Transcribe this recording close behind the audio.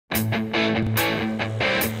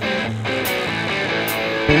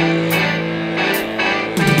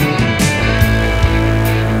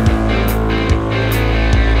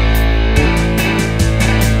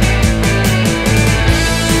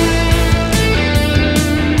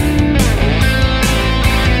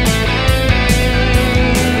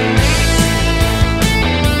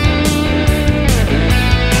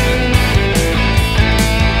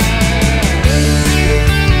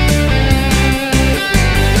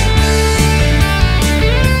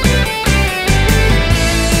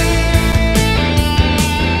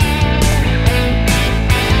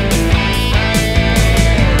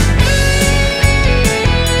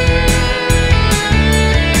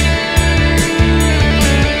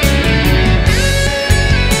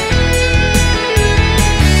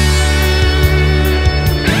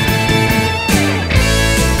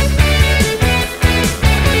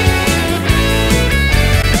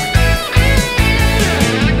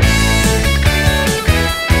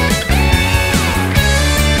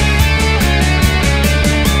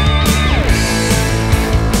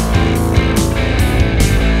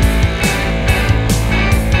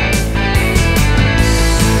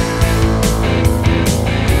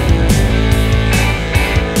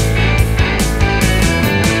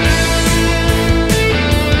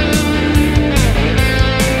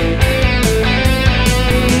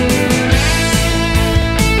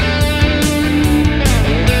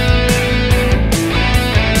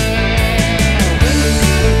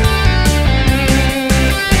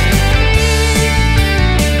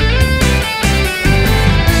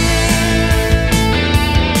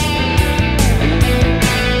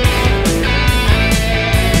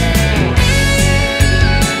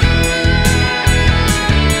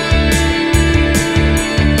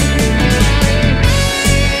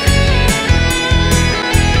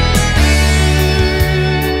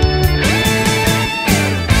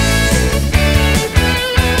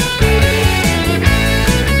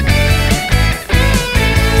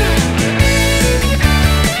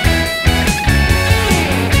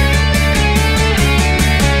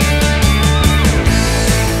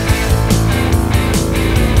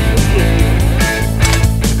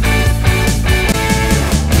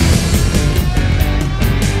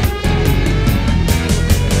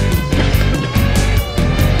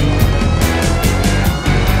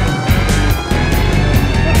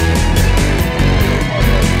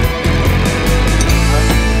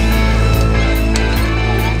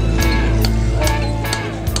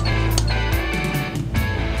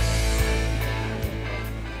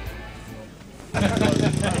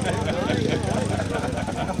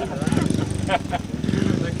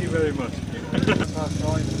Thank you very much. That's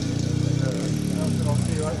fine. I'll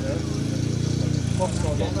see you right there.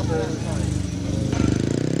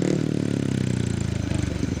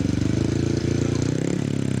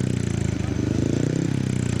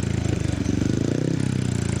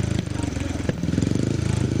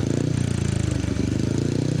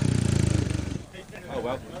 Oh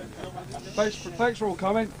well. Thanks for all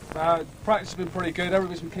coming. Practice has been pretty good.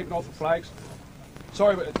 Everybody's been keeping off the flags.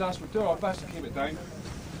 Sorry about the dust. We're doing our best to keep it down.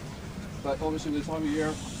 But obviously, with the time of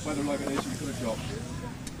year, weather like it is, we could have dropped.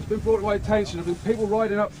 It's been brought to my attention. There's been people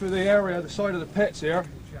riding up through the area, the side of the pits here,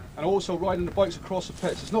 and also riding the bikes across the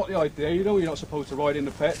pits. It's not the idea. You know you're not supposed to ride in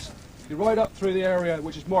the pits. You ride up through the area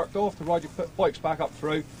which is marked off to ride your bikes back up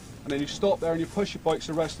through, and then you stop there and you push your bikes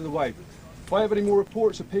the rest of the way. If I have any more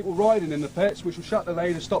reports of people riding in the pits, we shall shut the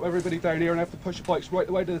lane and stop everybody down here and have to push the bikes right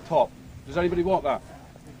the way to the top. Does anybody want that?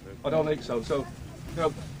 I don't think so. So, you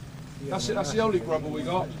know, that's it. That's the only grumble we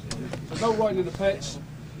got. So no riding in the pits.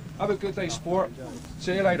 Have a good day, sport.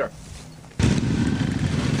 See you later.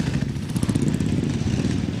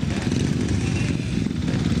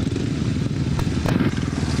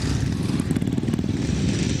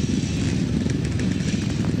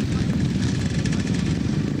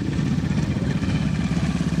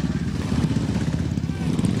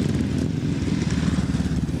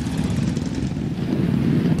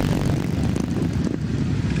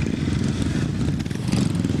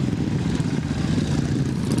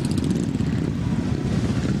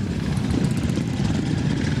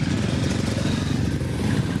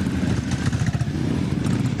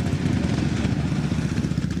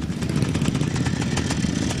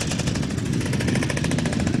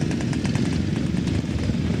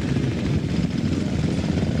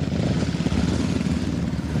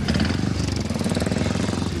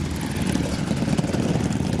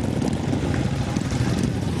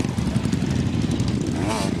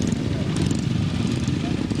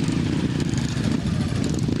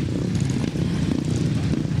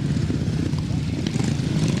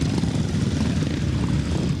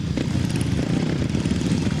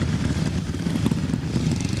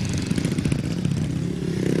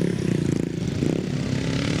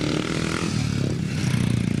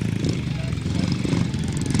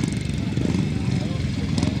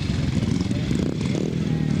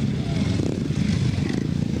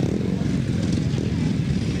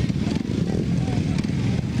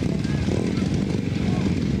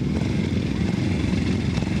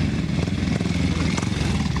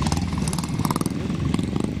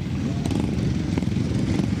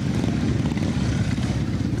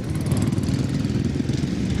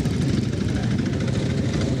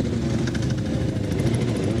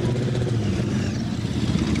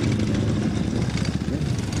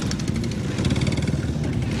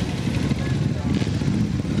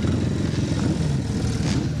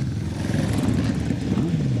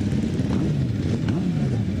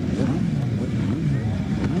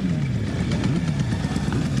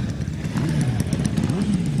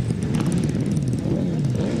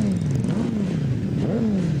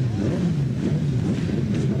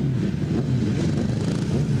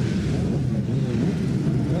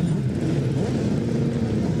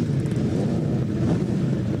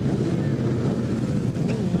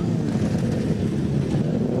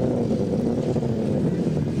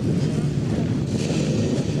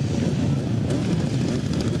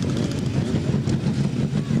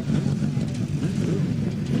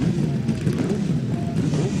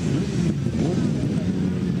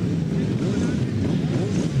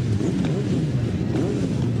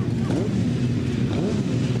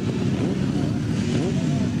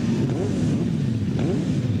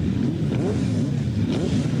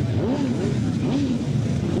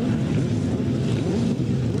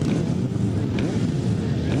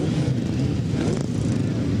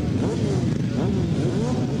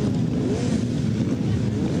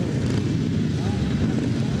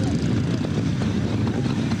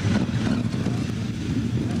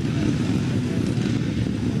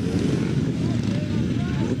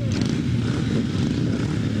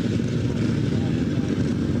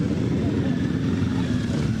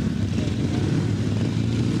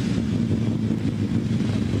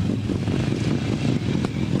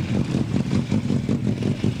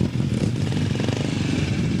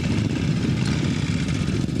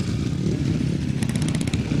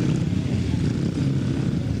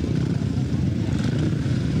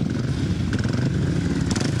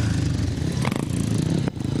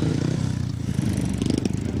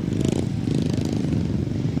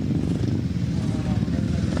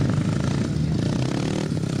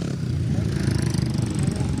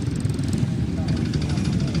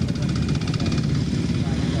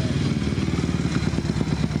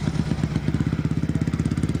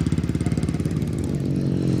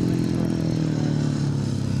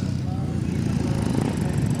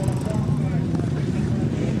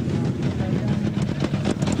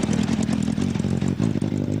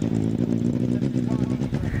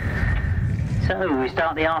 So we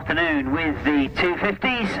start the afternoon with the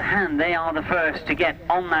 250s, and they are the first to get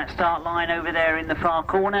on that start line over there in the far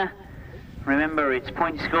corner. Remember, it's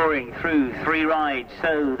point scoring through 3 rides,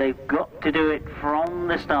 so they've got to do it from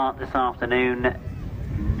the start this afternoon.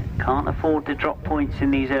 Can't afford to drop points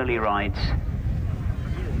in these early rides.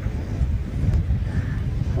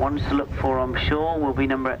 Ones to look for, I'm sure, will be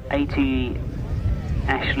number 80,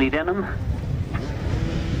 Ashley Denham.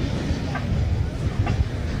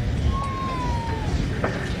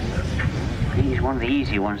 He's one of the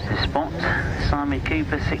easy ones to spot. Simon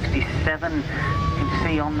Cooper, 67. You can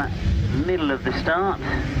see on that middle of the start.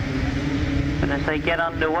 But as they get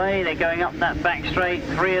underway, they're going up that back straight.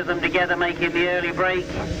 3 of them together making the early break.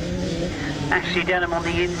 Ashley Denham on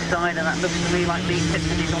the inside, and that looks to me like Lee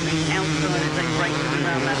Tipton is on the outside as they break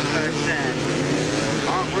around that first turn.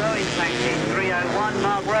 Mark Rowe is back in 301.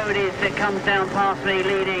 Mark Rowe it is that comes down past me,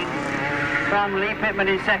 leading from Lee Pittman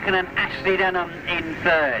in second and Ashley Denham in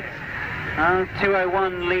third.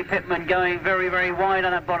 201, Lee Pittman going very, very wide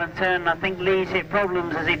on that bottom turn. I think Lee's hit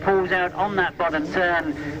problems as he pulls out on that bottom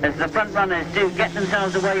turn as the front runners do get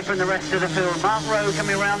themselves away from the rest of the field. Mark Rowe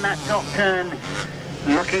coming around that top turn,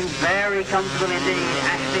 looking very comfortable indeed.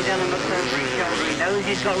 Ashley Denham looks over his shoulder. He knows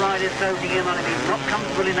he's got riders closing in on him. He's not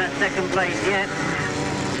comfortable in that second place yet.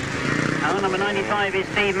 Number 95 is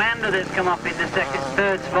Steve Mander that's come up in the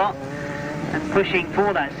third spot, and pushing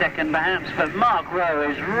for that second perhaps, but Mark Rowe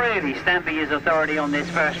is really stamping his authority on this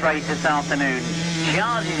first race this afternoon.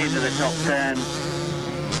 Charges into the top turn.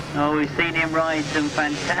 Oh, we've seen him ride some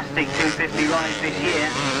fantastic 250 rides this year.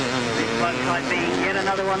 This one might be yet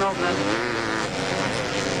another one of them.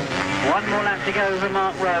 One more lap to go for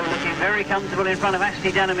Mark Rowe, looking very comfortable in front of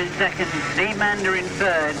Ashley Denham in second, Steve Mander in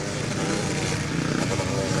third.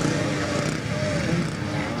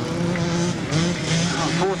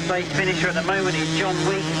 Fourth place finisher at the moment is John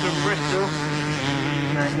Weeks from Bristol.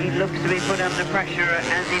 He looks to be put under pressure,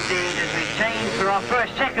 as indeed as we change for our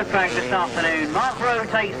first checkered flag this afternoon. Mark Rowe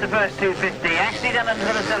takes the first 250, Ashley Denham to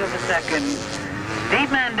the settle for second,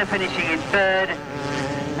 Steve Mander finishing in third,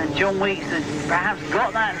 and John Weeks has perhaps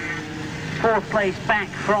got that fourth place back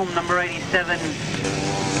from number 87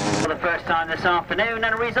 for the first time this afternoon,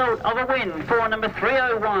 and a result of a win for number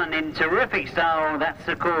 301 in terrific style. That's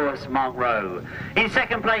of course Mark Rowe. In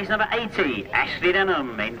second place, number 80, Ashley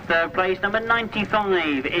Denham. In third place, number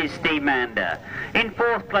 95 is Steve Mander. In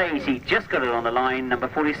fourth place, he just got it on the line, number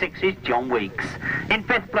 46 is John Weeks. In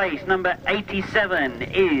fifth place, number 87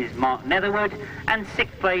 is Mark Netherwood, and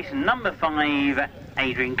sixth place, number 5,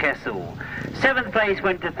 Adrian Kessel. Seventh place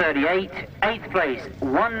went to 38, eighth place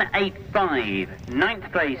 185,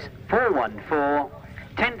 ninth place 414,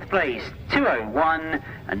 10th place 201,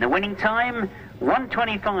 and the winning time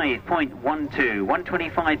 125.12,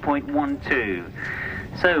 125.12.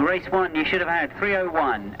 So race 1 you should have had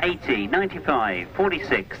 301, 80, 95,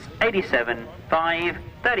 46, 87, 5,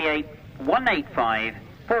 38, 185,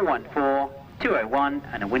 414, 201,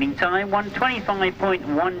 and a winning time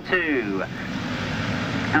 125.12.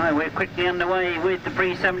 Now we're quickly underway with the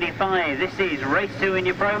pre-75. This is race 2 in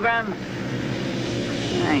your programme.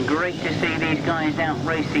 And great to see these guys out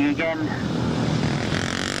racing again.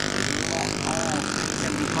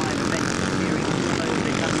 75 events appearing all over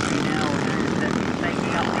the country now, and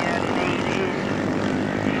taking up the early lead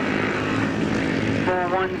is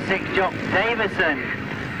 416 Jock Davison.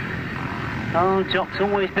 Oh, Jock's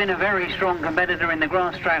always been a very strong competitor in the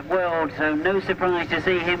grass track world, so no surprise to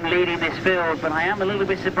see him leading this field, but I am a little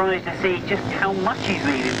bit surprised to see just how much he's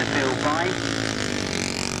leading the field by.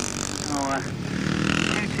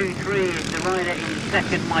 223 is the rider in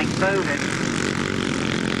second, Mike Bowden.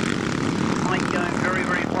 Mike going very,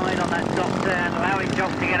 very wide on that top turn, allowing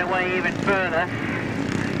Jock to get away even further.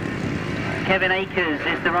 Kevin Akers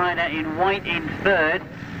is the rider in white in third.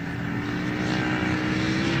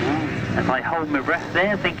 As I hold my breath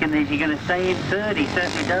there, thinking, is he going to stay in third? He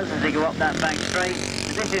certainly does as they go up that back straight.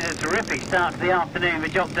 This is a terrific start to the afternoon for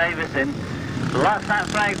Jock Davison. Lost that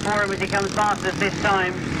flag for him as he comes past us this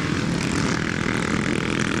time.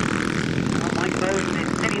 Oh, Mike Bowden is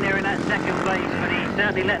sitting there in that second place, but he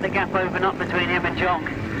certainly let the gap open up between him and Jock.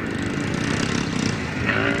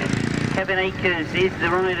 Kevin Akers is the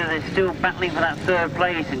rider that's still battling for that third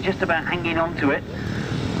place and just about hanging on to it.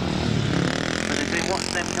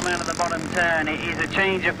 Watch them come out of the bottom turn. It is a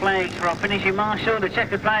change of flags for our finishing marshal, the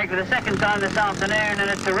checkered flag for the second time this afternoon, and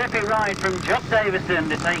a terrific ride from Jock Davison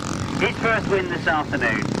to take his first win this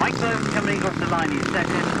afternoon. Mike Bowden coming across the line in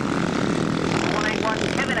second.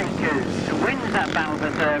 181 Kevin Akers wins that battle for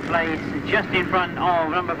third place, just in front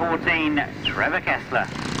of number 14, Trevor Kessler.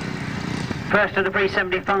 First of the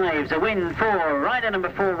pre-75s, a win for rider number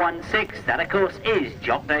 416. That, of course, is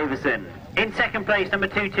Jock Davison. In second place, number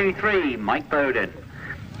 223, Mike Bowden.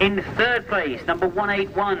 In third place, number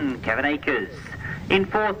 181, Kevin Akers. In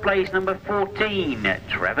fourth place, number 14,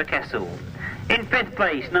 Trevor Kessel. In fifth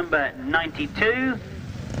place, number 92,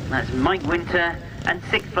 that's Mike Winter. And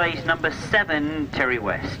sixth place, number 7, Terry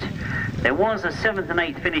West. There was a 7th and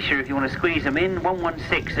 8th finisher if you want to squeeze them in,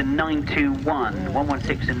 116 and 921.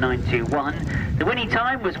 116 and 921. The winning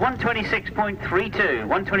time was 126.32.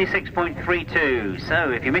 126.32.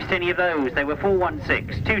 So if you missed any of those, they were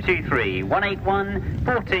 416, 223, 181,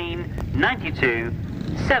 14, 92,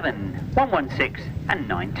 7, 116 and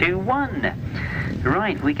 921.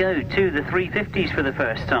 Right, we go to the 350s for the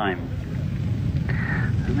first time.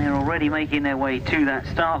 And they're already making their way to that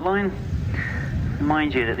start line.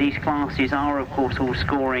 Mind you that these classes are, of course, all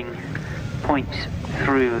scoring points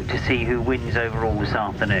through to see who wins overall this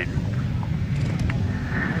afternoon.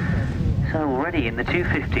 So already in the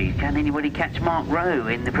 250s, can anybody catch Mark Rowe?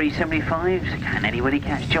 In the pre-75s, can anybody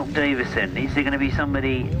catch Jock Davison? Is there going to be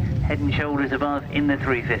somebody head and shoulders above in the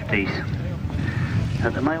 350s?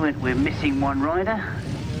 At the moment, we're missing one rider.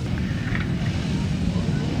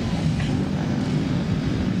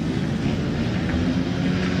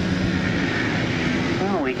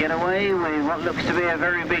 We get away with what looks to be a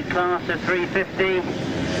very big class of 350,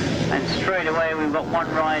 and straight away we've got one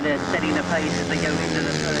rider setting the pace as they go into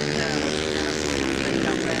the first turn. They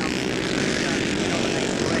come round,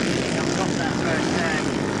 come off that first turn.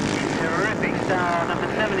 Terrific style, number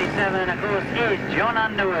 77, of course, is Jon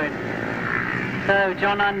Underwood. So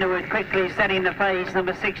Jon Underwood quickly setting the pace,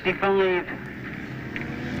 number 65.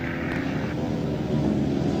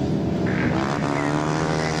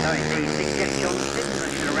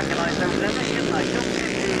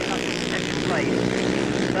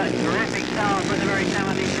 But terrific start with the very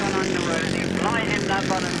talented Jon Underwood. He flies in that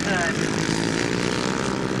bottom turn.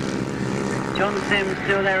 John Sims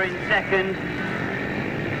still there in second.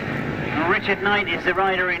 Richard Knight is the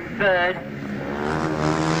rider in third.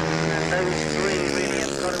 And those three really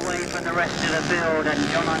have got away from the rest of the field, and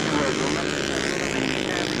Jon Underwood will look at the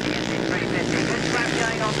 350. Good scrap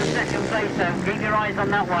going on to second place though. Keep your eyes on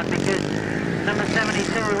that one because number 72,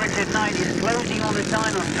 Richard Knight, is closing all the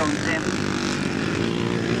time on John Sims.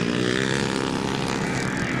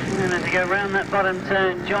 And as we go round that bottom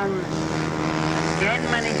turn, John again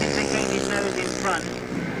manages to keep his nose in front.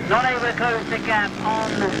 Not able to close the gap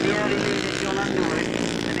on the early leader, Jon Underwood.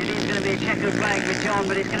 And it is going to be a checkered flag for John,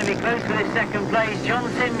 but it's going to be close for this second place. John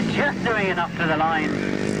Sims just doing enough to the line.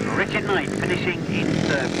 Richard Knight finishing in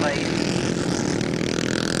third place.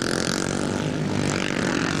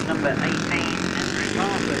 Number 18, Andrew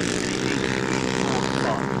Parford, finishing in fourth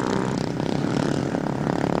spot.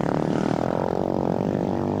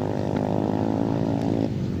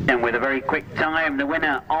 And with a very quick time, the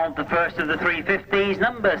winner of the first of the 350s,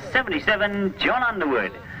 number 77, Jon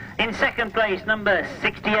Underwood. In second place, number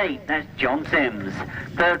 68, that's John Sims.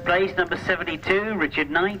 Third place, number 72,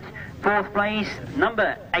 Richard Knight. Fourth place,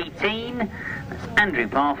 number 18, that's Andrew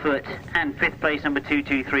Parford. And fifth place, number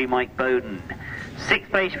 223, Mike Bowden.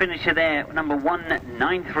 Sixth place finisher there, number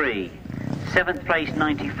 193. Seventh place,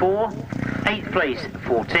 94. Eighth place,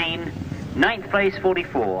 14. Ninth place,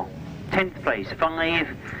 44. 10th place, 5.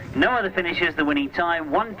 No other finishers. The winning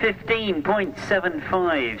time,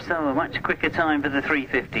 1:15.75. So a much quicker time for the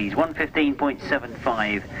 350s,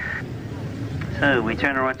 1:15.75. So we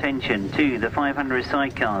turn our attention to the 500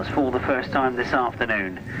 sidecars for the first time this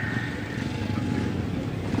afternoon.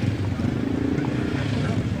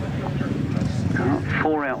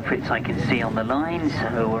 Four outfits I can see on the line,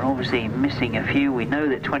 so we're obviously missing a few. We know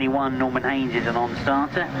that 21, Norman Haynes, is a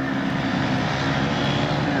non-starter.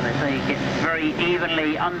 And as they get very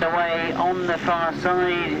evenly underway on the far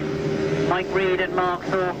side, Mike Reed and Mark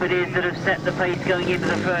Thorpe it is that have set the pace going into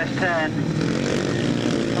the first turn.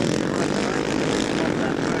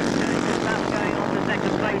 That's going on to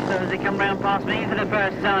second place though as they come round past me for the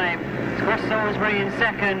first time. It's Chris Salisbury in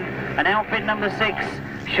second, and outfit number 6,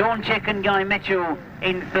 Shaun Chick and Guy Mitchell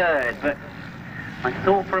in third. But I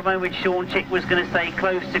thought for a moment Shaun Chick was going to stay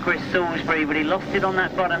close to Chris Salisbury, but he lost it on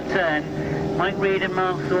that bottom turn. Mike Reed and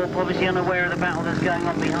Mark Thorpe obviously unaware of the battle that's going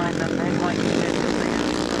on behind them. They're quite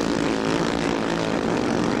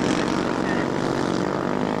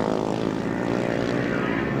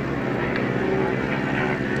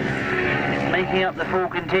making up the full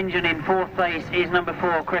contingent in fourth place is number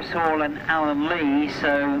 4, Chris Hall and Alan Lee.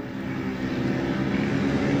 So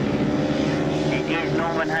it is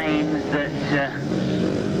Norman Haynes that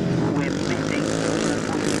we're missing.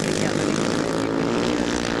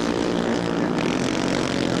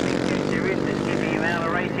 Nothing too serious.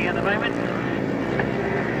 at the moment.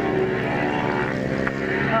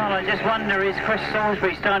 Well, I just wonder, is Chris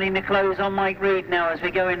Salisbury starting to close on Mike Reid now as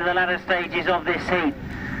we go into the latter stages of this heat?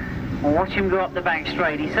 We'll watch him go up the back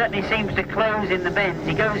straight. He certainly seems to close in the bends.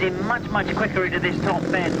 He goes in much, much quicker into this top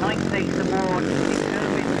bend. Mike takes the more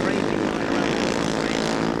determined braking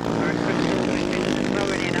whereas Chris Salisbury seems to throw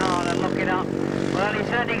it in hard and lock it up. Well, he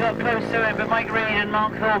certainly got close to him, but Mike Reid and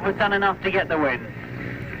Mark Thorpe have done enough to get the win.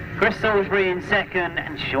 Chris Salisbury in second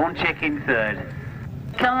and Shaun Chick in third.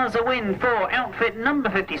 Cars a win for outfit number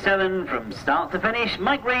 57 from start to finish,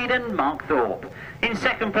 Mike Reid and Mark Thorpe. In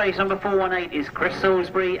second place, number 418 is Chris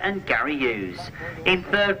Salisbury and Gary Hughes. In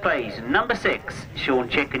third place, number 6, Shaun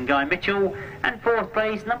Chick and Guy Mitchell. And fourth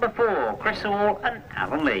place, number 4, Chris Hall and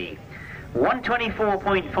Alan Lee.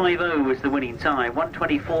 124.50 was the winning time,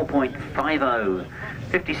 124.50.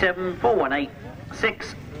 57, 418,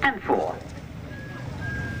 6 and 4.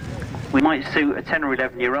 We might suit a 10 or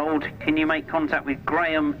 11 year old. Can you make contact with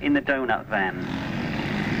Graham in the donut van?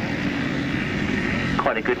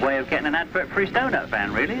 Quite a good way of getting an advert for his donut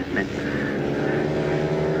van, really, isn't it?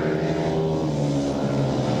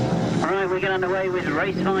 Alright, we get underway with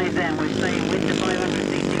race 5 then. We're staying with the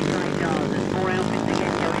 500cc sidecars. There's 4 outfits to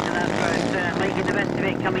get going to that first turn. Making the best of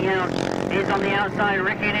it coming out is on the outside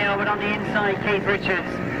Ricky Neale, but on the inside Keith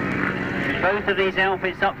Richards. Both of these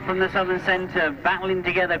outfits up from the southern centre, battling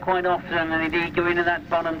together quite often, and indeed go into that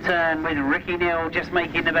bottom turn with Ricky Neale just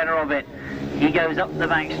making the better of it. He goes up the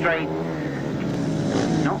back straight.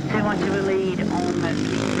 Not too much of a lead on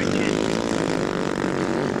Keith Richards.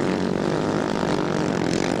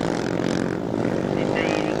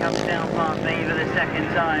 Indeed, he comes down past me for the second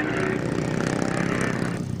time.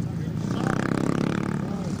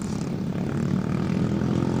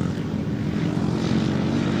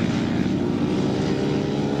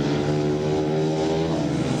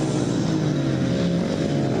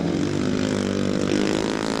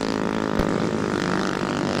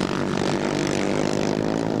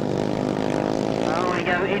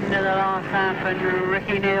 Into the last half, and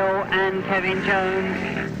Ricky Neale and Kevin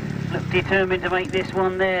Jones look determined to make this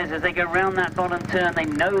one theirs as they go round that bottom turn. They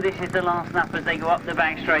know this is the last lap as they go up the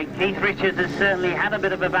back straight. Keith Richards has certainly had a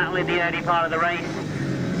bit of a battle in the early part of the race,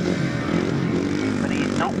 but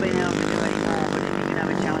he's not been able to do any more. But he can have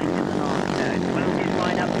a challenge in the last turn. Close his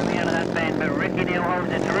line up coming out of that bend, but Ricky Neale holds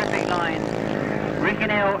a terrific line. Ricky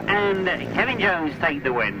Neale and Kevin Jones take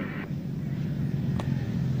the win.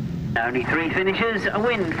 Only 3 finishers, a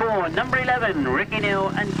win for number 11, Ricky Neale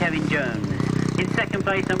and Kevin Jones. In second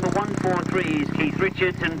place, number 143 is Keith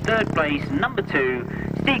Richards, and third place, number 2,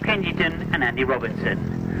 Steve Kenchington and Andy Robertson.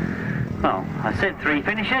 Well, I said 3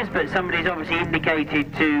 finishers, but somebody's obviously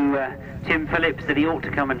indicated to Tim Phillips that he ought to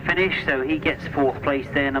come and finish, so he gets 4th place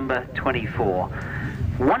there, number 24.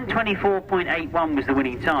 124.81 was the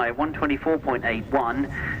winning time,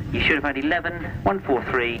 124.81. You should have had 11,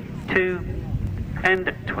 143, 2,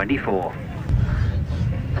 and 24.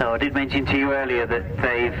 So I did mention to you earlier that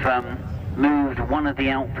they've moved one of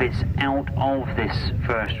the outfits out of this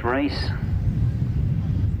first race.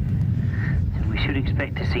 So we should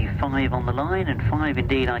expect to see 5 on the line, and 5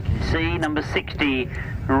 indeed I can see. Number 60,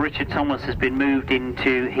 Richard Thomas, has been moved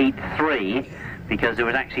into heat 3 because there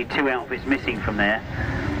was actually 2 outfits missing from there.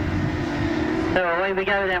 So away we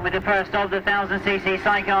go then with the first of the 1000cc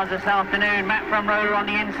sidecars this afternoon. Matt from Rowe on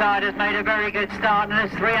the inside has made a very good start, and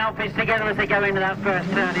there's 3 outfits together as they go into that first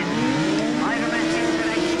turn. Ivor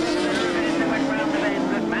Matthews that went round the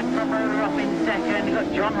bend, but Matt from Rowe up in second. You've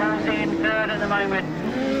got John Halsey in third at the moment.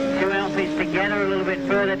 2 outfits together a little bit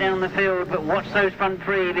further down the field, but watch those front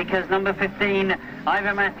 3 because number 15,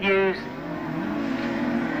 Ivor Matthews,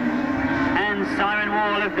 Simon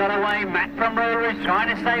Wall have got away. Matt from Rowe is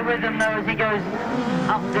trying to stay with them though as he goes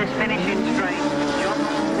up this finishing straight. John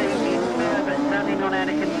Jefferies in third, but certainly not out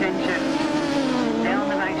of contention. Down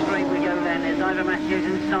the back straight we go then as Ivor Matthews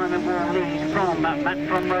and Simon Wall lead from Matt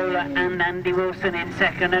from Rowe and Andy Wilson in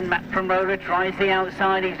second, and Matt from Rowe tries the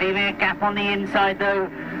outside. He's leaving a gap on the inside though.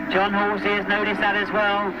 John Halsey has noticed that as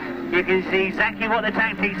well. You can see exactly what the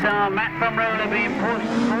tactics are. Matt from Rowe being forced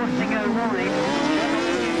to go wide.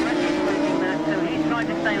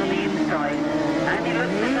 To stay on the inside, and he looks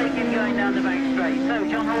to take him going down the back straight. So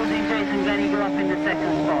John Halsey and Jason Glennie go up in the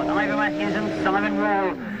second spot. Ivor Matthews and Simon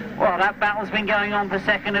Wall, well, that battle's been going on for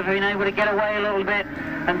second, have been able to get away a little bit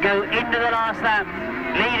and go into the last lap,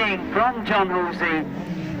 leading from John Halsey.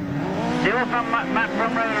 Still from Matt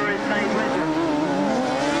from Rowe is stayed with him.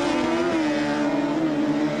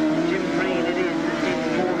 Jim Green it is that's in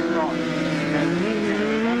 4th spot. So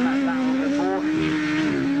he's on that battle before.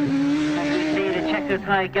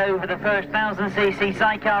 to go for the first 1000cc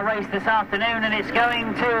sidecar race this afternoon, and it's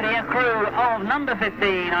going to the crew of number 15,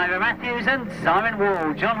 Ivor Matthews and Simon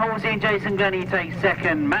Wall. John Halsey and Jason Glennie take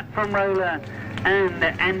second. Matt Fumarola and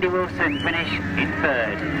Andy Wilson finish in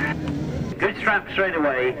third. Good strap straight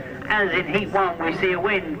away. As in Heat 1, we see a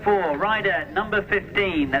win for rider number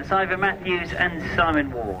 15, that's Ivor Matthews and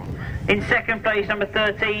Simon Wall. In second place, number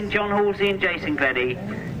 13, John Halsey and Jason Glennie.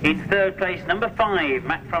 In third place, number 5,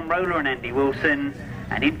 Matt Fumarola and Andy Wilson.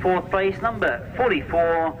 And in fourth place, number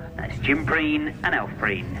 44, that's Jim Preen and Alf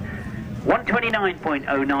Preen.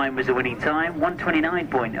 1:29.09 was the winning time,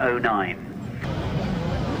 1:29.09.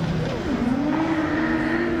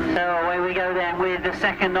 So away we go then with the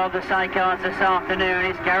second of the sidecars this afternoon.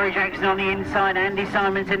 It's Gary Jackson on the inside, Andy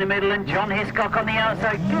Symons in the middle, and John Hiscock on the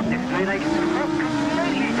outside. Goodness me, they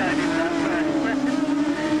completely down into that first question.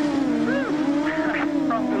 I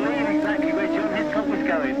can't believe exactly where John Hiscock was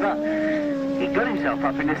going, but he got himself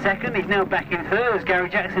up in the second. He's now back in third as Gary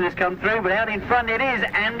Jackson has come through, but out in front it is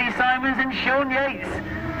Andy Symons and Shaun Yates.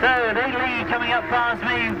 So they lead coming up past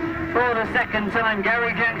me for the second time.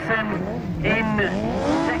 Gary Jackson in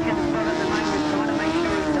second spot at the moment, trying to make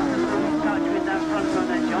sure he doesn't lose touch with that front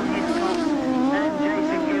runner. John Hiscock and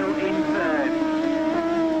Jason Gill in third.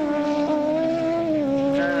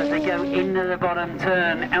 So as they go into the bottom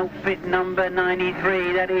turn, outfit number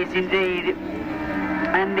 93, that is indeed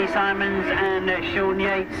Andy Symons and Shaun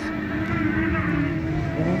Yates.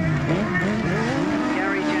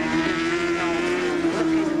 Gary Jackson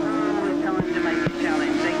looking all the time to make a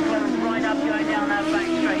challenge. They close right up going down that back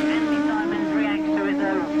straight. Andy Symons reacts to it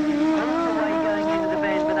though, pulls away going into the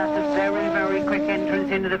bend, but that's a very, very quick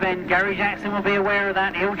entrance into the bend. Gary Jackson will be aware of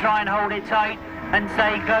that. He'll try and hold it tight and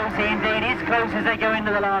stay close. He indeed is close as they go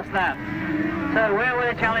into the last lap. So where will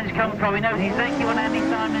the challenge come from? He knows exactly what Andy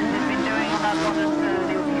Symons has been doing on that bottom turn.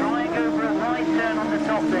 He'll try and go for a wide turn on the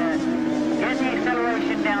top there. Get the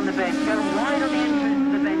acceleration down the bend. Go wide on the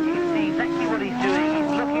entrance to the bend. You can see exactly what he's doing.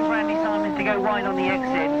 He's looking for Andy Symons to go wide on the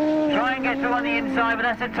exit. Try and get through on the inside, but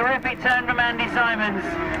that's a terrific turn from Andy Symons.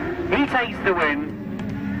 He takes the win.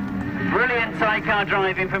 Brilliant sidecar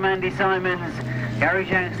driving from Andy Symons. Gary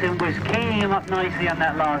Jackson was keying him up nicely on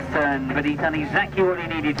that last turn, but he's done exactly what he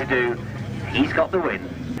needed to do. He's got the win.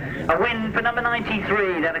 A win for number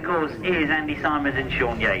 93, that of course is Andy Symons and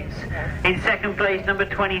Shaun Yates. In second place, number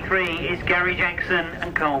 23 is Gary Jackson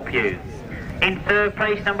and Carl Pugh. In third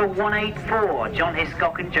place, number 184, John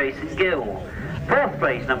Hiscock and Jason Gill. Fourth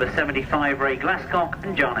place, number 75, Ray Glasscock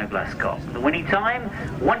and Jarno Glasscock. The winning time,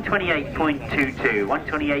 1:28.22,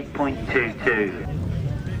 1:28.22.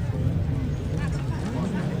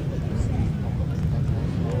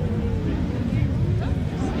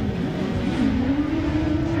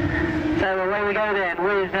 So away we go then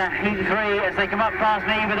with Heat 3 as they come up past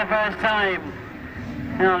me for the first time.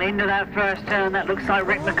 Now into that first turn, that looks like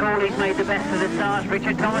Rick McCauley's made the best of the starts.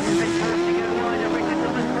 Richard Thomas has been forced to go wide, and Richard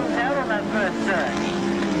Thomas pulls out on that first turn.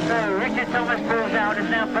 So Richard Thomas pulls out as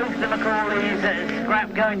now both the McCauleys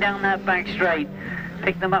scrap going down that back straight.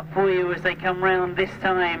 Pick them up for you as they come round this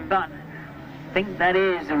time, but I think that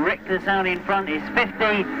is Rick that's out in front. It's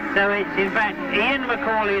 50, so it's in fact Ian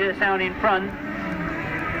McCauley that's out in front.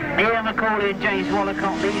 Ian McCauley and James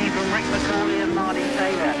Wallacott leading from Rick McCauley and Martin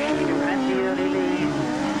Taylor. Who had the early lead.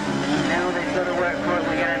 Now they've got to work for it.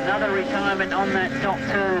 We get another retirement on that top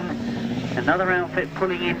turn. Another outfit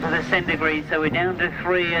pulling into the centre green, so we're down to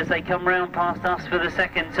 3 as they come round past us for the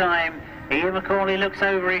second time. Ian McCauley looks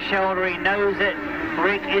over his shoulder. He knows that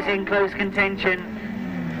Rick is in close contention.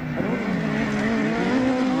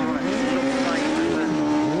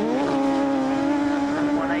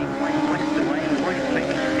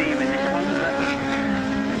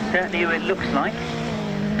 Certainly it looks like.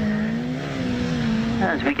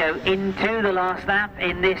 As we go into the last lap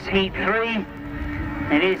in this Heat 3,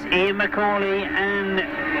 it is Ian McCauley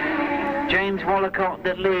and James Wallacott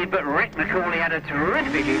that lead, but Rick McCauley had a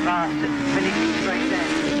terrifically fast finishing straight there.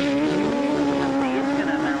 It's going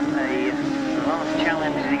to mount a last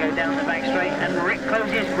challenge as they go down the back straight, and Rick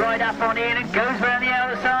closes right up on Ian and goes round the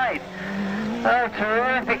outside. Oh,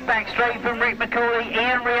 terrific back straight from Rick McCauley.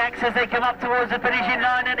 Ian reacts as they come up towards the finishing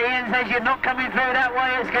line, and Ian says, "You're not coming through that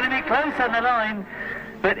way, it's going to be close on the line."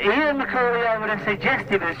 But Ian McCauley, I would have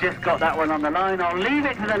suggested, has just got that one on the line. I'll leave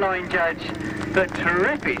it to the line judge. But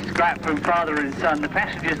terrific scrap from father and son. The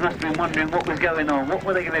passengers must have been wondering what was going on. What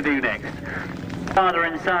were they going to do next? Father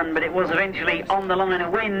and son, but it was eventually on the line a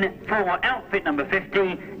win for outfit number 50,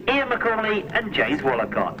 Ian McCauley and James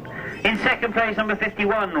Wallacott. In second place, number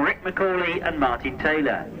 51, Rick McCauley and Martin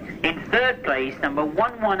Taylor. In third place, number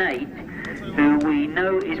 118, who we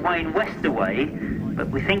know is Wayne Westerway, but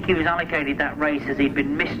we think he was allocated that race as he'd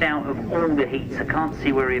been missed out of all the heats. I can't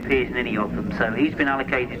see where he appears in any of them, so he's been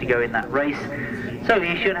allocated to go in that race. So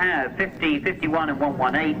he should have 50, 51 and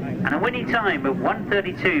 118 and a winning time of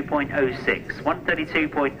 132.06.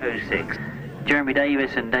 132.06. Jeremy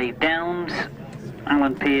Davis and Dave Downs,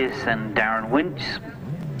 Alan Pearce and Darren Winch.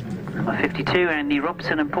 Number 52, Andy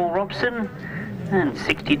Robson and Paul Robson. And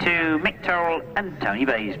 62, Mick Turrell and Tony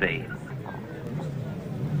Baisby.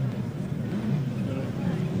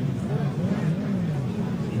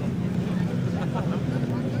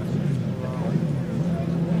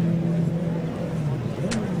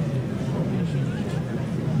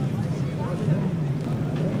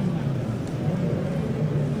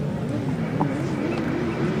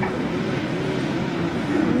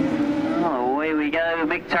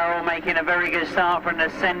 Mick Turrell making a very good start from the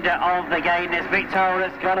centre of the gain as Mick Turrell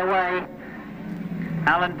has got away.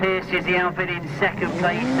 Alan Pearce is the outfit in second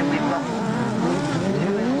place, and we've got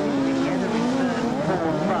two together in third and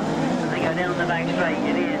fourth, but as they go down the back straight,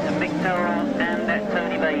 it is Mick Turrell and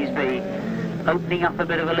Tony Baisby opening up a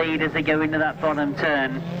bit of a lead as they go into that bottom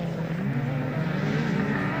turn.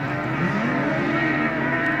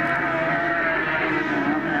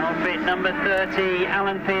 Number 30,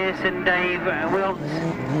 Alan Pearce and Dave Wilts.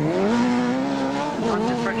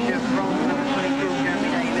 Under pressure from number 22, Jeremy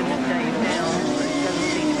Davis and Dave Downs. But it doesn't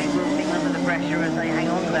seem to be wilting under the pressure as they hang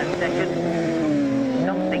on to that second.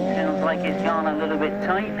 Something sounds like it's gone a little bit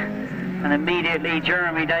tight. And immediately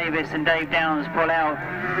Jeremy Davis and Dave Downs pull out.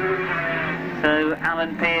 So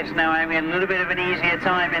Alan Pearce now having a little bit of an easier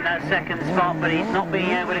time in that second spot, but he's not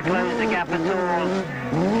being able to close the gap at all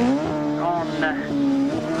on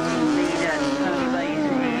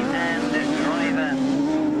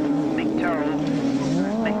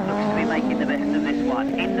making the best of this one.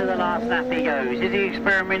 Into the last lap he goes. Is he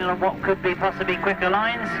experimenting on what could be possibly quicker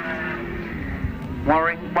lines?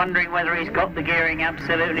 Wondering whether he's got the gearing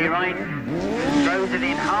absolutely right. Throws it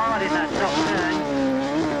in hard in that top turn.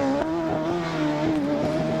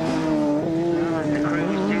 The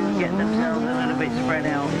crews do get themselves a little bit spread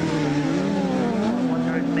out. I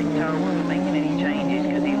wonder if Mick Turrell wasn't making any changes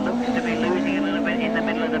because he looks to be losing a little bit in the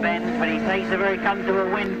middle of the bend, but he takes a very comfortable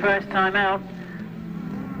win first time out.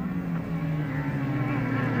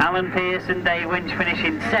 Alan Pearce and Dave Winch finish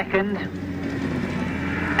in second.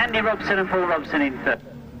 Andy Robson and Paul Robson in third.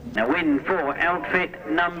 A win for outfit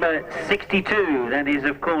number 62. That is,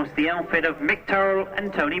 of course, the outfit of Mick Turrell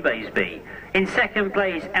and Tony Baisby. In second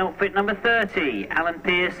place, outfit number 30, Alan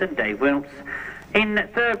Pearce and Dave Wilts. In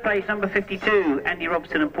third place, number 52, Andy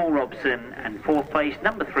Robson and Paul Robson. And fourth place,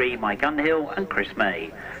 number 3, Mike Underhill and Chris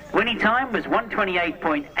May. Winning time was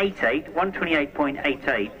 128.88.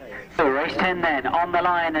 128.88. So race 10 then, on the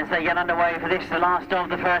line as they get underway for this, the last of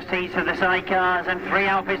the first heats of the sidecars, and three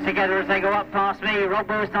outfits together as they go up past me. Rob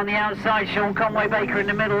Wilson on the outside, Sean Conway-Baker in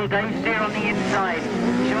the middle, Dave Steer on the inside.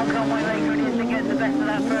 Sean Conway-Baker is to get the best of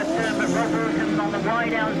that first turn, but Rob Wilson's on the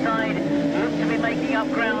wide outside, looks to be making up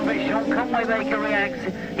ground, but Sean Conway-Baker reacts.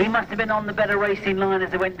 He must have been on the better racing line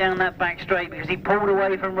as they went down that back straight because he pulled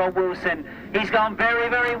away from Rob Wilson. He's gone very,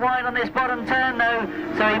 very wide on this bottom turn though,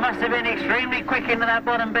 so he must have been extremely quick into that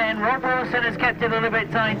bottom bend. Rob Wilson has kept it a little bit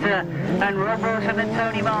tighter, and Rob Wilson and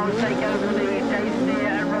Tony Miles take over the lead. Dave Steer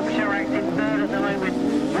and Rob Sherrack's in third at the moment,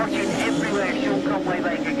 watching everywhere Sean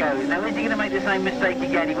Conway-Baker goes. Now is he going to make the same mistake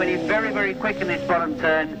again? He went in very, very quick in this bottom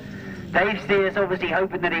turn. Dave Steer's obviously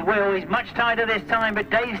hoping that he will. He's much tighter this time, but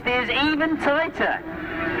Dave Steer's even tighter.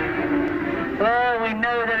 Oh, we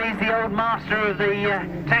know that he's the old master of the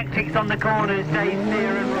tactics on the corners, Dave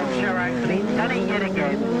Steer and Rob Sherrack, and he's done it yet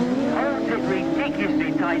again. Holds it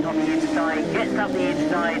ridiculously tight on the inside, gets up the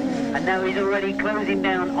inside, and now he's already closing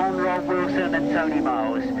down on Rob Wilson and Tony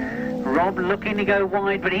Miles. Rob looking to go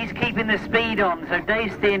wide, but he's keeping the speed on, so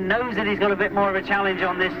Dave Steer knows that he's got a bit more of a challenge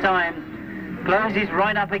on this time. Closes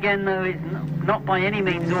right up again, though. It's not by any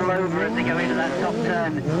means all over as they go into that top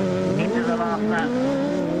turn, into the last lap.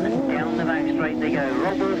 Down the back straight they go.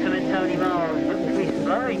 Rob Wilson and Tony Miles look to be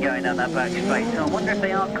slowing going down that back straight, so I wonder if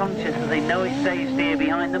they are conscious that they know it's Dave Steer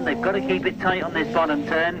behind them. They've got to keep it tight on this bottom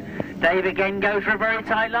turn. Dave again goes for a very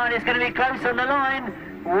tight line. It's going to be close on the line.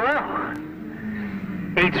 Whoa!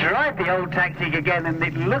 He tried the old tactic again and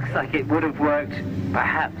it looks like it would have worked.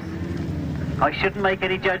 Perhaps. I shouldn't make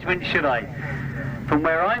any judgment, should I? From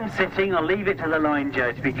where I'm sitting, I'll leave it to the line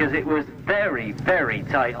judge because it was very, very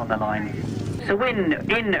tight on the line. So win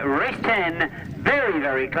in race 10, very,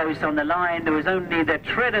 very close on the line. There was only the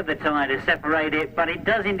tread of the tyre to separate it, but it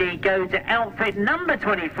does indeed go to outfit number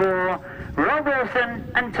 24, Rob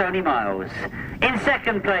Wilson and Tony Miles. In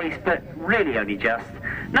second place, but really only just,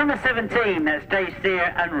 Number 17, that's Dave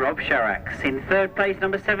Steer and Rob Sharax. In third place,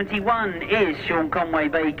 number 71 is Sean Conway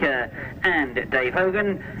Baker and Dave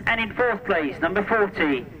Hogan. And in fourth place, number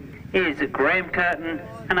 40 is Graham Curtin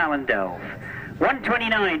and Alan Delve.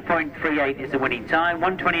 129.38 is the winning time,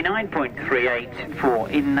 129.38 for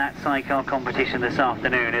in that sidecar competition this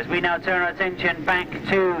afternoon. As we now turn our attention back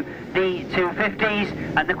to the 250s,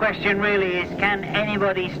 and the question really is, can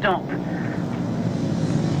anybody stop?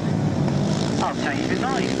 I'll change my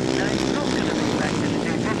mind. No, it's not going to be back to the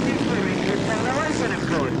 250s. We're in the solo open, of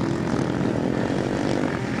course.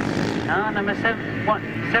 Number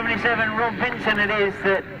 77, Rob Vinson it is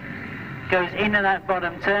that goes into that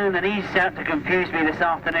bottom turn, and he's out to confuse me this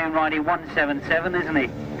afternoon riding 177, isn't he?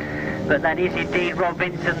 But that is indeed Rob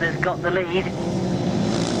Vinson that's got the lead.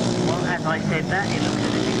 Well, as I said that, it looks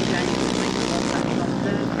as if it's changed.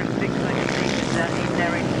 In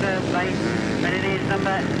there in third place, and it is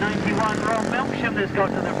number 91, Rob Melksham, that's got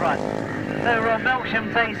to the front. So Rob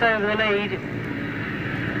Melksham takes over the lead.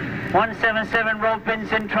 177, Rob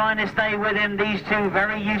Vinson trying to stay with him. These two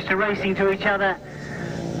very used to racing to each other.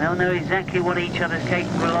 They'll know exactly what each other's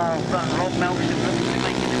capable of, but Rob Melksham looks to be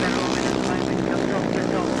making the better of it at the moment. Comes off the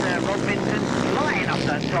top there. Rob Vinson flying up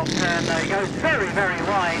that top turn though. He goes very, very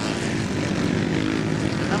wide.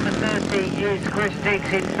 Number 30 is Chris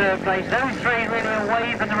Diggs in third place. Those three really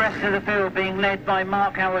away from the rest of the field, being led by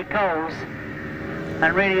Mark Howard Coles.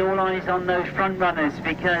 And really all eyes on those front runners,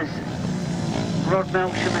 because Rod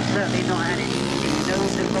Melksham has certainly not had it easy. He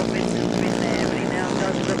knows that Rob Vinson's been there, but he now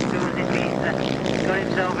does look to as if he's got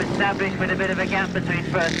himself established with a bit of a gap between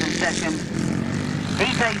first and second. He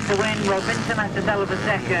takes the win. Rob Vinson has to settle for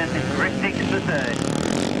second. Chris Diggs for third.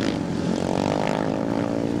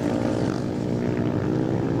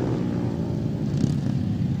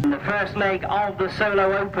 First leg of the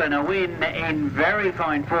Solo Open, a win in very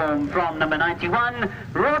fine form from number 91,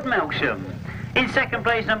 Rod Melksham. In second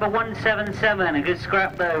place, number 177, a good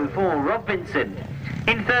scrap though for Rob Vinson.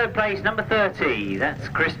 In third place, number 30, that's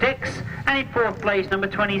Chris Dix. And in fourth place, number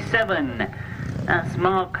 27, that's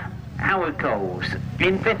Mark Howard Coles.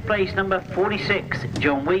 In fifth place, number 46,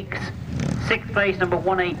 John Weeks. Sixth place, number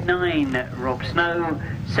 189, Rob Snow.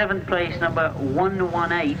 Seventh place, number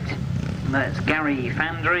 118, that's Gary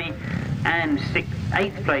Fandry, and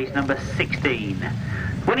eighth place, number 16.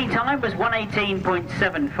 Winning time was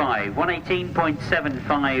 118.75.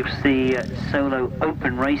 118.75 the Solo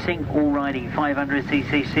Open Racing, all riding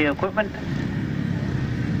 500cc equipment.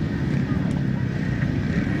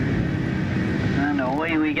 And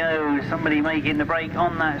away we go, somebody making the break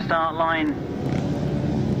on that start line.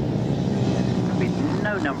 With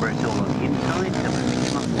no number at all on the inside,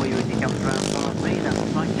 somebody not for you as he comes round past me. That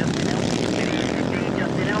looks like Justin Elkins. It is indeed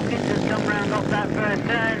Justin Elkins has come round off that first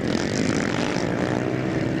turn.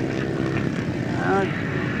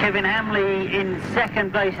 Kevin Hamley in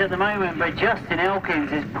second place at the moment, but Justin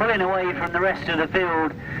Elkins is pulling away from the rest of the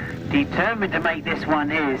field, determined to make this one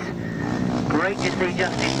his. Great to see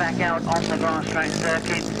Justin back out on the grass track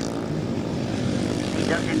circuit. He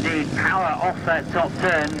does indeed power off that top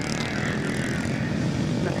turn.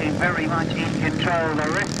 Looking very much in control. The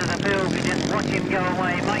rest of the field can just watch him go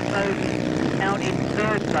away. Mike Lowe out in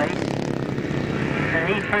third place. And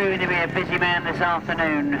he's proving to be a busy man this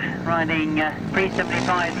afternoon, riding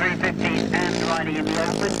pre-75, 350s and riding in the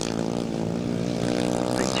Open.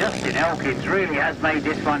 But Justin Elkins really has made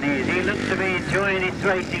this one his. He looks to be enjoying his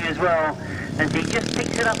racing as well, as he just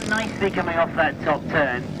picks it up nicely coming off that top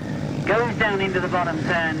turn. Goes down into the bottom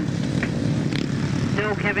turn.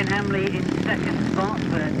 Still Kevin Hamley in second spot,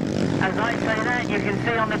 but as I say that, you can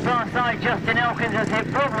see on the far side Justin Elkins has hit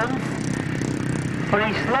problems. But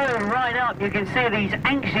he's slowing right up. You can see that he's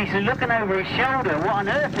anxiously looking over his shoulder. What on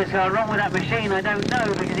earth is going wrong with that machine, I don't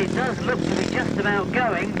know, because it does look to be just about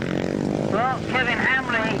going. Well, Kevin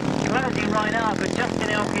Hamley closing right up, but Justin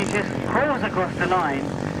Elkins just crawls across the line.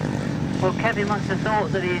 Well, Kevin must have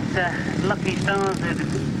thought that his lucky stars had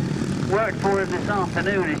worked for him this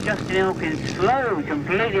afternoon, as Justin Elkins slowed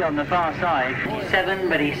completely on the far side. 7,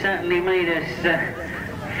 but he certainly made us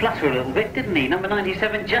flutter a little bit, didn't he? Number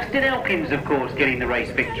 97, Justin Elkins, of course, getting the race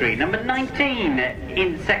victory. Number 19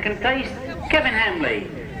 in second place, Kevin Hamley.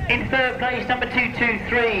 In third place, number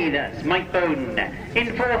 223, that's Mike Bowden.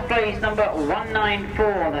 In fourth place, number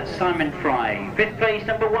 194, that's Simon Fry. Fifth place,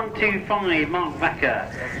 number 125, Mark Vacker.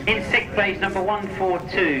 In sixth place, number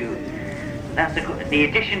 142, that's the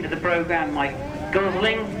addition to the programme, Mike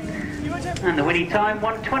Gosling. And the winning time,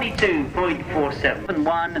 122.47.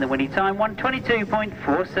 1, and the winning time,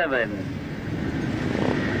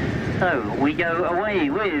 122.47. So, we go away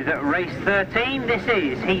with race 13. This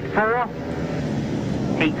is Heat 4.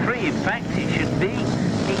 Heat 3, in fact, it should be.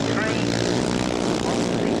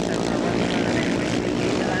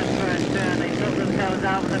 themselves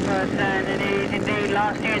up in the first stand. It is indeed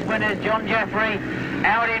last year's winners, John Jefferies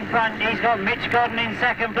out in front. He's got Mitch Godden in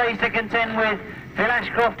second place to contend with. Phil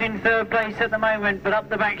Ashcroft in third place at the moment, but up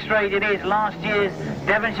the back straight it is last year's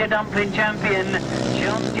Devonshire Dumpling champion,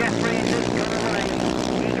 John Jefferies has got away.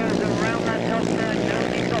 He goes around that top turn. Now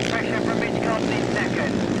he's got pressure from Mitch Godden in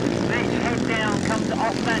second. Mitch head down, comes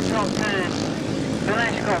off that top turn. Phil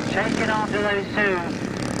Ashcroft chasing after those two.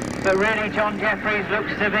 But really, John Jefferies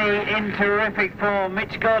looks to be in terrific form.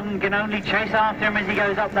 Mitch Godden can only chase after him as he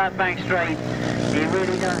goes up that back straight. He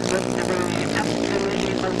really does look to be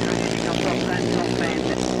absolutely motivated up that top bend.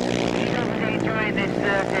 He's obviously enjoying this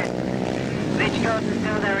circuit. Mitch Godden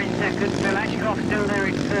still there in second. Phil Ashcroft still there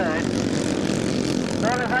in third.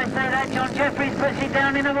 Well, as I say that, John Jefferies puts it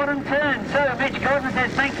down in the bottom turn. So Mitch Godden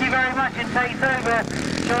says thank you very much and takes over.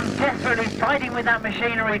 John desperately fighting with that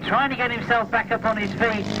machinery, trying to get himself back up on his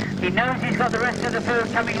feet. He knows he's got the rest of the field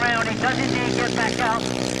coming round. He does indeed get back up.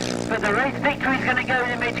 But the race victory is going to go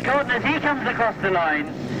to Mitch Godden as he comes across the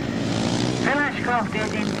line. Phil Ashcroft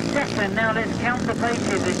is in second. Now let's count the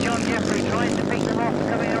places as John Jefferies tries to pick them off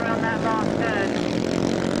coming around that last turn.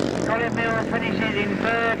 Colin Mills finishes in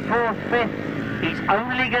third, fourth, fifth. He's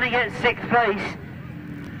only going to get sixth place.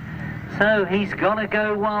 So he's got to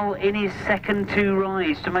go well in his second two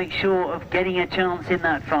rides to make sure of getting a chance in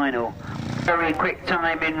that final. Very quick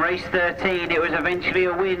time in race 13. It was eventually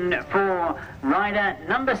a win for rider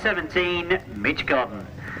number 17, Mitch Godden.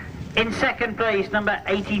 In second place, number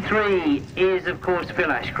 83 is, of course,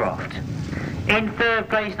 Phil Ashcroft. In third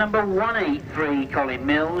place, number 183, Colin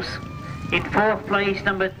Mills. In fourth place,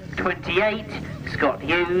 number 28, Scott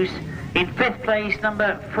Hughes. In fifth place,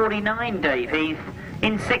 number 49, Dave Heath.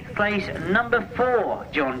 In sixth place, number 4,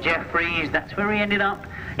 John Jefferies. That's where he ended up.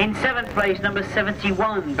 In seventh place, number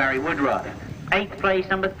 71, Barry Woodruff. Eighth place,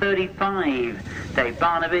 number 35, Dave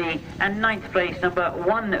Barnaby. And ninth place, number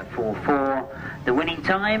 144. The winning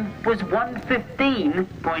time was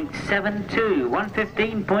 1:15.72.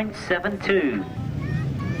 1:15.72.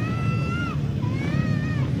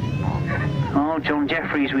 Oh, John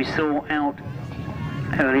Jefferies we saw out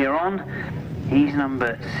earlier on. He's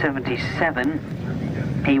number 77.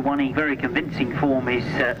 He won in very convincing form his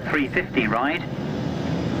 350 ride.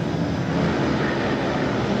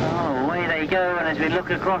 Oh, away they go, and as we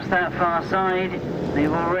look across that far side,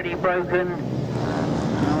 they've already broken.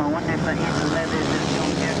 Oh, I wonder if that is the leathers of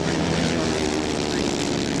John Jefferies.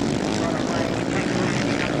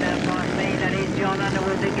 Comes down past me, that is Jon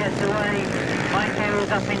Underwood that gets away. Mike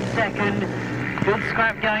Hill's up in second. Good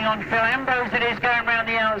scrap going on. Phil Ambrose it is going round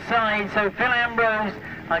the outside. So Phil Ambrose,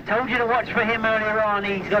 I told you to watch for him earlier on.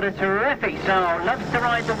 He's got a terrific style, loves to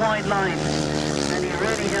ride the wide lines, and he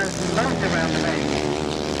really does most around the back.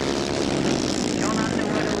 Jon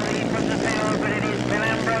Underwood away from the field, but it is Phil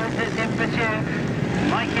Ambrose that's in pursuit.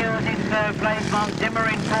 Mike Hill's in third place, Mark Dimmer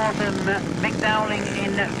in fourth, and Mick Dowling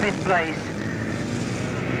in fifth place.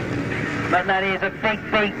 But that is a big,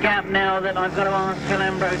 big gap now that I've got to ask Phil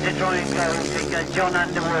Ambrose to try and close, because Jon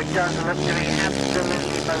Underwood does look to be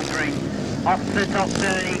absolutely motoring. Off the top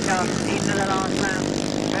turn he comes into the last lap.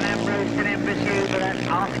 Phil Ambrose still in pursuit, but that's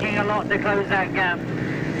asking a lot to close that gap.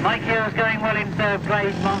 Mike Hill's going well in third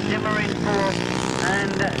place, Mark Dimmer in fourth,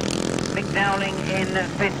 and Mick Dowling in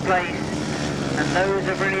fifth place. And those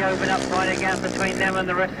have really opened up quite a gap between them and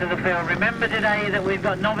the rest of the field. Remember today that we've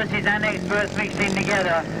got novices and experts mixed in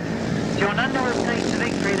together. Jon Underwood takes the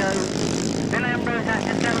victory though. Phil Ambrose has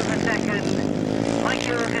to settle for second. Mike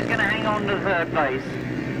Hughes is going to hang on to third place.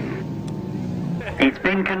 It's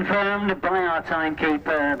been confirmed by our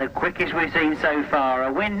timekeeper, the quickest we've seen so far.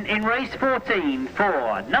 A win in race 14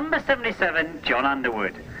 for number 77, Jon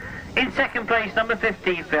Underwood. In second place, number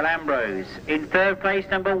 50, Phil Ambrose. In third place,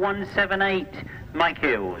 number 178, Mike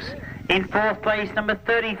Hills. In fourth place, number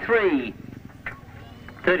 33.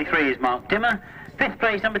 33 is Mark Dimmer. Fifth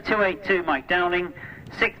place, number 282, Mike Dowling.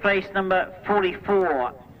 Sixth place, number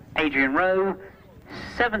 44, Adrian Rowe.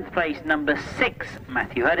 Seventh place, number 6,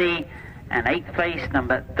 Matthew Huddy. And eighth place,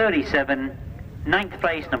 number 37. Ninth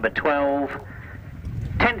place, number 12.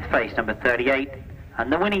 10th place, number 38.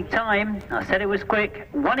 And the winning time, I said it was quick,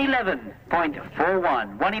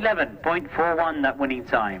 1:11.41. 1:11.41, that winning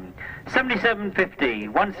time. 77.50,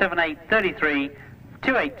 178.33,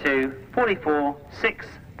 282, 44, 6,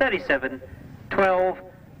 37, 12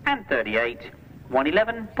 and 38,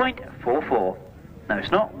 1:11.44. No,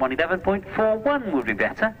 it's not. 1:11.41 would be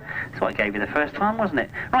better. That's what I gave you the first time, wasn't it?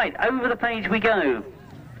 Right, over the page we go.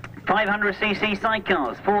 500cc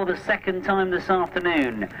sidecars for the second time this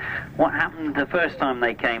afternoon. What happened the first time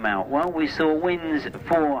they came out? Well, we saw wins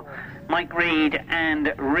for Mike Reed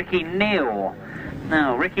and Ricky Neale.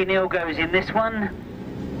 Now, Ricky Neale goes in this one.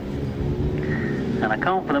 And I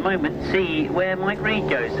can't for the moment see where Mike Reid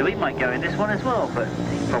goes, so he might go in this one as well, but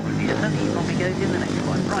he probably doesn't. He probably goes in the next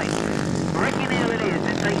one. Right. Ricky Neale it is.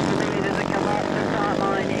 It takes the lead as they come off the start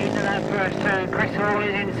line into that first turn. Chris Hall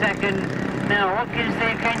is in second. Now, what can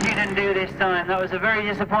Steve Kenchington do this time? That was a very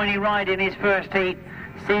disappointing ride in his first heat.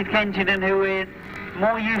 Steve Kenchington, who we're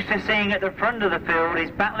more used to seeing at the front of the field,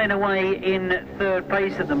 is battling away in third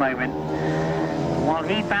place at the moment. While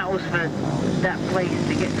he battles for that place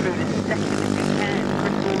to get through to second if he can.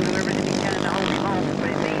 Chris Hall will do everything he can to hold him off, but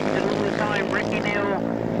it means that all the time Ricky Neale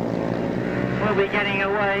will be getting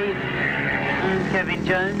away. And Kevin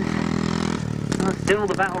Jones. Well, still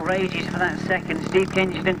the battle rages for that second. Steve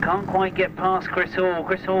Kenchington can't quite get past Chris Hall.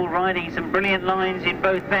 Chris Hall riding some brilliant lines in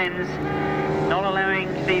both bends, not allowing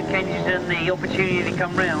Steve Kenchington the opportunity to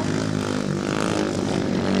come round.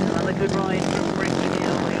 Another good ride from Ricky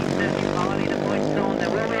Neale. He's certainly piling the points on. There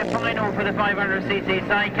will be a final for the 500cc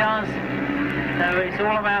sidecars. So it's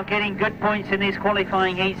all about getting good points in these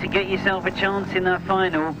qualifying heats to get yourself a chance in that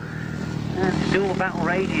final. And still the battle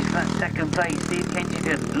rages for that second place. Steve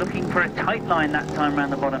Kenchington looking for a tight line that time around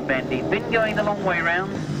the bottom bend. He's been going the long way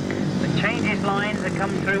round, but changed his lines that come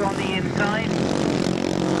through on the inside.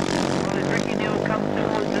 Well, as Ricky Neale comes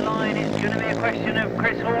towards the line, it's going to be a question of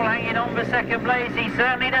Chris Hall hanging on for second place. He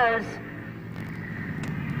certainly does.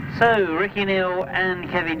 So Ricky Neale and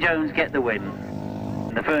Kevin Jones get the win.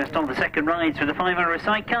 The first of the second rides for the 500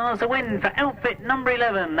 sidecars, a win for outfit number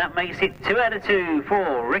 11. That makes it 2 out of 2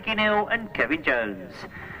 for Ricky Neale and Kevin Jones.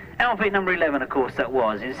 Outfit number 11, of course, that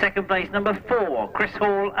was. In second place, number 4, Chris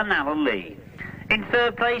Hall and Alan Lee. In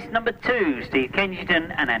third place, number 2, Steve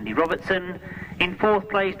Kenchington and Andy Robertson. In fourth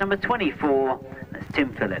place, number 24, that's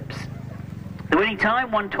Tim Phillips. The winning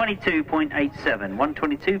time, 1:22.87.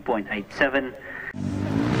 1:22.87.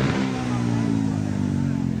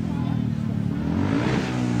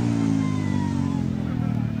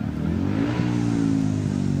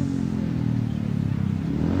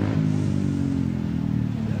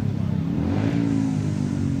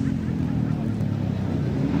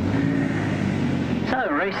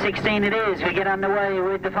 Race 16 it is. We get underway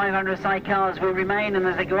with the 500 sidecars will remain, and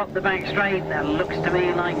as they go up the back straight, that looks to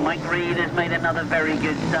me like Mike Reid has made another very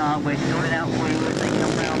good start. We're sorting out for you as they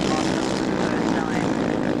come round past them for the first time.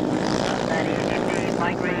 That is indeed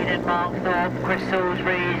Mike Reid and Mark Thorpe. Chris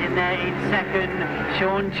Salisbury is in there in second.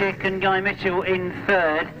 Shaun Chick and Guy Mitchell in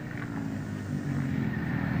third.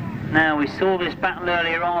 Now, we saw this battle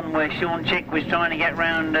earlier on where Shaun Chick was trying to get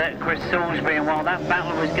round Chris Salisbury, and while that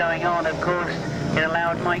battle was going on, of course, it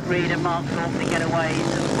allowed Mike Reid and Mark Thorpe to get away.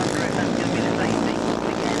 So I wonder if that's going to be the same thing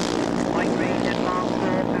again. Mike Reid and Mark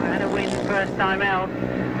Thorpe, who had a win first time out,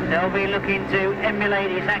 they'll be looking to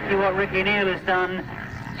emulate exactly what Ricky Neale has done.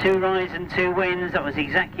 2 rides and 2 wins. That was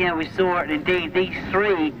exactly how we saw it. And indeed, these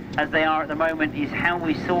 3, as they are at the moment, is how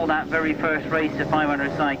we saw that very first race of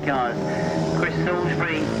 500 sidecars. Chris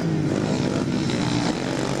Salisbury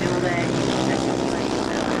still there.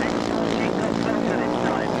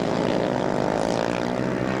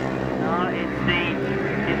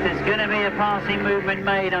 If there's going to be a passing movement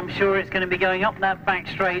made, I'm sure it's going to be going up that back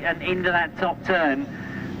straight and into that top turn.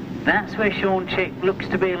 That's where Shaun Chick looks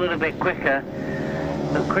to be a little bit quicker,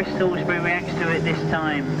 but Chris Salisbury reacts to it this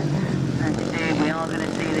time. And indeed, we are going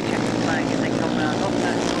to see the checkered flag as they come round off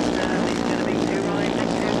that top turn. It's going to be 2 rides and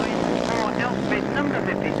 2 wins for outfit number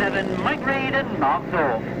 57, Mike Reid and Mark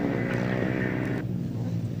Thorpe.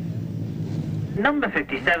 Number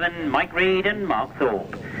 57, Mike Reid and Mark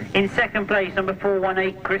Thorpe. In second place, number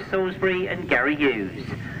 418, Chris Salisbury and Gary Hughes.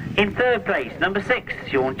 In third place, number 6,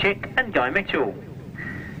 Shaun Chick and Guy Mitchell.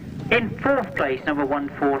 In fourth place, number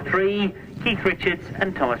 143, Keith Richards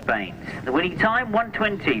and Thomas Baines. The winning time,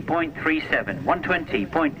 1:20.37.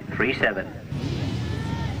 1:20.37.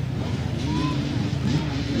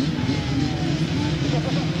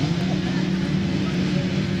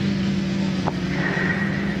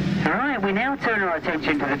 Alright, we now turn our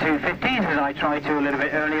attention to the 250s, as I tried to a little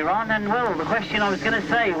bit earlier on, and well, the question I was going to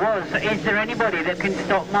say was, is there anybody that can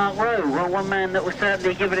stop Mark Rowe? Well, one man that will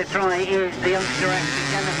certainly give it a try is the youngster Ashley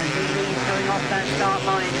Denham, as he leads going off that start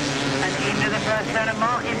line and into the first turn, and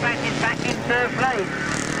Mark, in fact, is back in third place.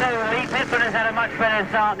 So Lee Pittman has had a much better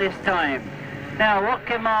start this time. Now, what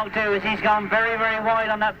can Mark do as he's gone very, very wide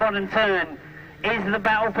on that bottom turn? Is the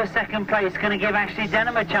battle for second place going to give Ashley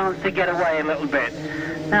Denham a chance to get away a little bit?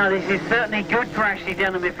 Now, this is certainly good for Ashley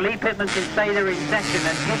Denham. If Lee Pittman can stay there in second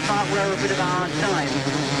and give Mark Rowe a bit of a hard time,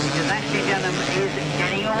 because Ashley Denham is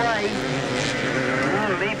getting away.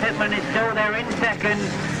 Oh, Lee Pittman is still there in second.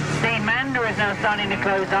 Steve Mander is now starting to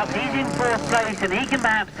close up. He's in fourth place and he can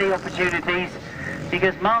perhaps see opportunities.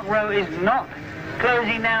 because Mark Rowe is not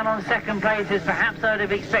closing down on second place as perhaps I would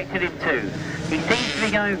have expected him to. He seems to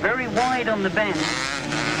be going very wide on the bend. I'm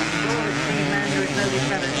sure that Steve Mander has noticed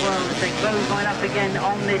that as well as they close right up again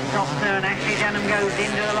on this top turn. Ashley Denham goes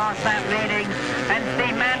into the last lap leading, and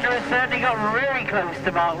Steve Mander has certainly got very close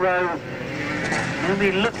to Mark Rowe. He'll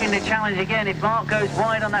be looking to challenge again. If Mark goes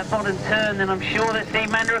wide on that bottom turn, then I'm sure that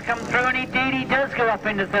Steve Mander will come through, and indeed he does go up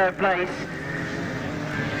into third place.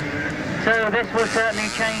 So this will certainly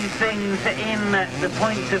change things in the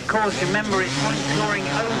points, of course. Remember, it's point scoring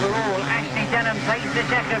overall. Ashley Denham takes the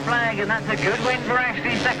checker flag, and that's a good win for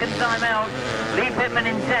Ashley, second time out. Lee Pittman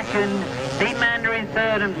in second, Steve Mander in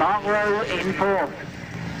third, and Mark Rowe in fourth.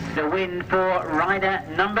 The win for rider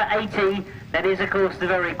number 80. That is, of course, the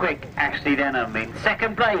very quick Ashley Denham. In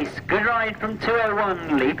second place, good ride from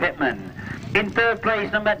 201, Lee Pittman. In third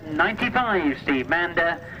place, number 95, Steve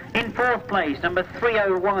Mander. In fourth place, number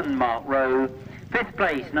 301, Mark Rowe. Fifth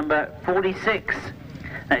place, number 46,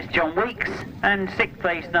 that's John Weeks. And sixth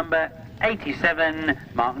place, number 87,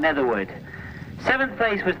 Mark Netherwood. Seventh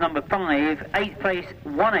place was number 5, eighth place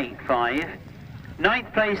 185,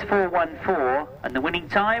 ninth place 414, and the winning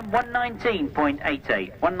time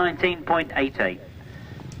 119.88. 119.88.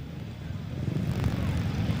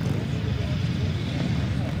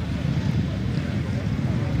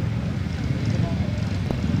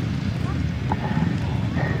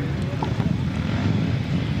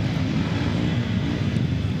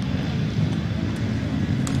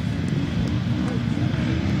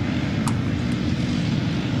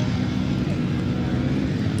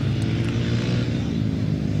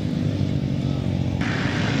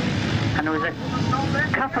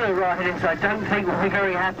 Riders I don't think will be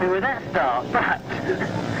very happy with that start, but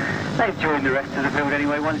they've joined the rest of the field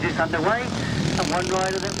anyway once it's underway. And one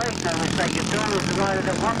rider that made no mistake at all was the rider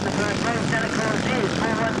that won the first race, and of course is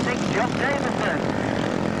 416 Jock Davison.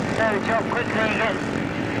 So Jock quickly gets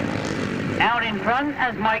out in front,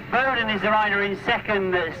 as Mike Bowden is the rider in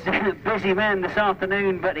second. That's a busy man this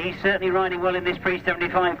afternoon, but he's certainly riding well in this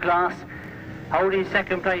pre-75 class, holding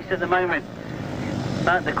second place at the moment.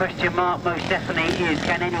 But the question mark most definitely is,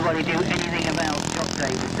 can anybody do anything about Jock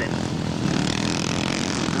Davison?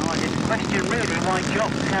 I just question really why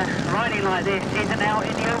Jock riding like this isn't out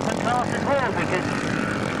in the open class as well, because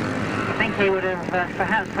I think he would have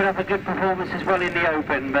perhaps put up a good performance as well in the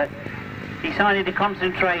open, but decided to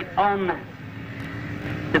concentrate on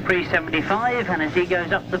the pre-75, and as he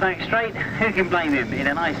goes up the back straight, who can blame him in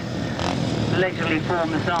a nice leisurely form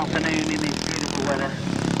this afternoon in this beautiful weather.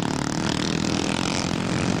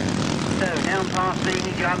 So down past me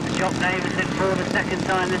comes Jock Davison for the second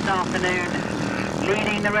time this afternoon,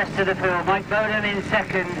 leading the rest of the field. Mike Bowden in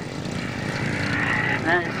second.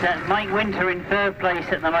 That's Mike Winter in third place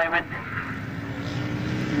at the moment.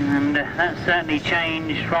 And that's certainly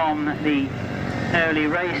changed from the early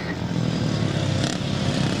race,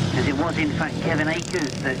 as it was in fact Kevin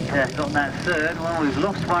Akers that got that third. Well, we've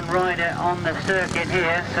lost one rider on the circuit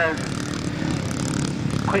here, so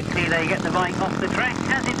quickly they get the bike off the track,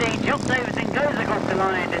 as indeed Jock Davison goes across the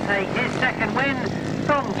line to take his second win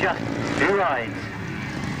from just 2 rides.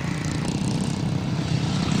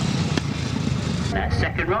 That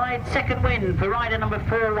second ride, second win for rider number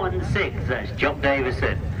 416, that's Jock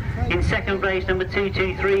Davison. In second place, number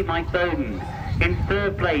 223, Mike Bowden. In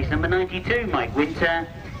third place, number 92, Mike Winter.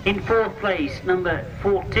 In fourth place, number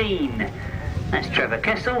 14, that's Trevor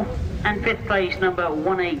Kessel. And fifth place, number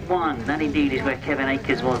 181. That indeed is where Kevin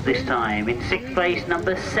Akers was this time. In sixth place,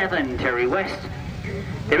 number 7, Terry West.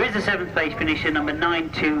 There is a seventh place finisher, number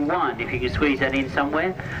 921, if you can squeeze that in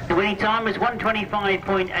somewhere. The winning time was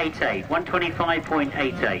 125.88.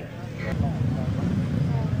 125.88.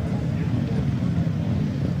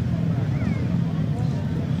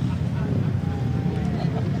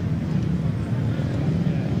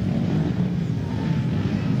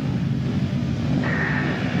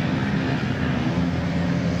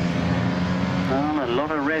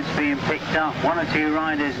 Being picked up, 1 or 2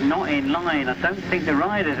 riders not in line. I don't think the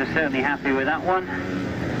riders are certainly happy with that one.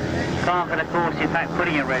 Clark, of course, in fact,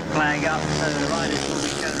 putting a red flag up, so the riders will be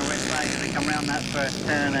shown a red flag as they come round that first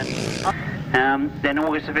turn. And then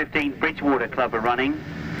August the 15th, Bridgewater Club are running.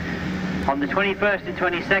 On the 21st and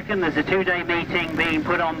 22nd, there's a 2-day meeting being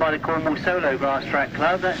put on by the Cornwall Solo Grasstrack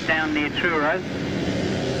Club. That's down near Truro.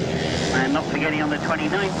 And not forgetting on the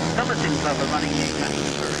 29th, Somerton Club are running near Glastonbury.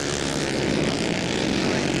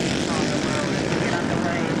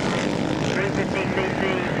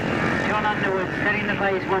 Jon Underwood setting the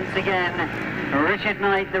pace once again. Richard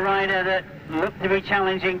Knight, the rider that looked to be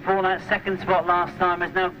challenging for that second spot last time,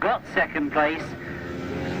 has now got second place.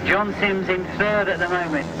 John Sims in third at the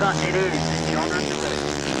moment, but it is Jon Underwood.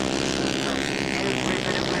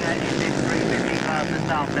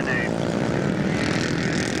 afternoon.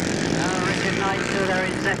 Richard Knight still there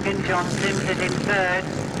in second, John Sims is in third.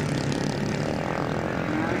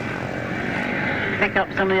 Pick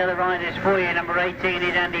up some of the other riders for you. Number 18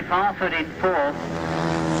 is Andy Parford in fourth.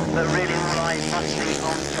 But really all eyes must be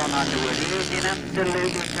on Jon Underwood. He is in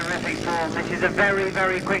absolutely terrific form. This is a very,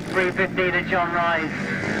 very quick 350 that John rides.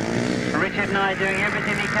 Richard Knight doing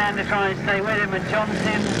everything he can to try and stay with him, and John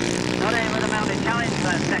Sims not able to mount a challenge for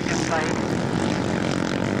that second place.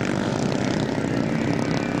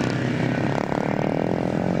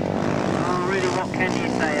 Oh, really, what can you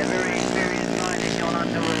say? A very experienced rider, Jon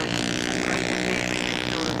Underwood.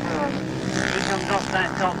 He comes off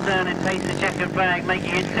that top turn and takes the checkered flag,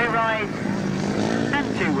 making it 2 rides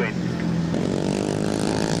and 2 wins.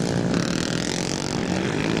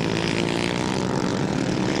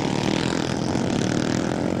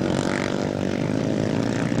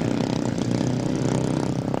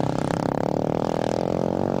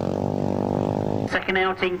 Second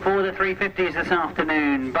outing for the 350s this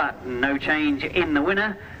afternoon, but no change in the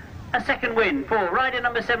winner. A second win for rider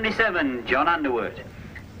number 77, Jon Underwood.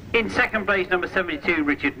 In second place, number 72,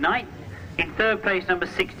 Richard Knight. In third place, number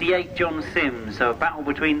 68, John Sims. So a battle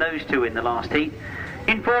between those two in the last heat.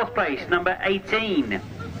 In fourth place, number 18,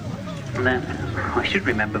 that I should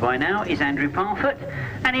remember by now, is Andrew Parford.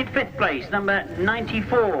 And in fifth place, number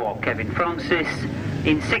 94, Kevin Francis.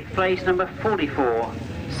 In sixth place, number 44.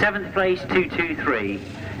 Seventh place, 223.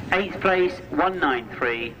 Eighth place,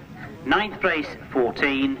 193. Ninth place,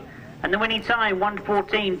 14. And the winning time,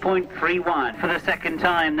 1:14.31. For the second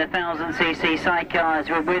time, the 1000cc sidecars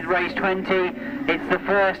were with race 20. It's the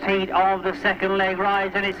first heat of the second leg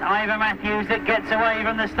rides, and it's Ivor Matthews that gets away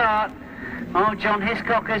from the start. Oh, John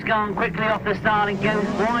Hiscock has gone quickly off the start and goes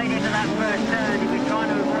wide into that first turn. He'll be trying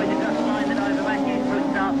to avoid the dust line that Ivor Matthews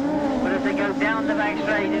puts up. But as they go down the back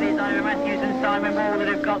straight, it is Ivor Matthews and Simon Wall that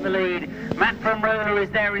have got the lead. Matt Fumarola is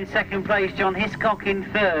there in second place, John Hiscock in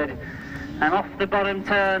third. And off the bottom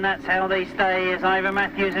turn, that's how they stay, as Ivor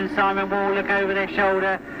Matthews and Simon Wall look over their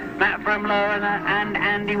shoulder. Matt Fumarola and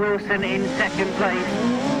Andy Wilson in second place.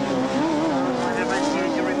 Ivor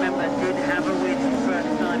Matthews, you remember, did have a win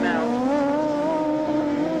first time out.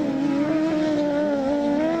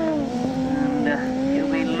 And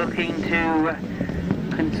he'll be looking to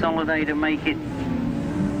consolidate and make it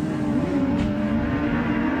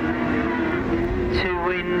 2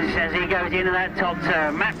 wins as he goes into that top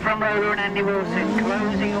turn. Matt Fumarola and Andy Wilson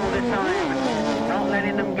closing all the time, not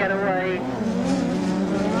letting them get away.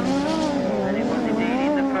 And it was indeed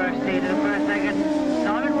in the first heat, the first second.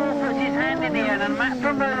 Simon Wall puts his hand in the air, and Matt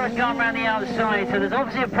Fumarola has gone round the outside, so there's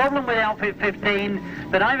obviously a problem with outfit 15,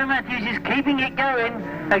 but Ivor Matthews is keeping it going.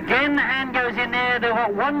 Again, the hand goes in there. They've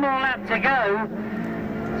got 1 more lap to go,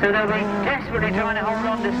 so they'll be desperately trying to hold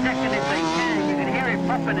on to second if they can. You can hear it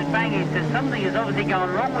popping and banging, so something has obviously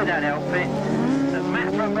gone wrong with that outfit. But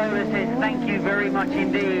Matt Fumarola says, thank you very much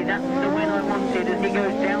indeed. That's the win I wanted, as he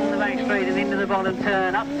goes down the back straight and into the bottom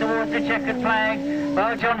turn, up towards the checkered flag.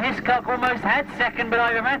 Well, John Hiscock almost had second, but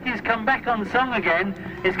Ivor Matthews come back on song again.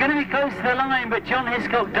 It's going to be close to the line, but John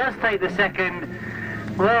Hiscock does take the second.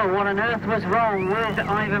 Well, what on earth was wrong with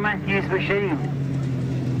Ivor Matthews' machine?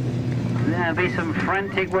 There'll be some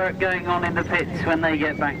frantic work going on in the pits when they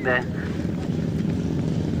get back there.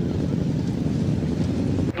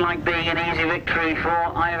 Like being an easy victory for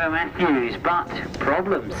Ivor Matthews, but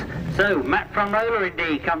problems. So Matt Fumarola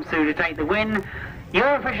indeed comes through to take the win.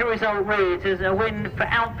 Your official result reads as a win for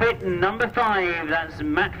outfit number 5. That's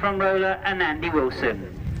Matt Fumarola and Andy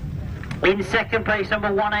Wilson. In second place,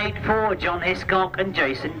 number 184, John Hiscock and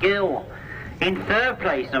Jason Gill. In third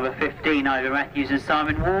place, number 15, Ivor Matthews and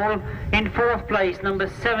Simon Wall. In fourth place, number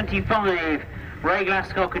 75, Ray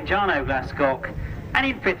Glasscock and Jarno Glasscock. And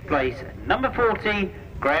in fifth place, number 40,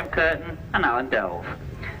 Graham Curtin and Alan Delve.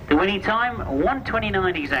 The winning time,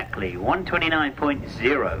 1:29 exactly,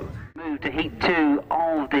 1:29.0. Move to heat 2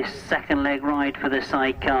 of this second leg ride for the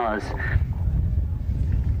sidecars.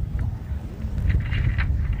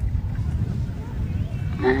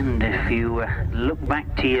 And if you look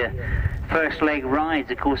back to your first leg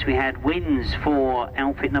rides, of course we had wins for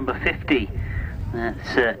outfit number 50.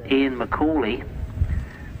 That's Ian McCauley.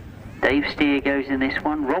 Dave Steer goes in this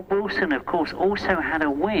one. Rob Wilson, of course, also had a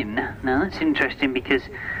win. Now that's interesting because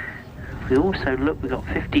we also look, we got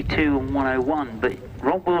 52 and 101, but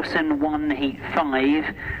Rob Wilson won heat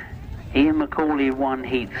 5, Ian McCauley won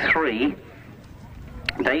heat 3.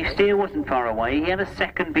 Dave Steer wasn't far away, he had a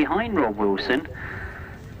second behind Rob Wilson.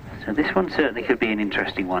 So this one certainly could be an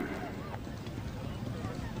interesting one.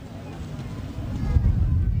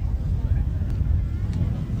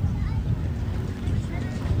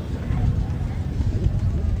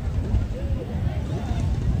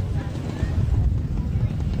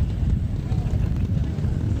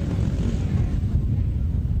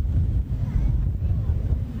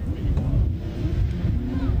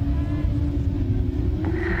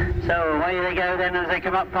 So away they go then as they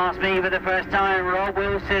come up past me for the first time. Rob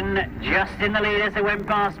Wilson just in the lead as they went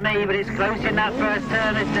past me, but it's close in that first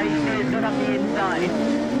turn as Dave Steer's got up the inside.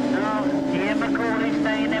 Now, Ian McCall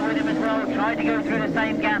staying there with him as well, tried to go through the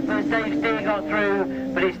same gap as Dave Steer got through,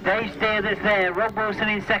 but it's Dave Steer that's there. Rob Wilson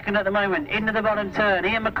in second at the moment, into the bottom turn.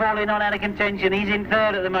 Ian McCall not out of contention, he's in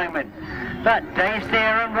third at the moment. But Dave Steer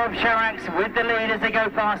and Rob Sharax with the lead as they go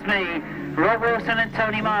past me. Rob Wilson and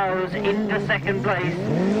Tony Miles into second place.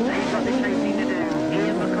 They've got the chasing to do.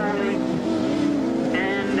 Ian McCauley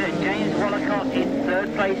and James Wallacott in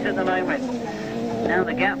third place at the moment. Now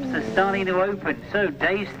the gaps are starting to open. So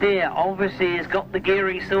Dave Steer obviously has got the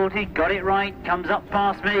gearing sorted, got it right, comes up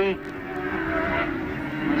past me.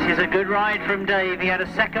 This is a good ride from Dave. He had a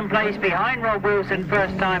second place behind Rob Wilson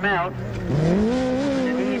first time out.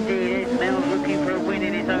 And he indeed is now looking for a win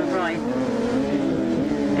in his own right.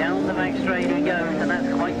 Down the back straight he goes, and that's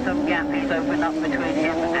quite some gap he's opened up between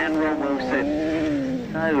him and Rob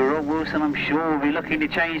Wilson. So Rob Wilson, I'm sure, will be looking to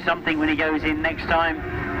change something when he goes in next time.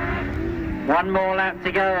 One more lap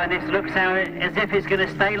to go, and this looks out as if it's going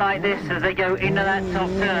to stay like this as they go into that top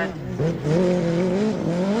turn.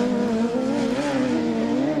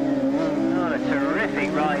 Oh, a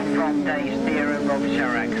terrific ride from Dave Steer and Rob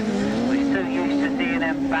Sharax. We're so used to seeing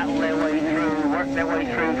them battle their way through, work their way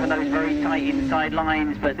through from those very tight inside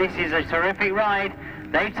lines, but this is a terrific ride.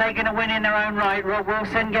 They've taken a win in their own right. Rob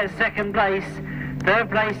Wilson gets second place, third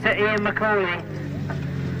place to Ian McCauley.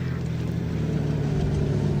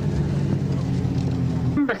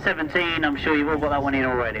 Number 17, I'm sure you've all got that one in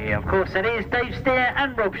already. Of course it is Dave Steer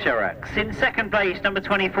and Rob Sharax. In second place, number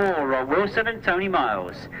 24, Rob Wilson and Tony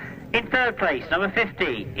Miles. In third place, number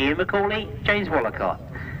 50, Ian McCauley, James Wallacott.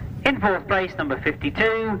 In fourth place, number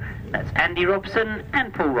 52, that's Andy Robson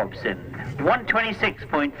and Paul Robson.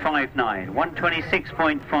 126.59,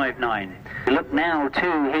 126.59. Look now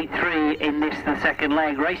to Heat 3 in this, the second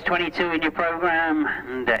leg. Race 22 in your programme,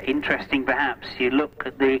 and interesting perhaps, you look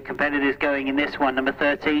at the competitors going in this one. Number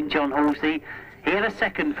 13, John Halsey. He had a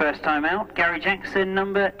second first time out. Gary Jackson,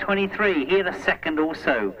 number 23, he had a second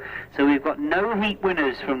also. So we've got no heat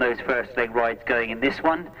winners from those first leg rides going in this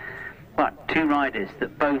one. But two riders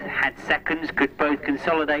that both had seconds could both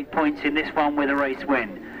consolidate points in this one with a race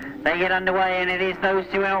win. They get underway, and it is those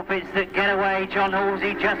two outfits that get away. John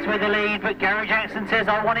Halsey just with the lead, but Gary Jackson says,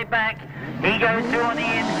 I want it back. He goes through on the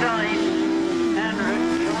inside,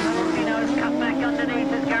 and John Halsey knows cut back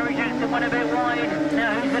underneath as Gary Jackson went a bit wide.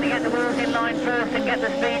 Now who's going to get the wheels in line first and get the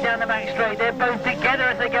speed down the back straight? They're both together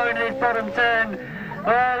as they go into this bottom turn. Oh,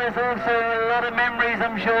 there's also a lot of memories,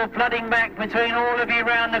 I'm sure, flooding back between all of you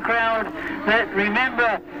around the crowd that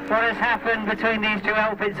remember what has happened between these two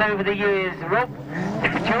outfits over the years.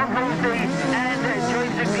 John Halsey and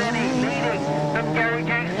Joyce Glennie leading from Gary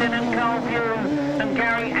Jackson and Carl Pugh, and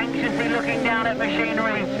Gary anxiously looking down at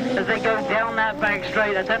machinery as they go down that back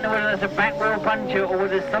straight. I don't know whether that's a back wheel puncture or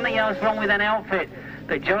whether there's something else wrong with that outfit,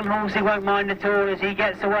 but John Halsey won't mind at all as he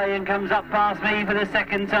gets away and comes up past me for the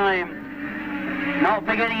second time. Not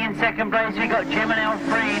forgetting in second place we've got Jim and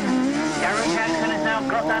Alfred. Gary Jackson has now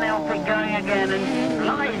got that outfit going again and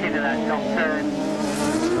flies into that top turn.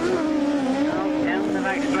 Oh, down the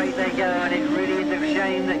back straight they go, and it really is a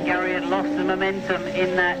shame that Gary had lost the momentum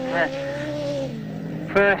in that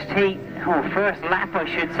first heat, or first lap I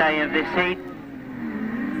should say, of this heat.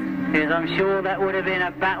 Because I'm sure that would have been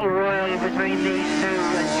a battle royal between these two,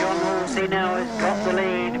 and John Halsey now has got the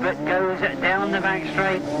lead but goes down the back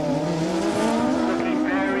straight.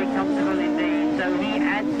 So he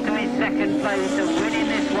adds to his second place, a win in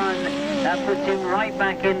this one. That puts him right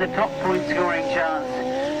back in the top point scoring charts.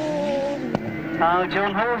 Oh,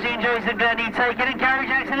 John Halsey and Jason Glennie take it, and Gary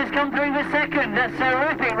Jackson has come through for second. That's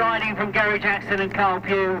terrific riding from Gary Jackson and Carl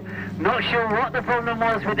Pugh. Not sure what the problem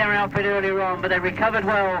was with their outfit earlier on, but they recovered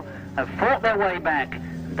well, have fought their way back.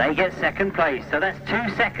 They get second place, so that's 2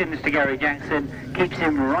 seconds to Gary Jackson. Keeps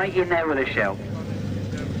him right in there with a shout.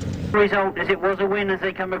 Result as it was a win as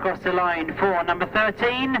they come across the line for number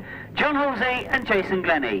 13, John Halsey and Jason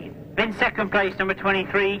Glennie. In second place, number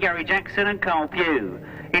 23, Gary Jackson and Carl Pugh.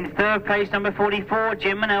 In third place, number 44,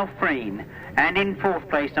 Jim and Alf Freen. And in fourth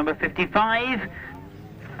place, number 55,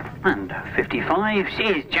 and 55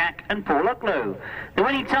 is Jack and Paul Ucklow. The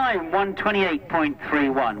winning time,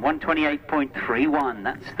 128.31. 128.31,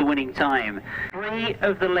 that's the winning time. 3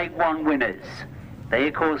 of the leg 1 winners. They,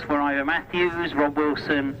 of course, were Ivor Matthews, Rob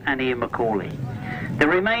Wilson and Ian McCauley. The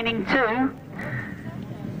remaining 2,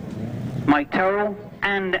 Mike Turrell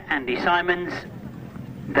and Andy Symons,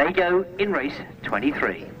 they go in race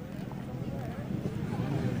 23.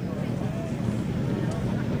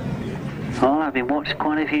 Well, I've been watched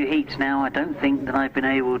quite a few heats now. I don't think that I've been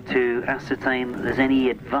able to ascertain that there's any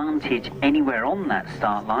advantage anywhere on that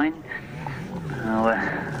start line.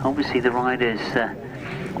 Obviously the riders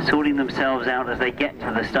sorting themselves out as they get to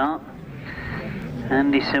the start.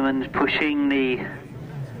 Andy Symons pushing the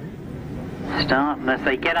start, and as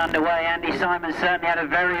they get underway, Andy Symons certainly had a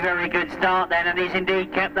very, very good start then, and he's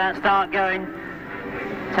indeed kept that start going.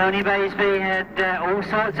 Tony Baisby had all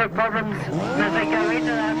sorts of problems as they go into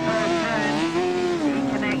that first turn. He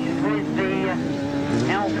connects with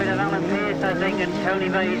the outfit of Alan Pearce, I think, and Tony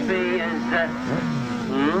Baisby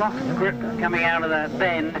has lost grip coming out of that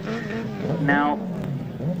bend. Now,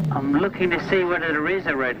 I'm looking to see whether there is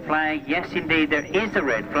a red flag. Yes, indeed, there is a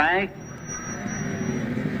red flag.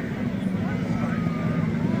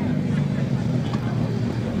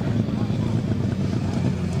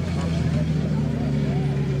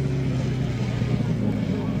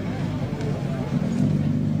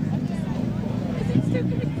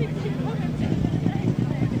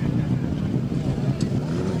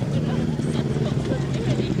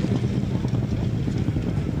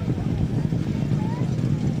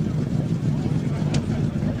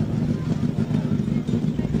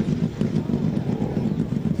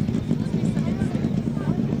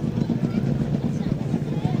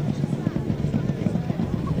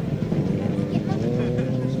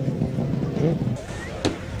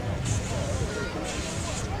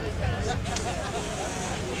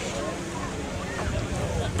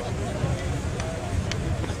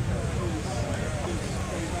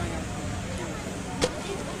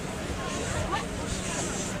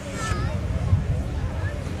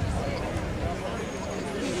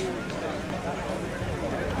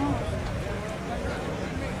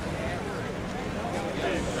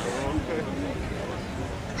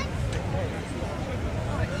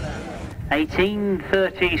 (18,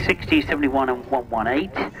 30, 60, 71 and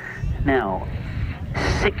 118. Now,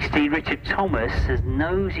 60, Richard Thomas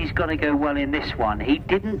knows he's got to go well in this one. He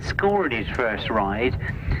didn't score in his first ride.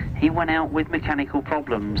 He went out with mechanical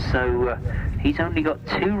problems, so he's only got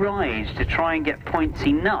 2 rides to try and get points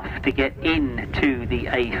enough to get into the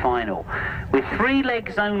A final. With 3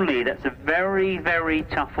 legs only, that's a very, very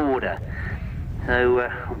tough order. So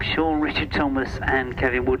I'm sure Richard Thomas and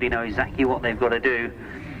Kevin Woodley know exactly what they've got to do.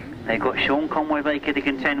 They've got Shaun Conway-Baker to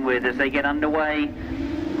contend with as they get underway.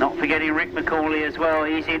 Not forgetting Rick McCauley as well,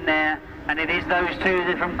 he's in there. And it is those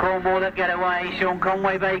two from Cornwall that get away. Shaun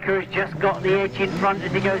Conway-Baker has just got the edge in front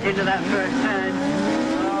as he goes into that first turn.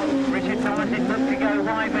 Well, Richard Thomas has looked to go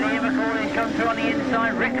wide, but Ian McCauley's come through on the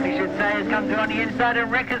inside. Rick, I should say, has come through on the inside,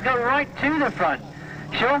 and Rick has got right to the front.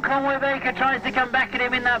 Shaun Conway-Baker tries to come back at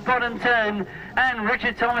him in that bottom turn, and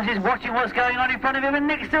Richard Thomas is watching what's going on in front of him and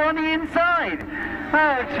next to on the inside.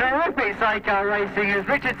 Oh, terrific sidecar racing as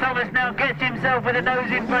Richard Thomas now gets himself with a nose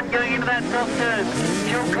in front going into that top turn.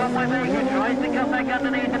 Shaun Conway-Baker tries to come back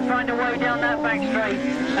underneath and find a way down that back straight.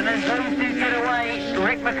 And as those two get away,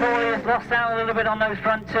 Rick McCauley has lost out a little bit on those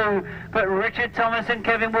front two. But Richard Thomas and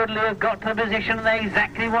Kevin Woodley have got to the position they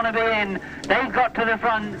exactly want to be in. They've got to the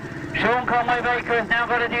front. Shaun Conway-Baker has now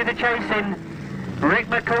got to do the chasing. Rick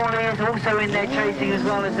McCauley is also in there chasing as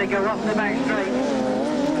well as they go off the back straight.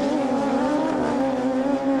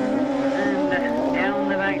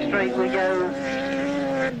 Straight we go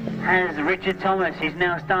as Richard Thomas is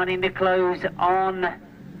now starting to close on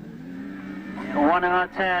one of our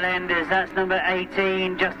tail enders. That's number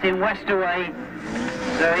 18, Justin Westaway.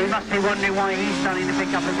 So he must be wondering why he's starting to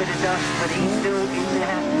pick up a bit of dust, but he's still in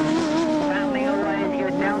there battling away as he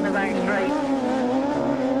goes down the back straight.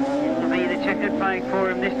 It'll be the checkered flag for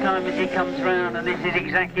him this time as he comes round, and this is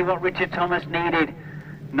exactly what Richard Thomas needed.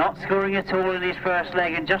 Not scoring at all in his first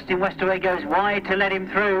leg, and Justin Westaway goes wide to let him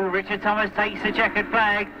through. Richard Thomas takes the checkered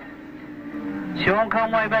flag. Shaun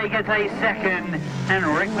Conway-Baker takes second, and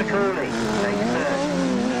Rick McCauley takes third.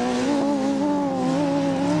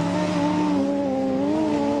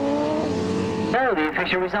 So the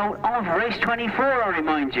official result of race 24, I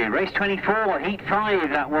remind you. Race 24, heat 5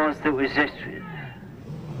 that was just...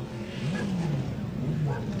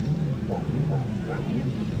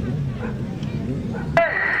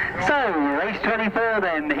 So, race 24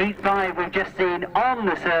 then, heat 5 we've just seen on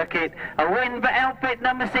the circuit. A win for outfit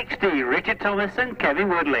number 60, Richard Thomas and Kevin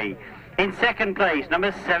Woodley. In second place,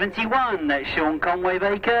 number 71, that's Shaun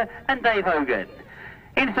Conway-Baker and Dave Hogan.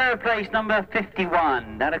 In third place, number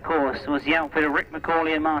 51, that of course was the outfit of Rick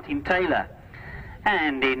McCauley and Martin Taylor.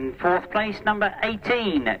 And in fourth place, number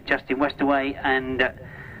 18, Justin Westaway and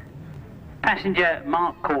passenger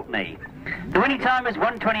Mark Courtney. The winning time is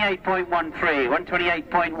 1:28.13,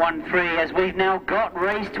 1:28.13 as we've now got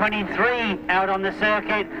race 23 out on the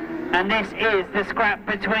circuit, and this is the scrap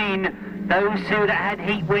between those two that had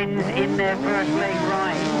heat wins in their first leg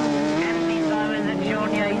ride. Andy Symons and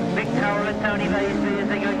Shaun Yates, Mick Tyrrell and Tony Baisby as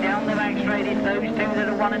they go down the back straight. It's those two that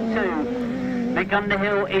are 1 and 2. Mick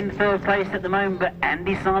Underhill in third place at the moment, but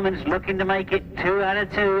Andy Symons looking to make it 2 out of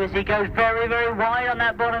 2 as he goes very, very wide on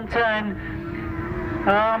that bottom turn.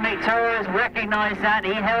 Oh, Mick Tyrrell has recognised that.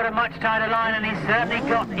 He held a much tighter line and he's certainly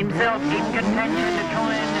got himself in contention to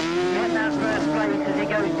try and get that first place as he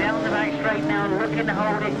goes down the back straight now, looking to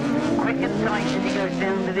hold it quick and tight as he goes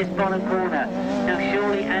down to this bottom corner. Now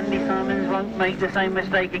surely Andy Symons won't make the same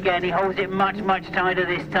mistake again. He holds it much, much tighter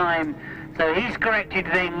this time. So he's corrected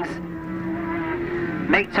things.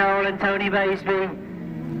 Mick Tyrrell and Tony Baisby,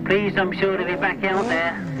 pleased I'm sure to be back out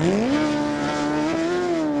there. I'm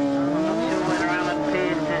not sure whether Alan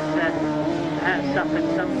Pearce has suffered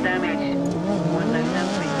some damage. When those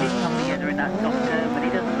numbers did come together in that top turn, but he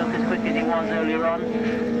doesn't look as quick as he was earlier on.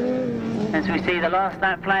 As we see the last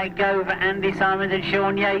lap flag go for Andy Symons and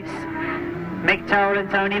Shaun Yates. Mick Tyrrell and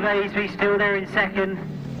Tony Baisby still there in second.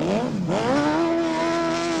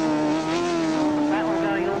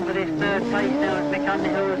 This third place now as Mick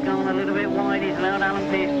Underhill has gone a little bit wide. He's allowed Alan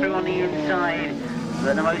Pearce through on the inside.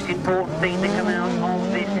 But the most important thing to come out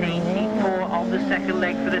of this heat 4 of the second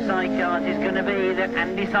leg for the sidecars is going to be that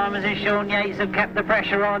Andy Symons and Shaun Yates have kept the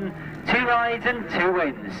pressure on. 2 rides and 2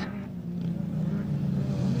 wins.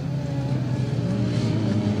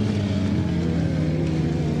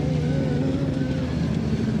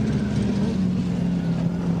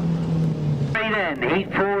 Then,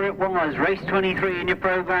 heat 4 it was, race 23 in your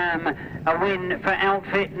programme, a win for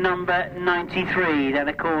outfit number 93. That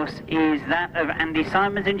of course is that of Andy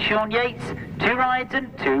Symons and Shaun Yates, 2 rides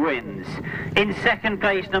and 2 wins. In second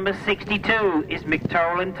place, number 62 is Mick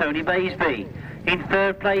Tyrrell and Tony Baisby. In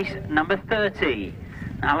third place, number 30,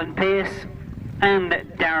 Alan Pearce and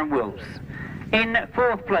Darren Wills. In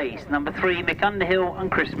fourth place, number 3, Mick Underhill and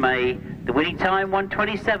Chris May. The winning time,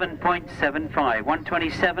 127.75.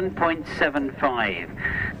 127.75.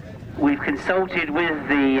 We've consulted with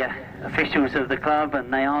the officials of the club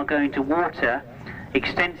and they are going to water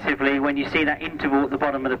extensively when you see that interval at the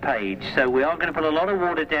bottom of the page. So we are going to put a lot of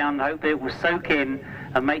water down and hope that it will soak in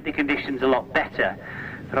and make the conditions a lot better.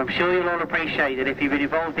 But I'm sure you'll all appreciate that if you've been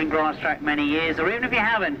involved in grass track many years, or even if you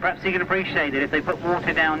haven't, perhaps you can appreciate that if they put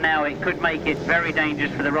water down now, it could make it very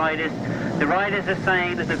dangerous for the riders. The riders are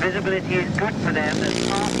saying that the visibility is good for them, that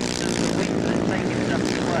part of the wind has taken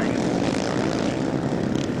something away.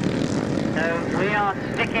 So we are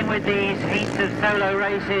sticking with these heats of solo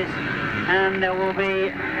races, and there will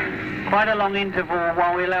be quite a long interval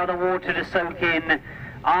while we allow the water to soak in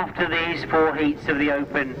after these 4 heats of the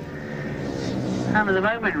Open. And at the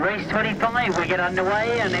moment, race 25, we get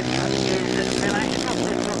underway, and it is Phil Ashcroft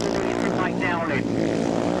that's got the lead from Mike Dowling.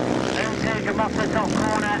 Those two come off the top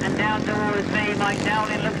corner and down towards me. Mike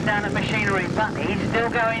Dowling looks down at machinery, but he's still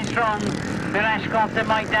going strong. Phil Ashcroft and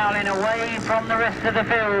Mike Dowling away from the rest of the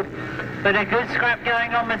field. But a good scrap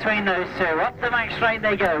going on between those two. Up the back straight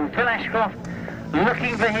they go. Phil Ashcroft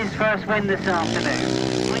looking for his first win this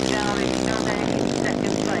afternoon. Mike Dowling still there in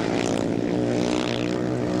second place.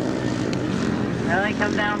 Now they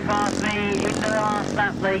come down past me, into the last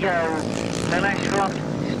lap they go. Phil Ashcroft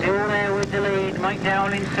still there with the lead, Mike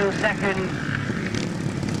Dowling still second.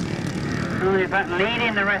 And in fact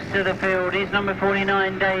leading the rest of the field is number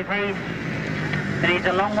 49 Dave Heath. And he's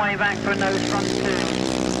a long way back from those front two.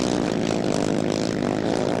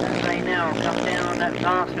 As they now come down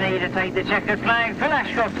past me to take the checkered flag. Phil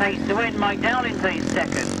Ashcroft takes the win, Mike Dowling takes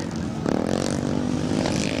second.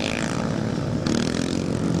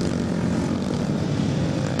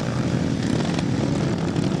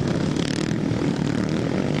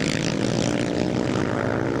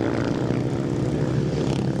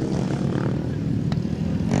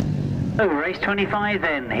 So race 25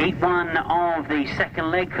 then, heat 1 of the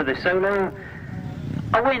second leg for the solo.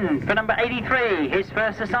 A win for number 83, his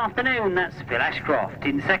first this afternoon, that's Phil Ashcroft.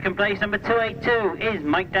 In second place, number 282 is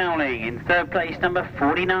Mike Dowling. In third place, number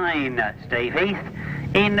 49, that's Dave Heath.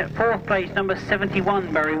 In fourth place, number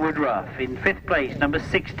 71, Barry Woodruff. In fifth place, number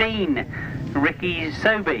 16, Ricky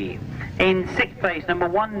Sobey. In sixth place, number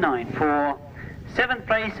 194. Seventh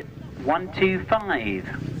place, 125.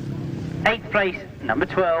 Eighth place, number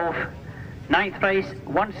 12. Ninth place,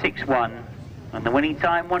 161. And the winning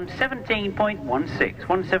time, 117.16.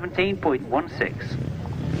 117.16.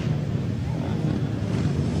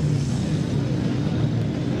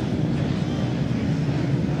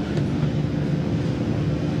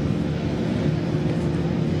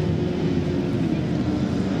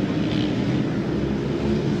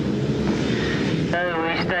 So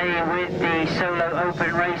we stay with the solo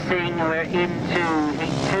open racing. We're into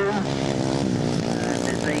heat 2.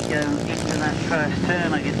 go into that first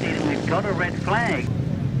turn, I can see that we've got a red flag.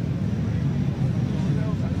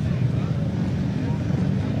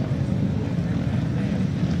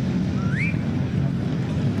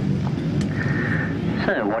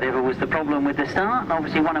 So whatever was the problem with the start,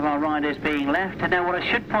 obviously one of our riders being left. And now what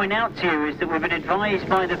I should point out to you is that we've been advised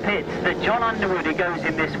by the pits that Jon Underwood, who goes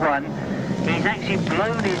in this one, he's actually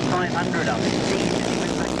blown his 500 up. It's easy to win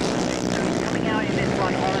back. So he's coming out in this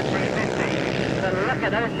one on a 350. So look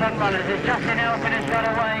at those front runners. As Justin Elkin has got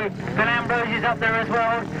away, Phil Ambrose is up there as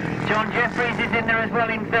well. John Jefferies is in there as well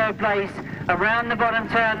in third place. Around the bottom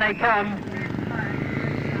turn they come.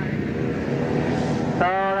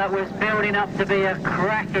 Oh, that was building up to be a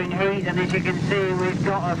cracking heat, and as you can see, we've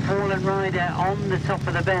got a fallen rider on the top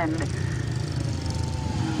of the bend.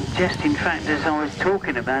 Just in fact, as I was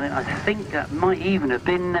talking about it, I think that might even have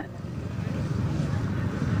been...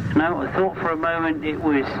 No, I thought for a moment it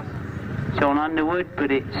was Jon Underwood, but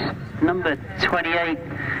it's number 28.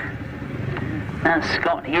 That's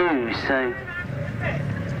Scott Hughes, so...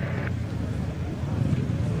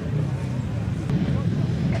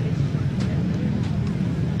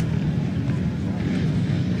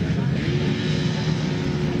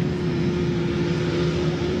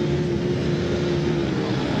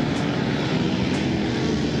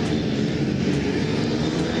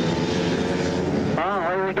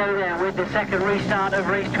 The second restart of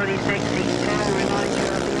race 26, these two remind you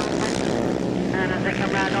of the open. And as they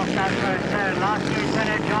come round off that first turn, last year's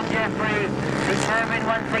winner John Jefferies determined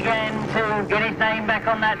once again to get his name back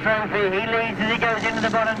on that trophy. He leads as he goes into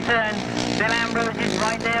the bottom turn. Phil Ambrose is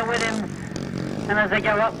right there with him. And as they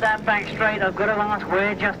go up that back straight, I've got to ask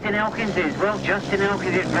where Justin Elkins is. Well, Justin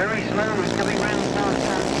Elkins is very slowly coming round past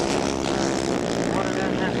that. What on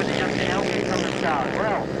earth happened to Justin Elkins on the start?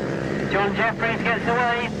 Well, John Jefferies gets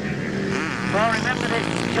away. Well, remember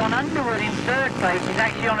that Jon Underwood in third place is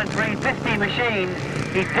actually on a 350 machine.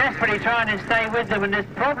 He's desperately trying to stay with them, and there's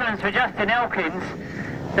problems for Justin Elkins.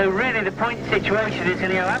 So really the point situation is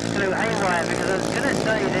going to go absolute haywire, because I was going to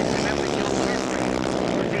say that, remember, Jon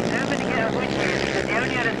Jefferies was determined to get a win here because he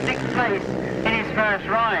only had a 6th place in his first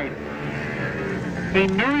ride. He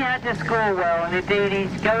knew he had to score well, and indeed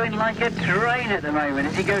he's going like a train at the moment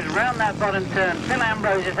as he goes round that bottom turn. Phil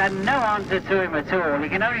Ambrose has had no answer to him at all. He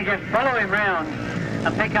can only just follow him round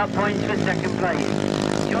and pick up points for second place.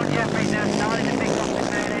 John Jefferies now starting to pick off the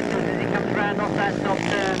tail end as he comes round off that top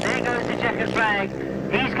turn. There goes the checkered flag.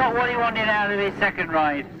 He's got what he wanted out of his second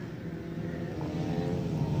ride.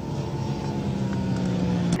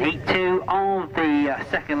 Heat 2 of the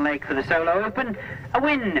second leg for the Solo Open. A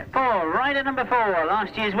win for rider number 4,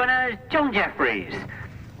 last year's winner, John Jefferies.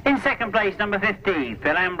 In second place, number 50,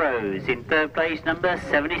 Phil Ambrose. In third place, number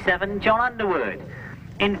 77, Jon Underwood.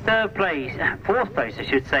 In fourth place, I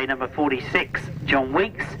should say, number 46, John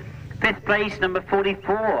Weeks. Fifth place, number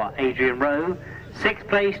 44, Adrian Rowe. Sixth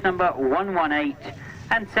place, number 118.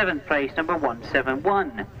 And seventh place, number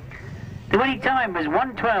 171. The winning time was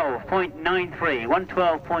 112.93,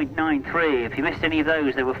 112.93. If you missed any of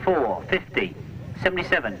those, there were 4, 50,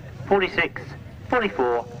 77, 46,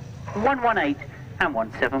 44, 118 and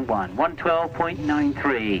 171,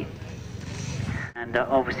 112.93. And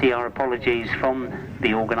obviously our apologies from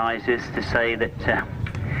the organisers to say that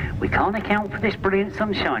we can't account for this brilliant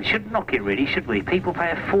sunshine. Shouldn't knock it really, should we? People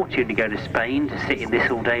pay a fortune to go to Spain to sit in this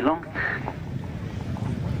all day long.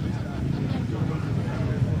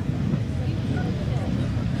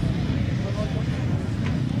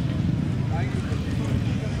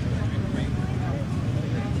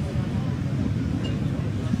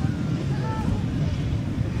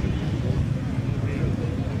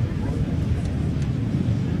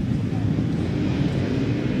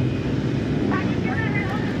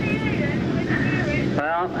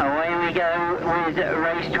 Away we go with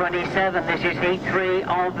race 27. This is heat 3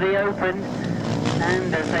 of the Open.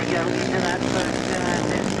 And as they go into that first turn,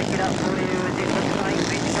 let's pick it up for you as it looks like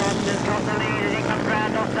Mitch Godden has got the lead as he comes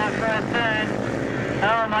round off that first turn.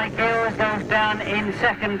 Oh, Mike Gills goes down in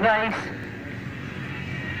second place.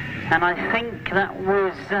 And I think that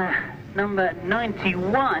was number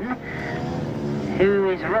 91, who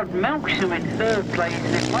is Rod Melksham in third place.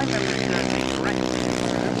 And if my memory serves me correctly,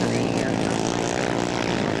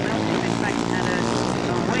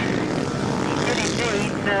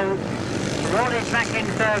 so Rod is back in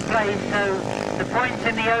third place, so the points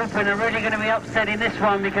in the Open are really going to be upset in this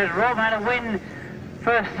one because Rob had a win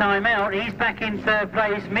first time out. He's back in third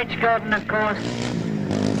place. Mitch Godden, of course,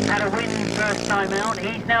 had a win first time out.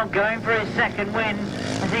 He's now going for his second win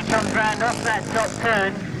as he comes round off that top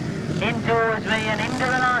turn. in towards me and into the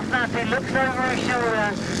last lap. He looks over his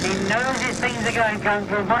shoulder. He knows his things are going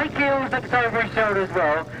comfortable. Mike Hills looks over his shoulder as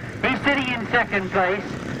well. He's sitting in second place.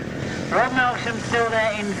 Rob Melksham's still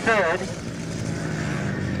there in third.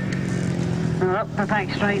 Up the back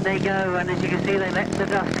straight they go, and as you can see they let the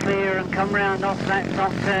dust clear and come round off that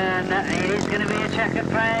top turn. It is going to be a checkered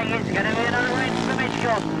flag. It's going to be another win for Mitch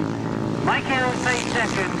Godden. Mike Hills takes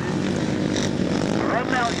second. Rob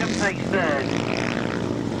Melksham takes third.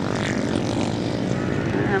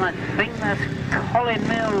 And I think that's Colin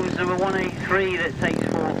Mills, number 183, that takes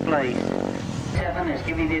fourth place. Let's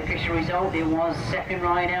give you the official result. It was second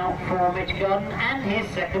ride out for Mitch Godden and his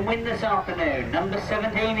second win this afternoon. Number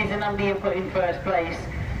 17 is the number you put in first place.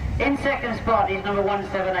 In second spot is number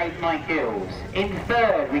 178, Mike Hills. In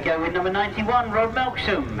third we go with number 91, Rob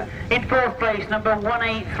Melksham. In fourth place, number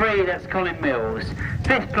 183, that's Colin Mills.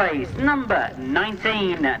 Fifth place, number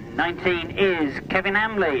 19. 19 is Kevin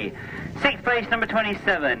Hamley. Sixth place, number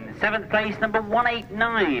 27. Seventh place, number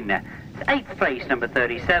 189. 8th place, number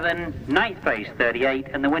 37, 9th place, 38,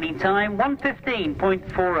 and the winning time,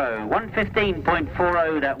 1:15.40.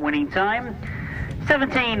 1:15.40, that winning time.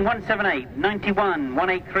 17, 178, 91,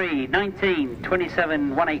 183, 19,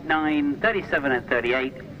 27, 189, 37, and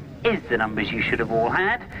 38 is the numbers you should have all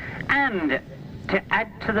had. And to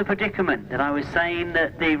add to the predicament that I was saying,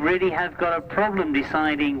 that they really have got a problem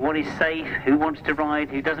deciding what is safe, who wants to ride,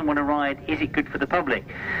 who doesn't want to ride, is it good for the public?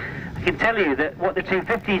 I can tell you that what the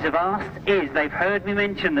 250s have asked is, they've heard me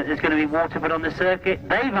mention that there's going to be water put on the circuit.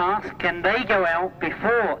 They've asked, can they go out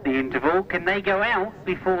before the interval? Can they go out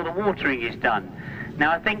before the watering is done?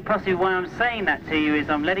 Now, I think possibly why I'm saying that to you is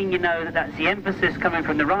I'm letting you know that that's the emphasis coming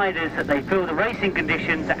from the riders, that they feel the racing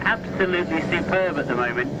conditions are absolutely superb at the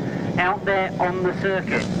moment out there on the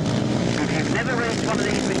circuit. If you've never raced one of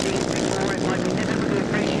these machines before, it might be difficult to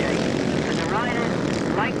appreciate, but the riders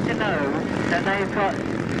like to know that they've got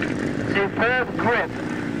superb grip,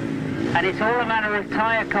 and it's all a matter of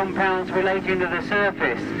tyre compounds relating to the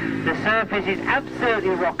surface. The surface is absolutely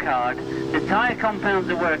rock hard, the tyre compounds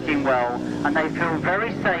are working well, and they feel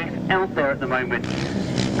very safe out there at the moment.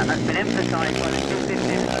 And that's been emphasised by the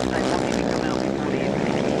 250s, as they want you to come out before the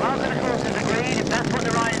interval. Rather than, of course, has agreed, if that's what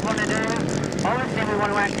the riders want to do, obviously we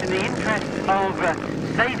want to act in the interest of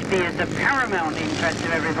safety as the paramount interest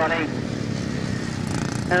of everybody.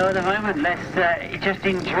 So at the moment, let's just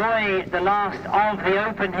enjoy the last of the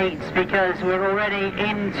open heats, because we're already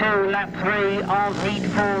into lap 3 of heat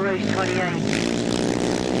 4, race 28.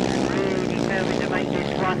 Really determined to make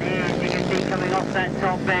this run here. As you can see, coming off that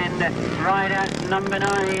top end, rider number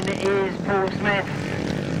 9 is Paul Smith,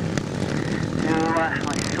 who I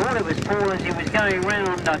thought it was Paul as he was going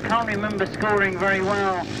round. I can't remember scoring very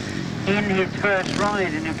well in his first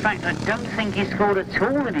ride, and in fact I don't think he scored at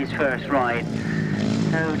all in his first ride.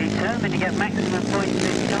 So determined to get maximum points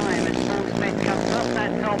this time as Paul Smith comes off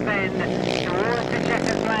that top end towards the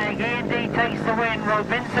checkered flag. He indeed takes the win. Rob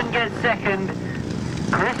Vincent gets second.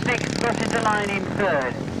 Chris Nix crosses the line in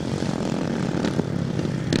third.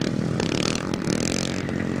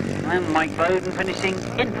 And Mike Bowden finishing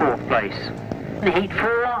in fourth place. In Heat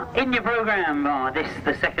 4 in your programme are this,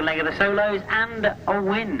 the second leg of the solos, and a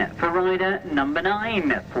win for rider number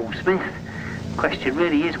 9, Paul Smith. Question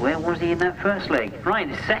really is, where was he in that first leg? Right,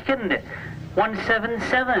 second,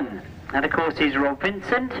 177. That, of course, is Rob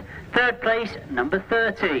Vincent. Third place, number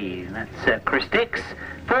 30. That's Chris Dix.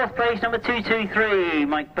 Fourth place, number 223,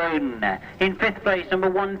 Mike Bowden. In fifth place, number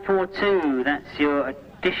 142. That's your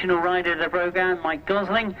additional rider of the programme, Mike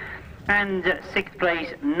Gosling. And sixth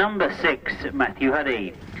place, number 6, Matthew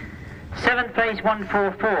Huddy. Seventh place,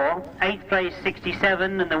 144. Eighth place,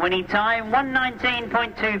 67. And the winning time,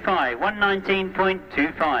 1:19.25.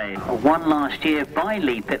 1:19.25. Won last year by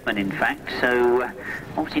Lee Pittman, in fact. So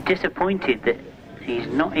obviously disappointed that he's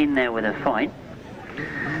not in there with a fight.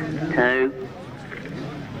 So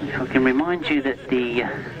if I can remind you that the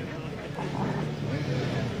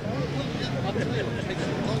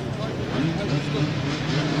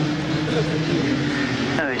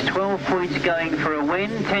so it's 12 points going for a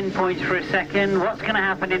win, 10 points for a second. What's going to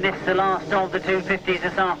happen in this, the last of the 250s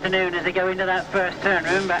this afternoon, as they go into that first turn?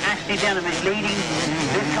 Remember, Ashley Denham is leading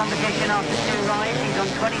this competition after 2 rides. He's on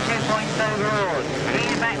 22 points overall. He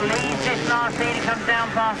in fact leads this last heat and comes down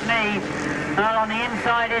past me. Well, on the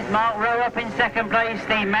inside is Mark Rowe up in second place,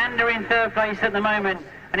 Steve Mander in third place at the moment,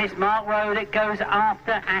 and it's Mark Rowe that goes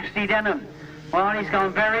after Ashley Denham. Well, he's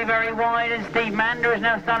gone very, very wide, and Steve Mander is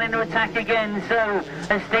now starting to attack again. So,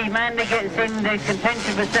 as Steve Mander gets in the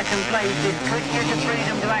contention for second place, this could give the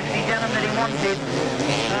freedom to Ashley Denham that he wanted.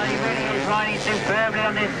 He really is riding superbly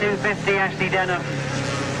on this 250, Ashley Denham.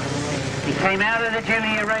 He came out of the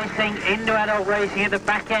junior racing into adult racing at the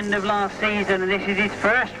back end of last season, and this is his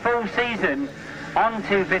first full season on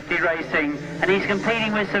 250 racing, and he's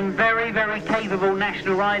competing with some very, very capable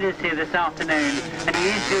national riders here this afternoon, and he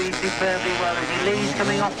is doing superbly well as he leads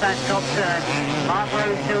coming off that top turn. Mark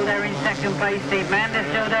Rowe still there in second place, Steve Mander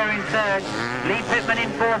still there in third, Lee Pittman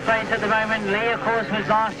in fourth place at the moment. Lee, of course, was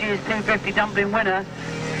last year's 250 Dumpling winner.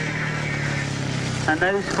 And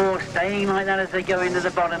those four staying like that as they go into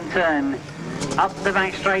the bottom turn. Up the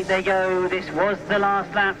back straight they go. This was the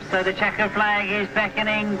last lap, so the checker flag is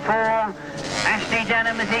beckoning for Ashley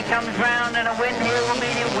Denham as he comes round, and a win here will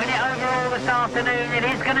mean he'll win it overall this afternoon. It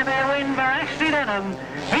is going to be a win for Ashley Denham.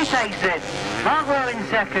 He takes it. Mark Rowe in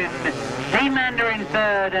second, Steve Mander in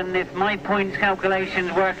third, and if my points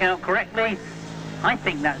calculations work out correctly, I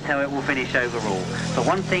think that's how it will finish overall. But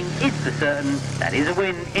one thing is for certain, that is a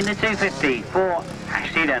win in the 250 for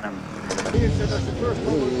Ashley Denham.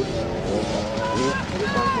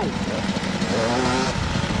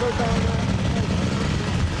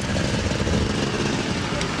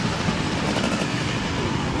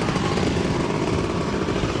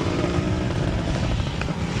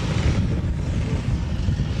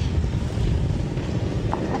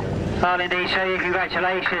 I'll indeed show you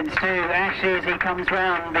congratulations to Ashley as he comes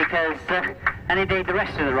round, because, and indeed the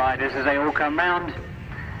rest of the riders as they all come round.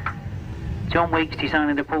 John Weeks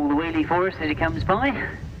decided to pull the wheelie for us as he comes by.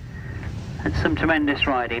 That's some tremendous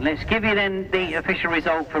riding. Let's give you then the official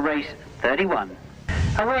result for race 31.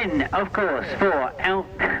 A win, of course, for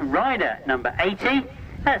rider number 80,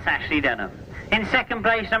 that's Ashley Denham. In second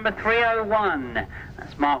place, number 301,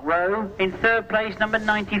 that's Mark Rowe. In third place, number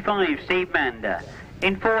 95, Steve Mander.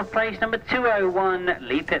 In fourth place, number 201,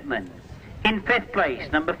 Lee Pittman. In fifth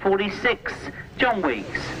place, number 46, John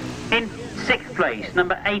Weeks. In sixth place,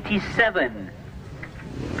 number 87.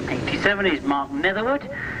 87 is Mark Netherwood.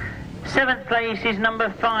 Seventh place is number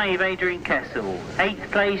 5, Adrian Kessel. Eighth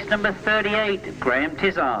place, number 38, Graham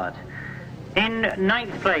Tizard. In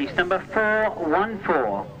ninth place, number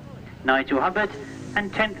 414, Nigel Hubbard.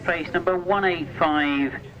 And 10th place, number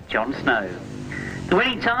 185, John Snow. The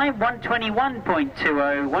winning time,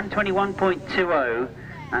 121.20, 121.20.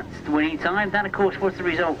 That's the winning time. That, of course, was the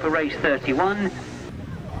result for race 31.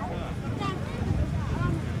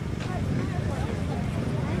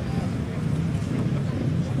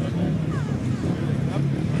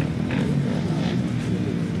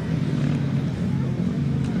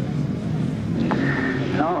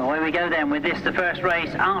 Oh, away we go then with this, the first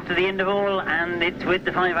race after the interval, and it's with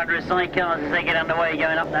the 500 sidecars as they get underway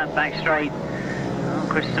going up that back straight.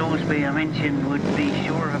 Chris Salisbury, I mentioned, would be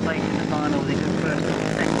sure of a place in the final with a good first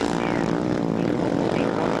and second year. He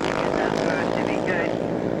wants to get that first if he could.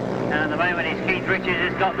 And at the moment it's Keith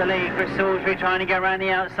Richards has got the lead. Chris Salisbury trying to go around the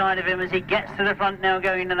outside of him as he gets to the front now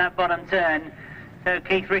going into that bottom turn. So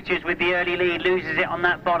Keith Richards with the early lead loses it on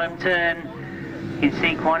that bottom turn. You can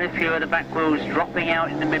see quite a few of the back wheels dropping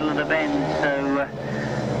out in the middle of the bend, so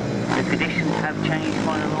the conditions have changed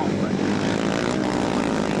quite a lot. But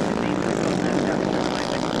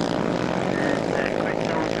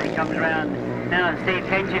comes around now. Steve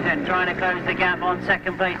Kenchington trying to close the gap on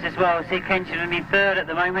second place as well. Steve Kenchington in third at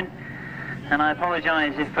the moment, and I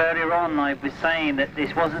apologise if earlier on I was saying that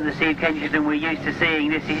this wasn't the Steve Kenchington we're used to seeing.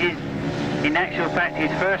 This is his, in actual fact,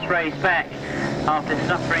 his first race back after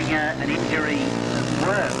suffering an injury at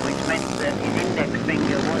work, which meant that his index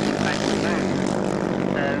finger was in fact removed.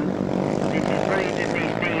 So this is brilliant to see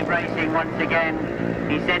Steve racing once again.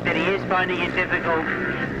 He said that he is finding it difficult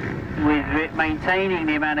with maintaining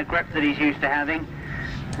the amount of grip that he's used to having,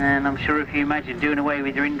 and I'm sure if you imagine doing away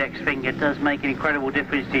with your index finger, it does make an incredible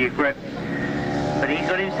difference to your grip. But he's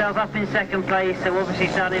got himself up in second place, so obviously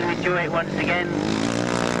starting to enjoy it once again.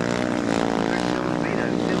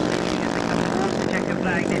 Checker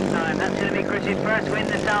flag this time. That's going to be Chris's first win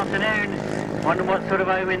this afternoon. Wonder what sort of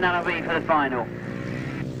omen that'll be for the final.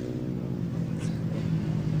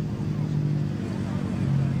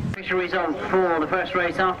 Result for the first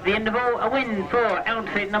race after the interval, a win for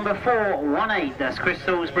outfit number 418, that's Chris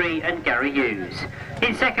Salisbury and Gary Hughes.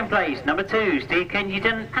 In second place, number 2, Steve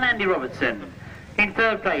Kenchington and Andy Robertson. In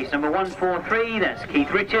third place, number 143, that's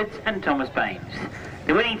Keith Richards and Thomas Baines.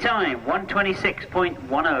 The winning time, 126.10,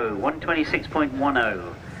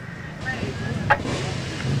 126.10.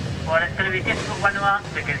 Well, it's going to be a difficult one to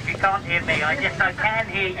answer because if you can't hear me, I can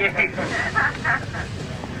hear you.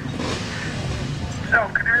 Phil,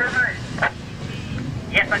 can you hear me?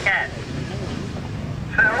 Yes, I can.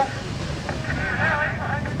 Phil?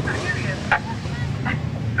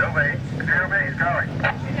 Phil, mate. Can you hear me? It's Gary.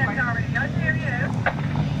 Yeah, Gary. I hear you.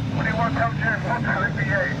 What do you want to tell Jim? What's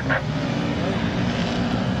LMB8?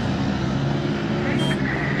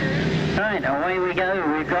 Right, away we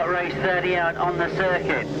go. We've got race 30 out on the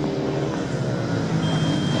circuit. They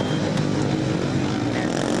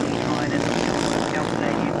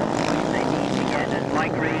need to get as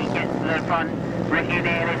Mike Reed gets to the front. Ricky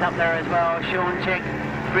Neale is up there as well. Shaun Chick,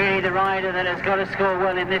 really the rider that has got to score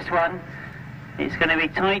well in this one. It's going to be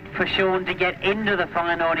tight for Shaun to get into the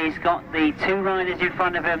final, and he's got the two riders in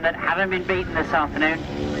front of him that haven't been beaten this afternoon.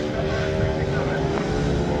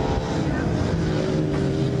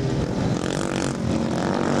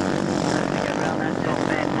 Around that top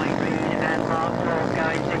bend, Mike Reed and Mark Thorpe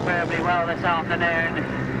going superbly well this afternoon.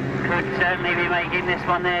 Could certainly be making this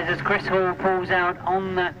one theirs as Chris Hall pulls out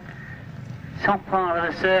on the top part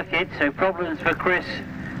of the circuit, so problems for Chris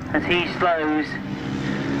as he slows.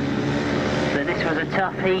 But this was a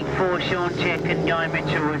tough heat for Shaun Chick and Guy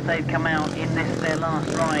Mitchell as they've come out in this their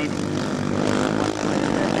last ride.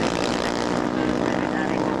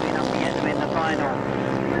 In the final.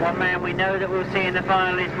 One man we know that we'll see in the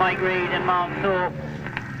final is Mike Reed and Mark Thorpe.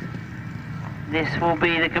 This will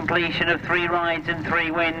be the completion of 3 rides and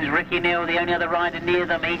 3 wins. Ricky Neale, the only other rider near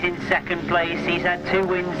them, he's in second place. He's had 2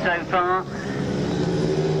 wins so far.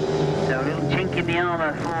 So a little chink in the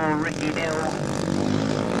armour for Ricky Neale.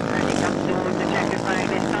 And he comes towards the checkered flag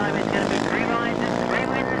this time. It's going to be 3 rides and 3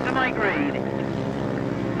 wins for Mike Reed.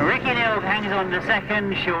 Ricky Neale hangs on to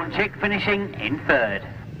second, Shaun Chick finishing in third.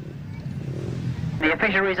 The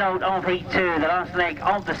official result of Heat 2, the last leg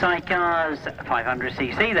of the Sidecars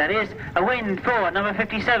 500cc, that is, a win for number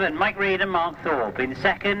 57, Mike Reed and Mark Thorpe. In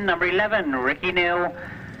second, number 11, Ricky Neale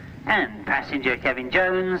and passenger Kevin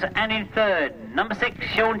Jones. And in third, number 6,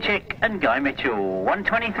 Shaun Chick and Guy Mitchell.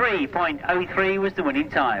 123.03 was the winning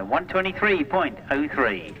time,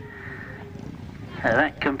 123.03.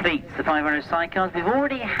 That completes the 500 Sidecars. We've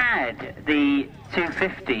already had the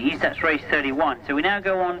 250s, that's race 31. So we now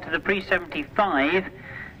go on to the pre-75,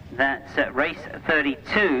 that's race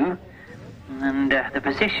 32. And the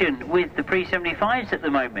position with the pre-75s at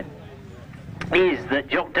the moment is that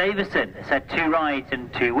Jock Davison has had 2 rides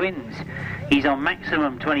and 2 wins. He's on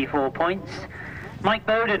maximum 24 points. Mike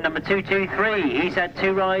Bowden, number 223, he's had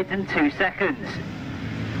 2 rides and 2 seconds.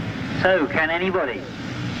 So can anybody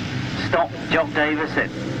stop Jock Davison?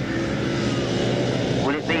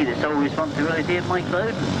 Will it be the sole responsibility of Mike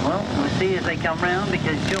Bowden? Well, we'll see as they come round,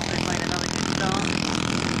 because Jock has made another good start.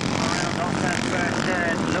 Around off that first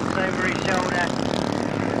turn, looks over his shoulder.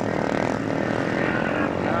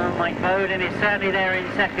 Mike Bowden is certainly there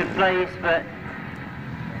in second place, but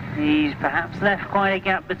he's perhaps left quite a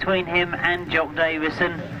gap between him and Jock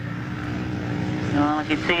Davison. Well, I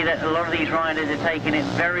can see that a lot of these riders are taking it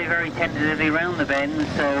very, very tentatively round the bend,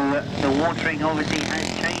 so the watering obviously has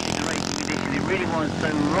changed the racing condition. It really was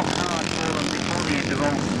so rock hard for them before the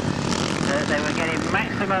interval that they were getting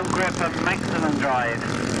maximum grip and maximum drive.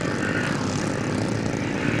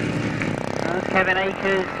 Kevin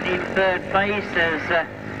Akers in third place, as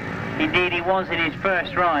indeed he was in his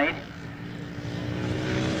first ride.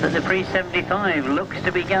 But the pre-75 looks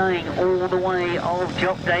to be going all the way of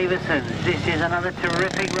Jock Davison's. This is another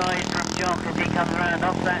terrific ride from Jock as he comes around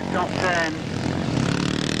off that top turn.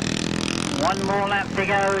 One more lap to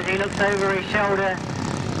go as he looks over his shoulder.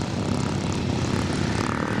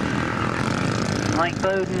 Mike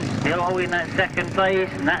Bowden still holding that second place,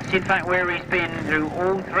 and that's in fact where he's been through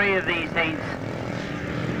all 3 of these heats.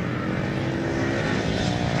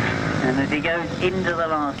 And as he goes into the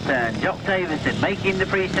last turn, Jock Davison making the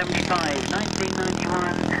pre-75,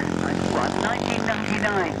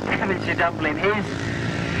 1999, Devonshire Dumpling, he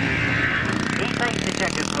takes the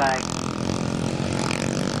checkered flag.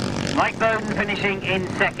 Mike Bowden finishing in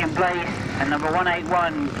second place, and number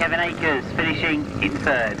 181, Kevin Akers, finishing in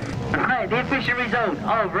third. Right, the official result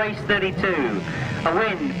of race 32, a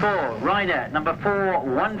win for rider number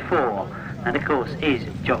 414, and of course is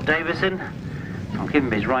Jock Davison. I'll give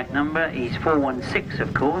him his right number, he's 416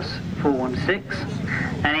 of course, 416.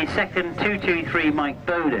 And in second, 223, Mike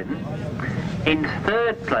Bowden. In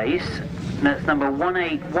third place, that's number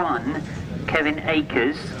 181, Kevin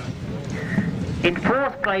Akers. In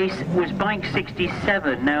fourth place was bike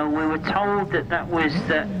 67. Now we were told that that was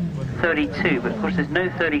 32, but of course there's no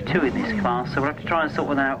 32 in this class, so we'll have to try and sort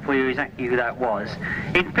one out for you exactly who that was.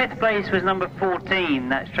 In fifth place was number 14,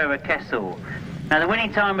 that's Trevor Kessel. Now the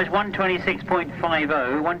winning time was 126.50,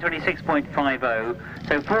 126.50,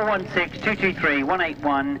 so 416, 223,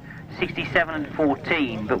 181, 67 and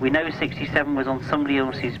 14, but we know 67 was on somebody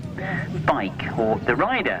else's bike, or the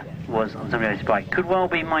rider was on somebody else's bike. Could well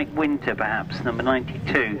be Mike Winter perhaps, number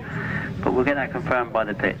 92, but we'll get that confirmed by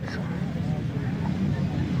the pits.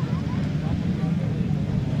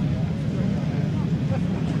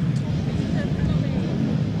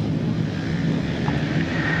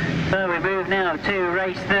 now to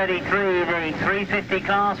race 33, the 350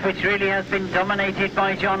 class, which really has been dominated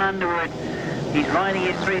by Jon Underwood. He's riding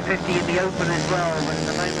his 350 in the open as well, but at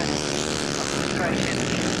the moment, concentration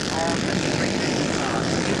on the 350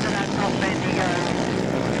 class. Into that top bend he goes.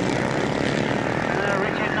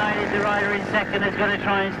 Richard Knight is the rider in second, has got to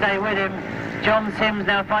try and stay with him. John Sims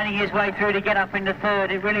now finding his way through to get up into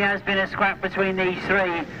third. It really has been a scrap between these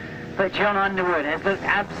three. But Jon Underwood has looked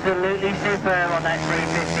absolutely superb on that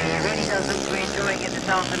 350. He really does look to be enjoying it this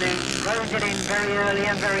afternoon. Throws it in very early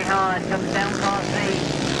and very hard. Comes down past the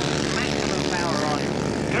maximum power on.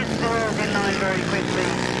 Gets the wheels in line very quickly.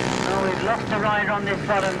 Oh, we've lost a rider on this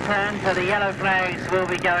bottom turn, so the yellow flags will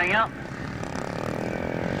be going up.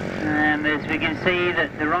 And as we can see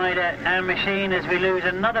that the rider and machine, as we lose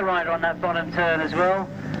another rider on that bottom turn as well.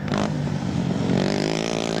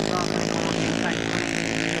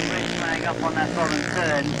 Up on that bottom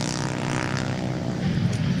turn.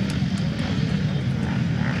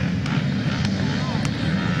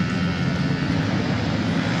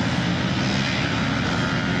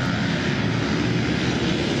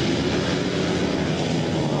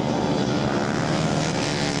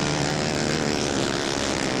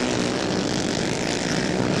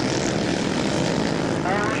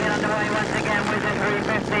 We get underway once again with the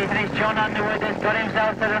 350, and it's Jon Underwood that's got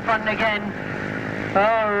himself to the front again.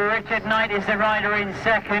 Oh, Richard Knight is the rider in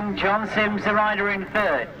second, John Sims the rider in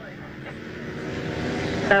third.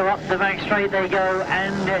 So up the back straight they go,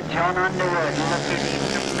 and Jon Underwood looking in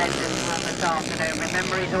tremendous form this afternoon.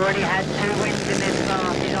 Remember, he's already had 2 wins in this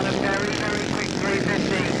class. He's on a very, very quick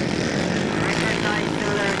 350. Richard Knight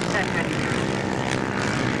still there in second.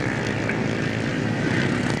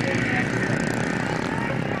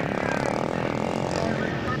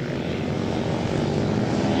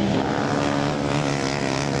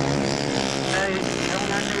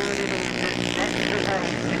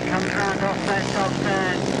 Off that top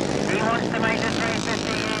turn. He wants to make the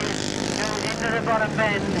 350 goes into the bottom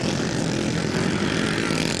bend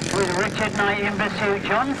with Richard Knight in pursuit.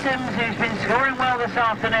 John Sims, who's been scoring well this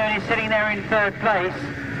afternoon, is sitting there in third place.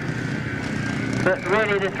 But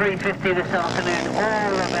really the 350 this afternoon,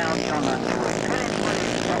 all about Jon Underwood. Could it win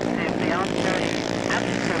it positive? The answer is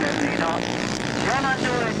absolutely not. Jon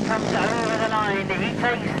Underwood comes over the line. He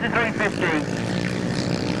takes the 350.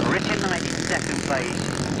 Richard Knight in second place.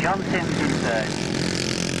 John Sims in third.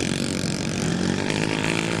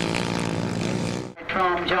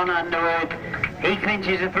 From Jon Underwood, he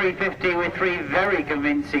clinches a 350 with 3 very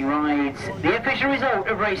convincing rides. The official result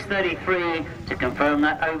of race 33 to confirm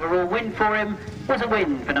that overall win for him was a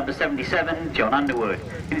win for number 77, Jon Underwood.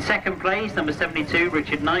 In second place, number 72,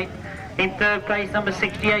 Richard Knight. In third place, number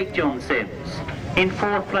 68, John Sims. In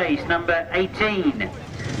fourth place, number 18,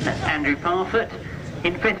 that's Andrew Parfitt.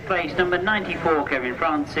 In 5th place, number 94, Kevin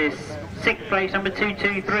Francis. 6th place, number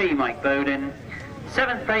 223, Mike Bowden.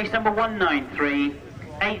 7th place, number 193.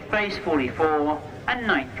 8th place, 44. And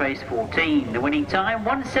 9th place, 14. The winning time,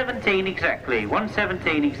 1:17 exactly.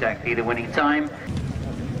 1:17 exactly, the winning time.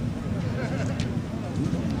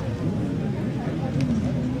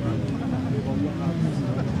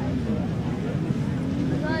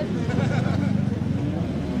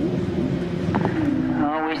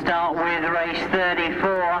 We start with race 34,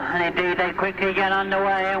 and indeed they quickly get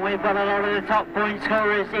underway, and we've got a lot of the top point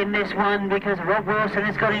scorers in this one because Rob Wilson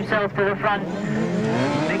has got himself to the front.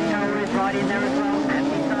 Victor is right in there as well.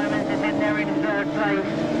 Andy Symons is in there in third place.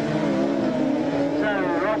 So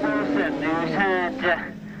Rob Wilson, who's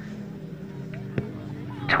had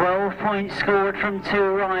 12 points scored from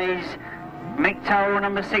 2 rides. Mick Towell,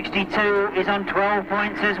 number 62, is on 12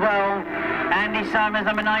 points as well. Andy Symons,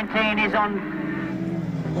 number 19, is on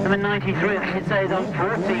number 93, I should say, is on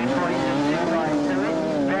 14 points and 2 rides. So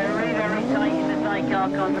it's very, very tight in the sidecar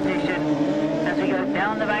competition. As we go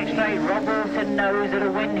down the back straight, Rob Wilson knows that a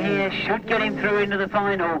win here should get him through into the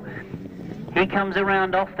final. He comes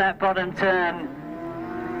around off that bottom turn.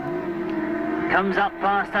 Comes up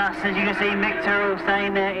past us, as you can see, Mick Tyrrell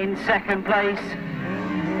staying there in second place.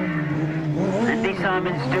 Andy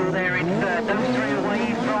Symons still there in third. Those 3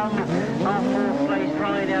 away from our 4th place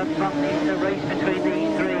ride out front. It's a race between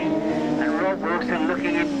these 3. And Rob Wilson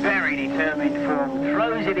looking in very determined form.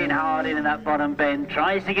 Throws it in hard into that bottom bend.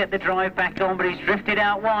 Tries to get the drive back on, but he's drifted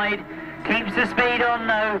out wide. Keeps the speed on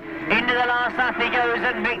though. Into the last lap he goes,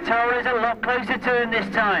 and Mick Tyrrell is a lot closer to him this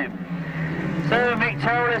time. So Mick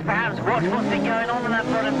Tyrrell has perhaps watched what's been going on in that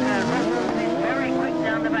bottom turn. Rob Wilson is very quick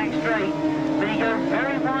down the back straight. But he goes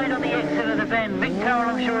very wide on the exit of the bend. Mick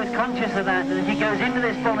Tyrrell, I'm sure, is conscious of that. And as he goes into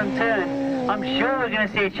this bottom turn, I'm sure we're going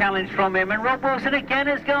to see a challenge from him. And Rob Wilson again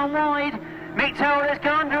has gone wide. Mick Tyrrell has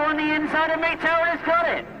gone through on the inside, and Mick Tyrrell has got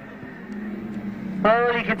it.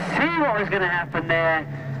 Well, you could see what was going to happen there.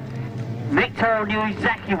 Mick Tyrrell knew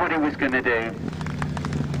exactly what he was going to do.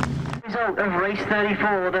 Result of race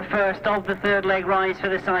 34, the first of the third leg rise for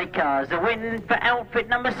the sidecars. The win for outfit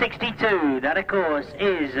number 62. That, of course,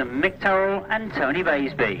 is Mick Tyrrell and Tony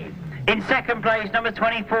Baisby. In second place, number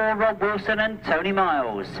 24, Rob Wilson and Tony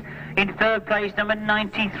Miles. In third place, number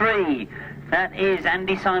 93. That is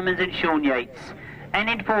Andy Symons and Shaun Yates. And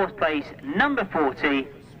in fourth place, number 40.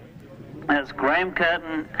 That's Graham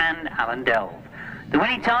Curtin and Alan Delve. The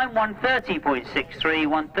winning time, 1:30.63,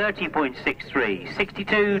 1:30.63,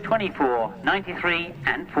 62, 24, 93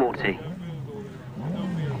 and 40.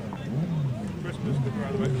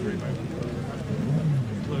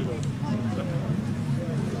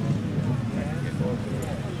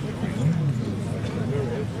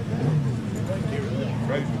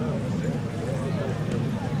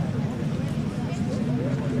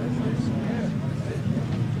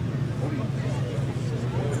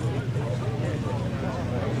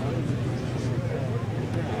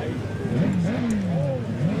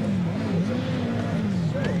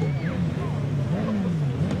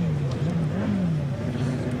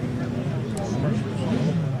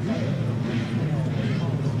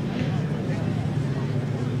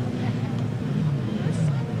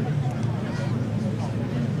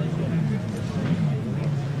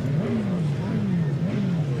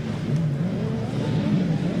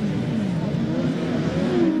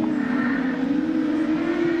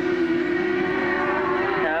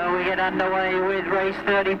 Underway with race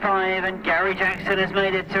 35, and Gary Jackson has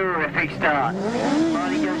made a terrific start. While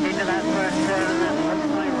he goes into that first turn, that looks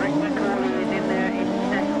like Rick McCauley is in there.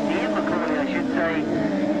 Ian McCauley, I should say,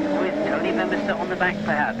 with Tony Bemister on the back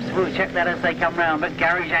perhaps. We'll check that as they come round, but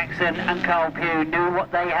Gary Jackson and Carl Pugh knew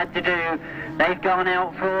what they had to do. They've gone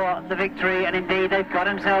out for the victory, and indeed they've got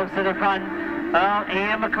themselves to the front. Well,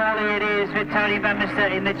 Ian McCauley it is with Tony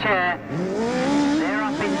Bemister in the chair. They're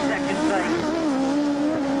up in second place.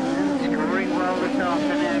 Well this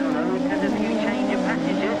afternoon, although we've had a few change of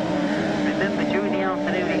passengers. Remember, during the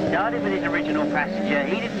afternoon he started with his original passenger.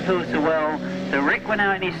 He didn't feel so well, so Rick went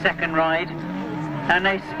out in his second ride, and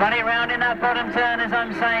they spun it round in that bottom turn as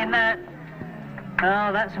I'm saying that.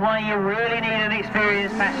 Oh, that's why you really need an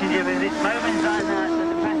experienced passenger, because it's moments like that that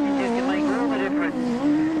the passenger can make all the difference.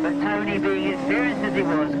 But Tony, being experienced as he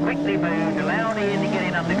was, quickly moved, allowed Ian to get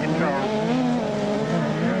it under control.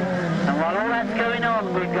 And while all that's going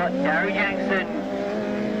on, we've got Gary Jackson,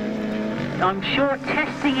 I'm sure,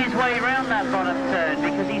 testing his way around that bottom turn,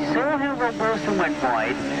 because he saw how Rob Wilson went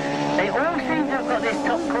wide. They all seem to have got this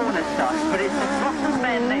top corner sussed, but it's the bottom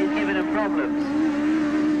men that is giving them problems.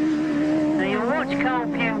 Now you watch Carl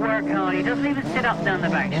Pugh work hard. He doesn't even sit up down the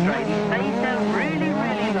back straight. He stays down really,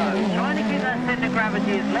 really low, trying to keep that centre of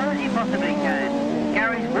gravity as low as he possibly can.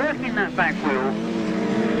 Gary's working that back wheel,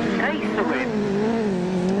 takes the whip.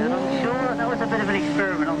 That was a bit of an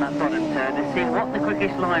experiment on that bottom turn to see what the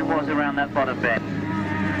quickest line was around that bottom bend.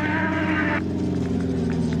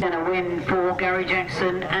 And a win for Gary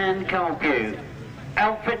Jackson and Carl Pugh.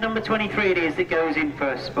 Outfit number 23 it is that goes in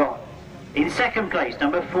first spot. In second place,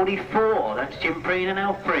 number 44, that's Jim Preen and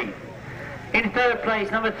Alf Preen. In third place,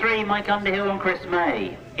 number 3, Mike Underhill and Chris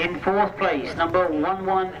May. In fourth place, number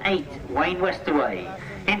 118, Wayne Westaway.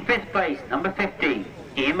 In fifth place, number 50,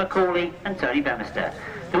 Ian McCauley and Tony Bemister.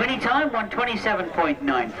 The winning time,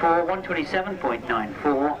 1:27.94,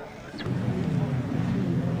 1:27.94.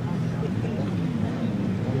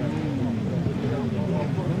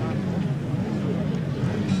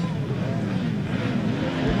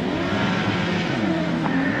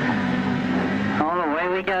 Away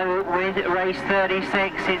we go with race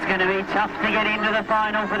 36. It's going to be tough to get into the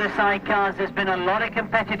final for the sidecars. There's been a lot of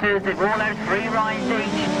competitors. They've all had 3 rides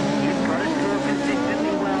each. You've got to score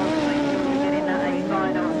consistently well to make sure you get in that A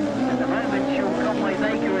final. At the moment, Shaun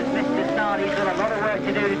Baker has missed the start. He's got a lot of work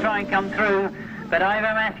to do to try and come through. But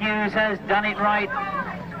Ivor Matthews has done it right.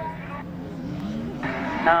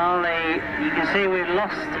 You can see we've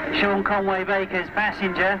lost Shaun Baker's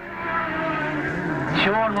passenger.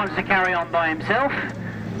 Shaun wants to carry on by himself,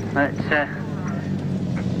 but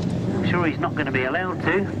I'm sure he's not going to be allowed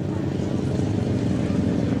to.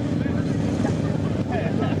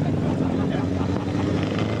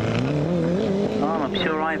 Oh, I'm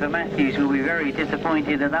sure Ivor Matthews will be very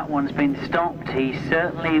disappointed that that one's been stopped. He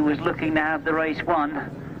certainly was looking to have the race won.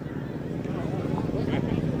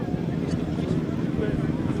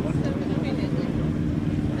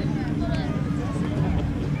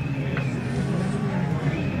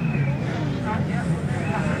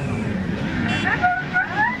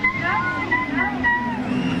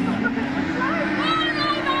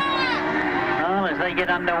 get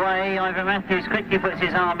underway, Ivor Matthews quickly puts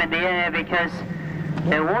his arm in the air because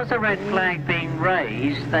there was a red flag being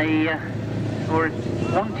raised. They were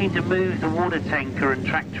wanting to move the water tanker and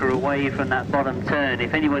tractor away from that bottom turn.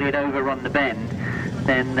 If anybody had overrun the bend,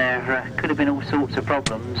 then there could have been all sorts of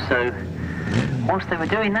problems. So whilst they were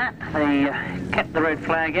doing that, they kept the red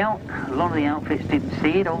flag out. A lot of the outfits didn't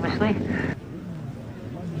see it, obviously.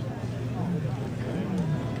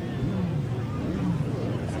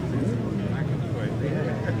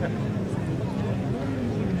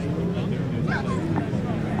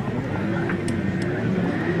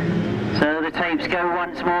 So the tapes go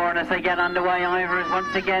once more, and as they get underway, Ivor has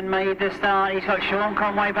once again made the start. He's got Shaun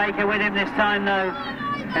Conway-Baker with him this time, though.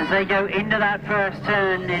 As they go into that first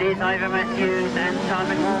turn, it is Ivor Matthews and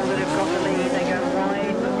Simon Wall that have got the lead. They go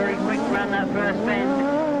wide, but very quick around that first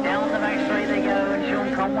bend. Down the back straight they go, and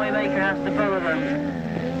Shaun Conway-Baker has to follow them.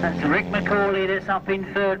 That's Rick McCauley that's up in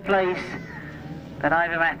third place. But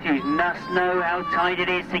Ivor Matthews must know how tight it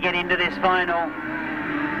is to get into this final.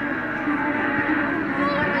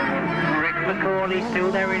 Rick McCauley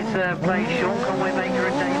still there in third place. Shaun Conway-Baker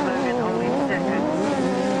and Dave Logan holding second.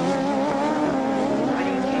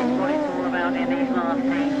 In these last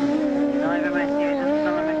heats, Ivor Matthews and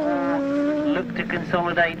Simon Wall look to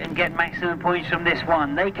consolidate and get maximum points from this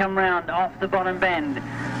one. They come round off the bottom bend,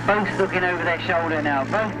 both looking over their shoulder now.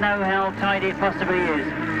 Both know how tight it possibly is.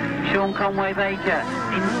 Shaun Conway-Baker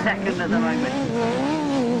in second at the moment.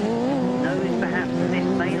 Knows perhaps that this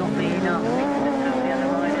may not be enough to tell the other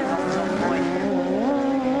riders on some point.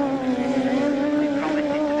 We promise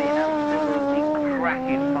it to be an absolutely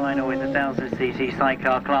cracking final in the 1000cc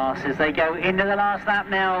sidecar class as they go into the last lap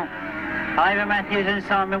now. Ivor Matthews and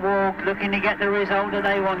Simon Wall looking to get the result that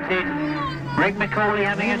they wanted. Rick McCauley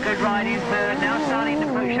having a good ride in third, now starting to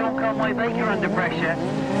put Shaun Conway-Baker under pressure.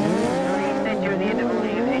 He said during the interval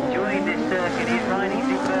he was enjoying this circuit, he's riding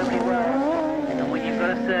superbly well. And when you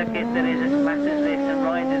first circuit that is as flat as this and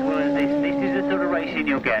rides as well as this is the sort of racing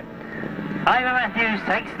you'll get. Ivor Matthews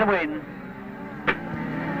takes the win.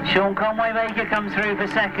 Shaun Conway-Baker comes through for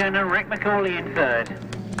second and Rick McCauley in third.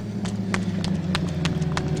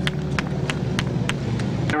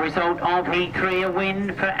 The result of Heat 3, a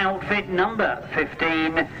win for outfit number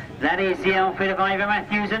 15. That is the outfit of Ivor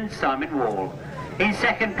Matthews and Simon Wall. In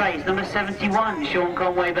second place, number 71, Shaun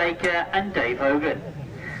Conway-Baker and Dave Hogan.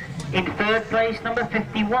 In third place, number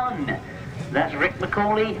 51, that's Rick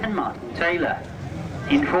McCauley and Martin Taylor.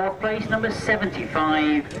 In fourth place, number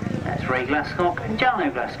 75, that's Ray Glasscock and Jarno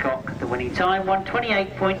Glasscock. The winning time,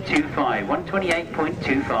 1:28.25,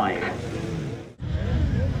 1:28.25.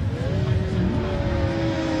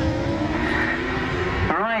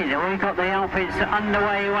 Right, we've got the outfits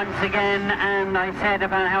underway once again, and I said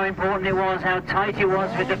about how important it was, how tight it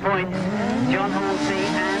was with the points. John Halsey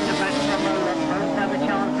and Matt Fumarola both have a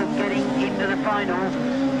chance of getting into the final.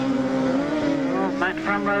 Matt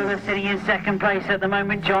Fumarola sitting in second place at the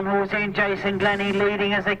moment. John Halsey and Jason Glennie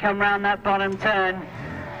leading as they come round that bottom turn.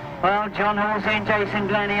 Well, John Halsey and Jason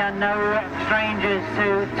Glennie are no strangers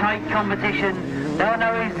to tight competition. They'll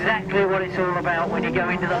know exactly what it's all about when you go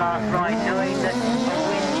into the last ride, knowing that a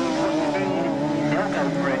win is what you need. They'll go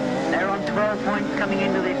for it. They're on 12 points coming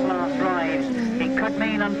into this last ride. It could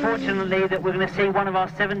mean, unfortunately, that we're going to see one of our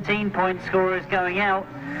 17-point scorers going out,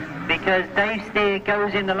 because Dave Steer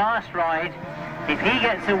goes in the last ride. If he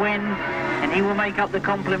gets a win, and he will make up the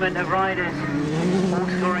complement of riders, all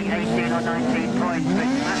scoring 18 or 19 points. But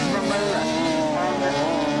Matt Fumarola on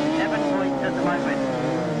 7 points at the moment.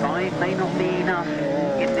 5 may not be enough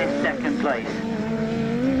in this second place.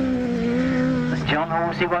 As John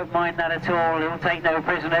Halsey won't mind that at all. He'll take no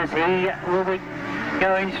prisoners. He will be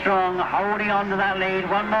going strong, holding on to that lead.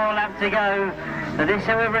 One more lap to go. So this,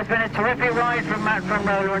 however, has been a terrific ride from Matt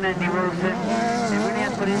Fumarola and Andy Wilson. They really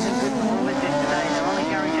have put in some good performances today. They're on a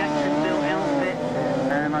Gary Jackson-built outfit,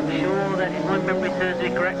 and I'm sure that if my memory serves me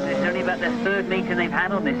correct, it's only about their third meeting they've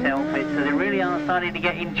had on this outfit, so they really are starting to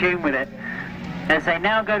get in tune with it. As they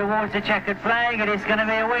now go towards the checkered flag, it is going to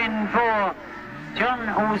be a win for John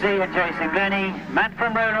Halsey and Jason Glennie. Matt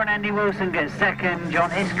Fumarola and Andy Wilson get second. John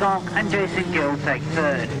Hiscock and Jason Gill take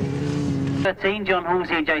third. 13, John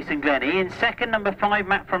Halsey and Jason Glennie. In second, number 5,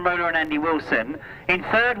 Matt Fumarola and Andy Wilson. In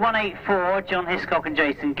third, 184, John Hiscock and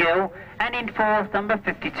Jason Gill. And in fourth, number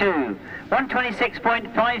 52.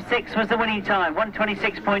 1:26.56 was the winning time,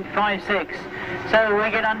 1:26.56. So we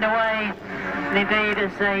get underway, and indeed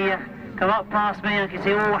as they come up past me, I can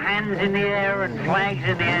see all hands in the air and flags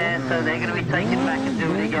in the air, so they're going to be taken back and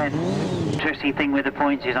do it again. Interesting thing with the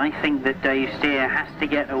points is I think that Dave Steer has to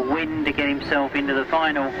get a win to get himself into the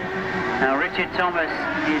final. Now Richard Thomas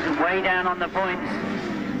is way down on the points,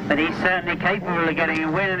 but he's certainly capable of getting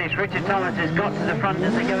a win, and it's Richard Thomas has got to the front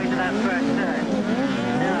as they go into that first turn.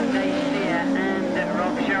 Now Dave Steer and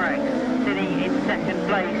Rob Sharrock sitting in second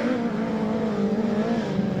place.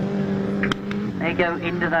 They go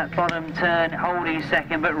into that bottom turn holding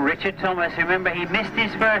second, but Richard Thomas, remember he missed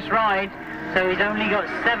his first ride, so he's only got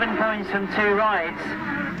 7 points from 2 rides.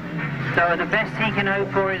 So the best he can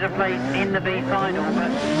hope for is a place in the B final,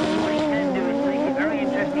 but what he can do is make it very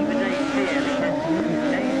interesting for Dave Steer, because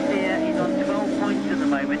Dave Steer is on 12 points at the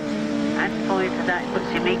moment. Add 5 to that puts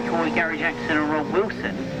him equal with Gary Jackson and Rob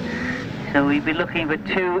Wilson. So we'd be looking for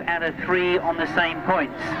 2 out of 3 on the same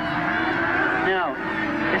points. Now,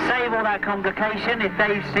 to save all that complication, if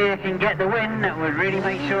Dave Steer can get the win, that would really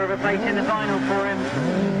make sure of a place in the final for him.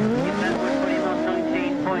 If that would put him on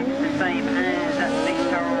 19 points, the same as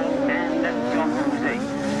Victor and John Halsey.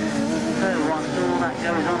 So whilst all that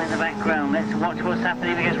goes on in the background, let's watch what's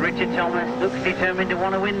happening, because Richard Thomas looks determined to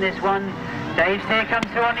want to win this one. Dave Steer comes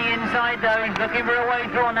through on the inside though, he's looking for a way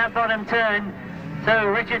through on that bottom turn. So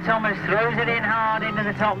Richard Thomas throws it in hard into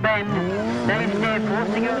the top bend. Dave Steer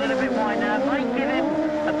forced to go a little bit wide now. Might give him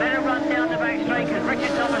a better run down the back straight, because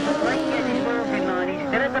Richard Thomas was late getting his wheels in line. He's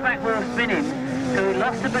still at the back wheel spinning, so he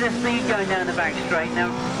lost a bit of speed going down the back straight.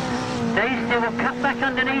 Now Dave Steer will cut back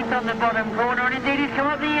underneath on the bottom corner, and indeed he's come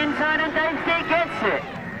up the inside, and Dave Steer gets it.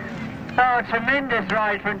 Oh, tremendous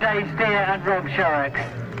ride from Dave Steer and Rob Sharrock.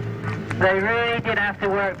 They really did have to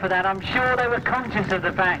work for that. I'm sure they were conscious of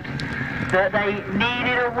the fact that they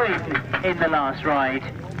needed a win in the last ride.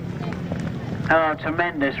 Oh,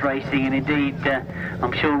 tremendous racing, and indeed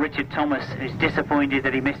I'm sure Richard Thomas is disappointed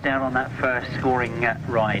that he missed out on that first scoring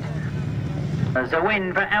ride. There's a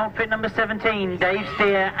win for outfit number 17, Dave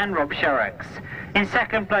Steer and Rob Sharrock. In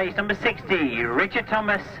second place, number 60, Richard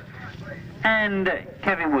Thomas and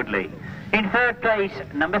Kevin Woodley. In third place,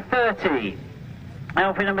 number 30.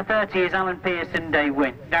 Outfit number 30 is Alan Pearson,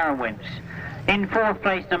 Darren Winch. In fourth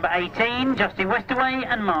place, number 18, Justin Westerway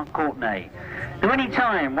and Mark Courtney. The winning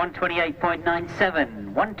time,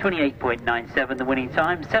 128.97. 128.97 the winning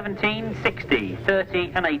time, 17, 60,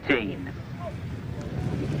 30 and 18.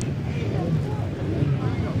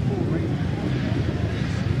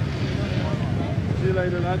 See you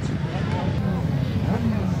later, lads.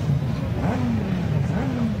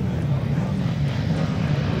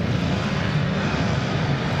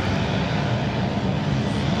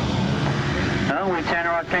 Well, we turn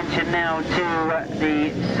our attention now to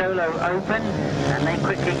the Solo Open, and they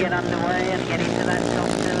quickly get underway and get into that top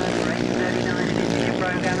turn. Race 39 in the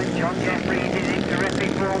program, and John Jefferies is in terrific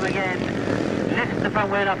form again. Lifts the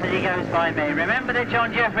front wheel up as he goes by me. Remember that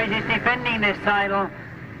John Jefferies is defending this title.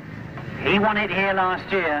 He won it here last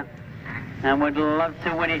year and would love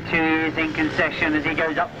to win it 2 years in concession as he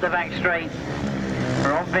goes up the back straight.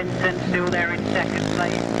 Rob Vincent still there in second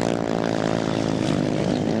place.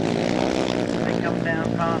 They come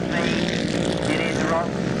down past me. It is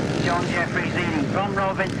John Jefferies leading from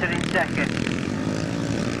Rob Vincent in second.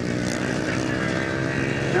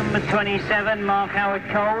 Number 27, Mark Howard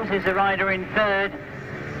Coles, is the rider in third.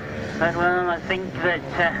 But, well, I think that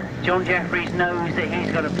John Jefferies knows that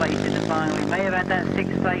he's got a place in the final. He may have had that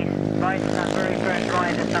 6th place right in that very first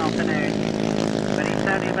ride this afternoon, but he's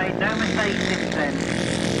certainly made no mistakes since then.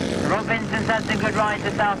 Rob Vincent's had some good rides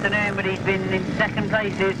this afternoon, but he's been in second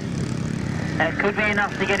places. That could be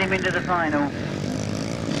enough to get him into the final.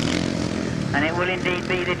 And it will indeed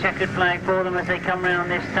be the checkered flag for them as they come round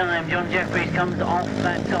this time. John Jefferies comes off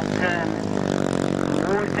that top turn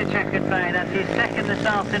towards the checkered flag. That's his second this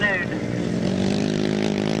afternoon.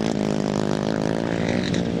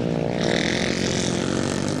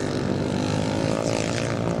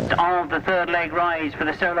 Of the third leg rise for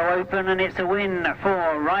the Solo Open, and it's a win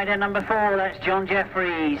for rider number 4, that's John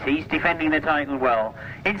Jefferies. He's defending the title well.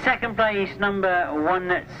 In second place, number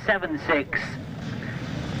 176.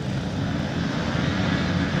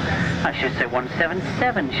 I should say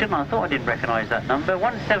 177, shouldn't I? I thought I didn't recognise that number.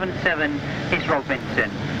 177 is Rob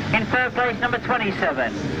Vincent. In third place, number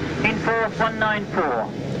 27. In fourth, 194.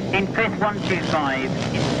 In fifth, 125.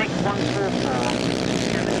 In sixth, 144.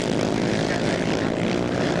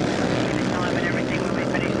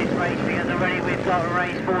 Because already we've got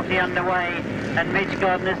race 40 underway, and Mitch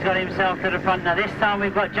Godden has got himself to the front. Now this time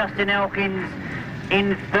we've got Justin Elkins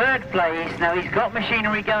in third place. Now he's got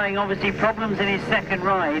machinery going, obviously problems in his second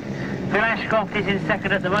ride. Phil Ashcroft is in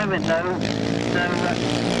second at the moment though, so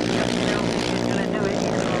Justin Elkins is going to do it.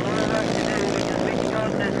 He's got a lot of work to do because Mitch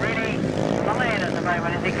Godden is really flying at the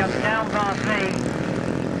moment as he comes down past me.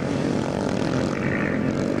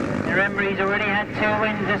 Remember, he's already had 2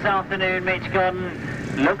 wins this afternoon, Mitch Godden.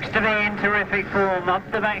 Looks to be in terrific form. Up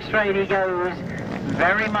the back straight he goes.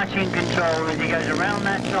 very much in control as he goes around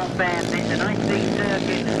that top bend. It's a nice big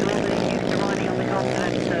circuit. It's all that he's used to riding on the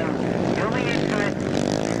continent, so he'll be used to it.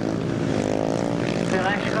 Phil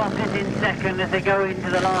Ashcroft is in second as they go into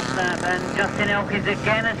the last lap, and Justin Elkins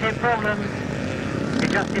again has hit problems.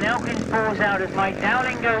 If Justin Elkins falls out as Mike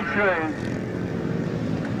Dowling goes through.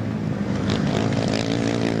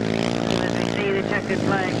 As we see the checkered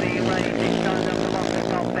flag being raised, it's time up along the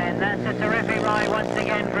top bend. That's a terrific ride once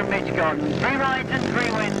again from Mitch Godden. 3 rides and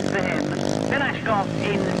 3 wins for him. Phil Ashcroft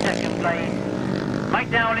in second place. Mike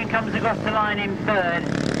Dowling comes across the line in third.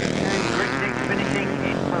 Rick Dix finishing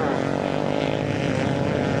in fourth.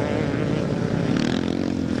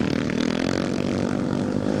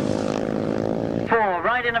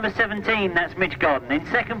 Rider number 17, that's Mitch Godden. In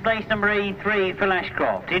second place, number 83, Phil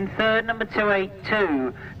Ashcroft. In third, number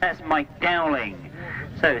 282, that's Mike Dowling.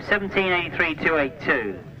 So 17, 83,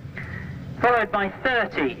 282. Followed by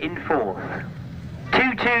 30 in fourth.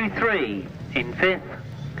 223 in fifth.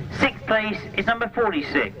 Sixth place is number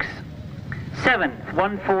 46. Seventh,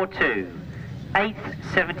 142. Eighth,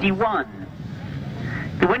 71.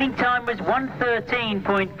 The winning time was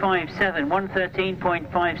 113.57,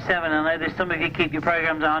 113.57. I know there's some of you keep your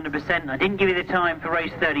programs 100%. I didn't give you the time for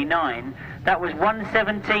race 39. That was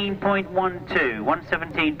 117.12,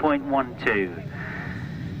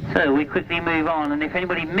 117.12. So we quickly move on, and if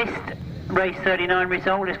anybody missed race 39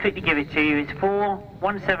 result, let's quickly give it to you. It's 4,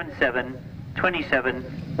 177, 27,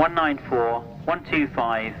 194,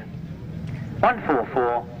 125,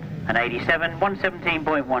 144, and 87,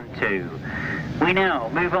 117.12. We now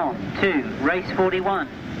move on to race 41.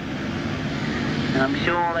 And I'm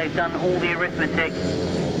sure they've done all the arithmetic.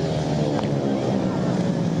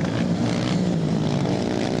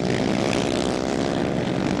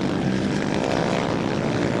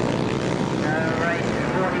 Race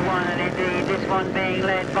 41, and indeed this one being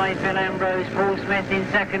led by Phil Ambrose, Paul Smith in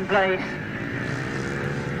second place.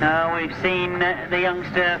 We've seen the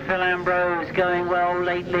youngster Phil Ambrose going well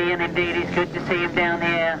lately, and indeed it's good to see him down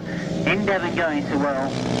here in Devon going so well.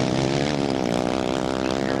 He's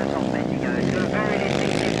got a very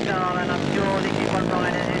distinctive style, and I'm sure this is one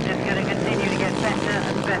rider who's just going to continue to get better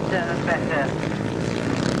and better and better.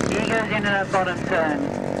 He goes into that bottom turn.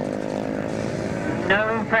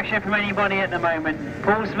 No pressure from anybody at the moment.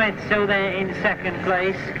 Paul Smith still there in second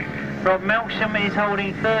place. Rob Melksham is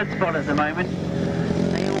holding third spot at the moment.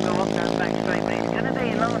 Back straight, but it's going to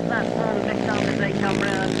be last lap for them this time as they come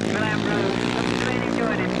round. Phil Ambrose really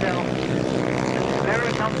enjoyed himself.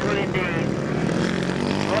 Very comfortable indeed.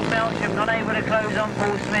 Rob Melksham not able to close on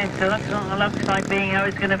Paul Smith, so that looks like being how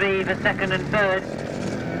it's going to be for second and third.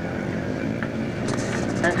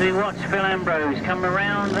 As we watch Phil Ambrose come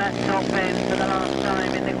around that top end for the last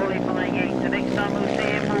time in the qualifying heat. The next time we'll see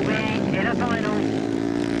him will be in a final.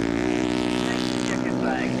 Checkered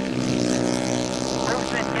flag.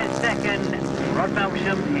 Smith gets second, Rod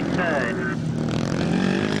Melksham in third.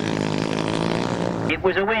 It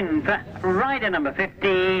was a win for rider number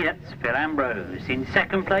 50, that's Phil Ambrose. In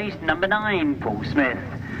second place, number 9, Paul Smith.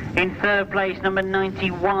 In third place, number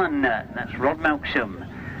 91, that's Rod Melksham.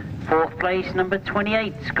 Fourth place, number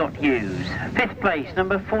 28, Scott Hughes. Fifth place,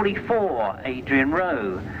 number 44, Adrian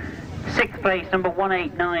Rowe. Sixth place, number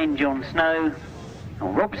 189, John Snow.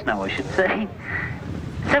 Or Rob Snow, I should say.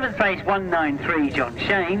 7th place, 193, John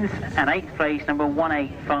Shanes, and 8th place, number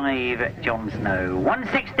 185, John Snow.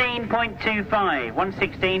 116.25,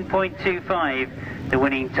 116.25, the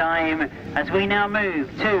winning time, as we now move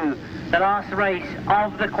to the last race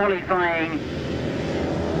of the qualifying.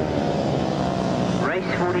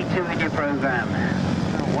 Race 42 in your programme.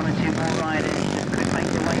 One or two more riders that could make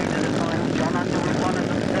their way into the final. Jon Underwood, one of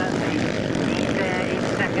them certainly. He's there in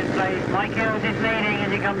second place. Mike Hills is leading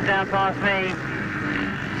as he comes down past me.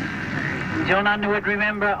 Jon Underwood,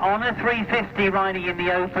 remember, on a 350 riding in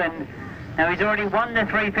the Open. Now he's already won the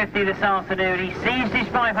 350 this afternoon. He seized his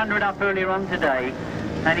 500 up earlier on today,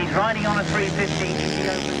 and he's riding on a 350 in the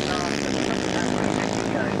Open last.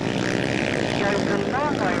 He goes the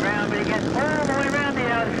long way round, but he gets all the way round the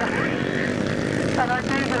outside. And I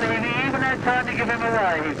do believe he even had time to give him a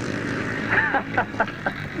wave.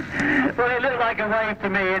 Well, it looked like a wave to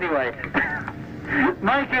me anyway.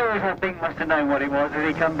 Mike Hills, I think, must have known what it was as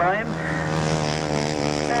he come by him.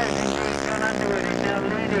 There's indeed Jon Underwood is now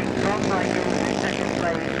leading from Mike Hills in second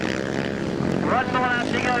place. One more lap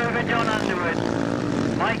to go for Jon Underwood.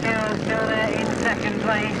 Mike Hills still there in second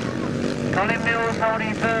place. Colin Mills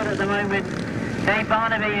holding third at the moment. Dave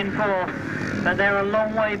Barnaby in fourth. But they're a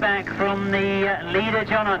long way back from the leader,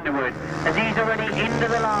 Jon Underwood, as he's already into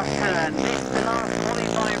the last turn. This is the last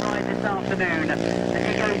qualifying ride this afternoon. As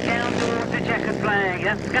he goes down towards the checkered flag.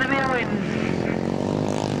 That's going to be a win.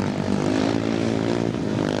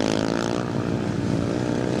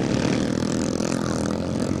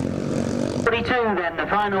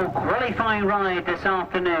 final qualifying ride this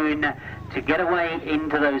afternoon to get away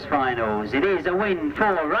into those finals. It is a win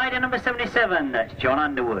for rider number 77, that's Jon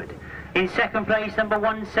Underwood. In second place, number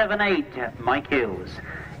 178, Mike Hills.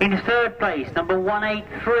 In third place, number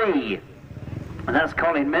 183, and that's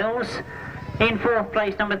Colin Mills. In fourth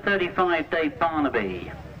place, number 35, Dave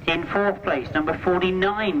Barnaby. In fourth place, number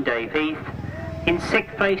 49, Dave Heath. In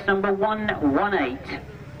sixth place, number 118,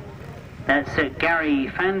 that's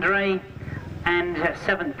Gary Fandre. And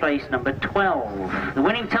seventh place, number 12. The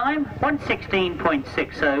winning time,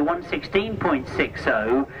 1:16.60,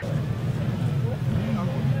 1:16.60.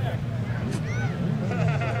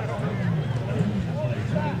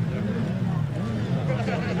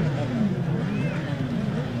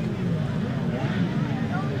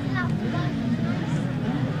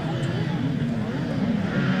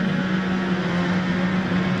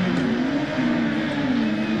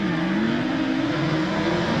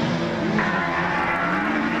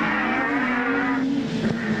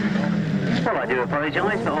 I do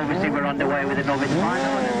apologise, but obviously we're underway with the novice final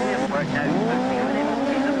and we haven't worked out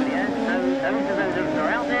who's somebody else. So those that are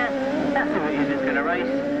out there, that's who it is that's going to race.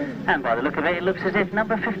 And by the look of it, it looks as if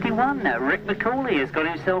number 51, Rick McCauley, has got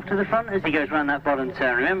himself to the front as he goes round that bottom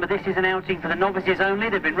turn. Remember, this is an outing for the novices only.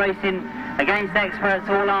 They've been racing against experts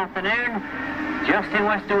all afternoon. Justin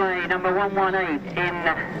Westaway, number 118 in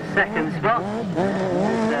second spot.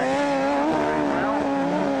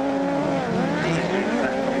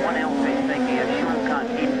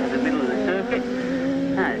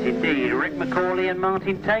 As indeed, Rick McCauley and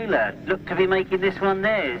Martin Taylor look to be making this one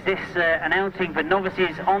theirs. This an outing for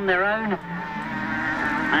novices on their own.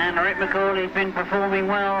 And Rick McCauley's been performing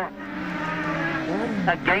well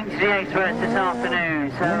against the experts this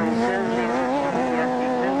afternoon. So certainly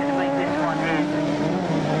determined to make this one his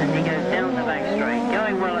as he goes down the back straight.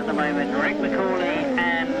 Going well at the moment, Rick McCauley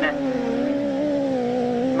and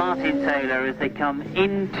Martin Taylor as they come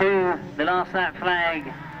into the last lap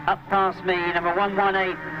flag. Up past me, number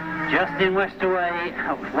 118, Justin Westaway,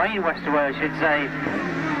 Wayne Westaway I should say,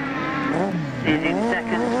 is in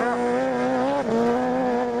second spot.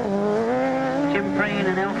 Jim Preen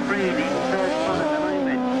and Elf Preen in third spot at the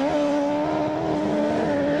moment.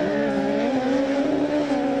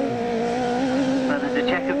 So that the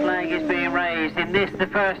checkered flag is being raised in this, the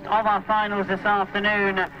first of our finals this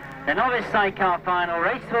afternoon. The novice sidecar final,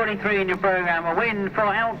 race 43 in your programme, a win for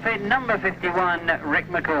outfit number 51, Rick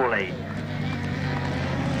McCauley.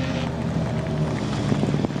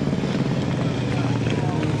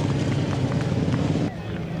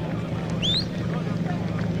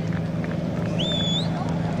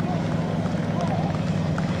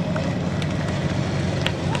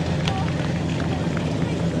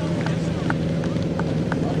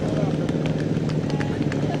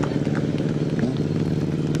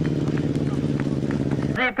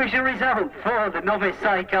 The official result for the novice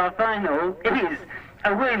sidecar final is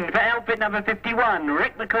a win for outfit number 51,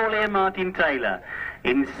 Rick McCauley and Martin Taylor.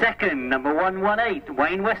 In second, number 118,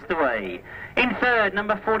 Wayne Westaway. In third,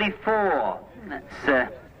 number 44,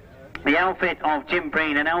 that's the outfit of Jim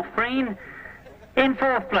Preen and Alf Preen. In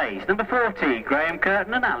fourth place, number 40, Graham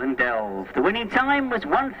Curtin and Alan Delve. The winning time was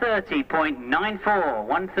 1:30.94,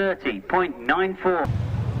 1:30.94.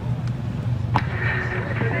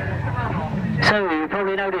 So you've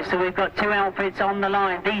probably noticed that we've got two outfits on the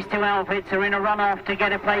line. These two outfits are in a runoff to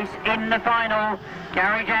get a place in the final.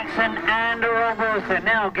 Gary Jackson and Rob Wilson.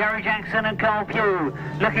 Now Gary Jackson and Carl Pugh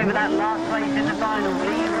looking for that last place in the final.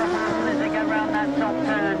 Lead Rob Wilson as they go round that top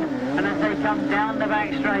turn and as they come down the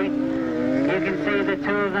back straight. You can see the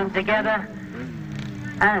two of them together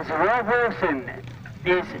as Rob Wilson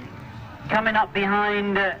is coming up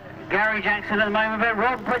behind Gary Jackson at the moment, but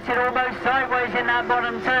Rob puts it almost sideways in that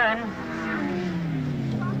bottom turn.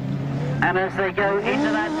 And as they go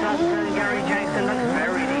into that top turn, Gary Jackson looks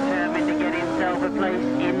very determined to get himself a place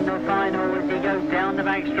in the final as he goes down the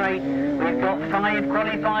back straight. We've got 5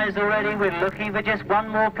 qualifiers already. We're looking for just one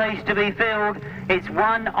more place to be filled. It's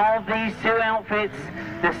one of these two outfits.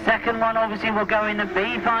 The second one obviously will go in the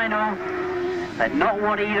B final. But not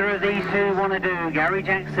what either of these two want to do. Gary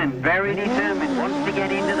Jackson, very determined, wants to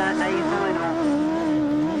get into that A final.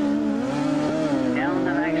 Down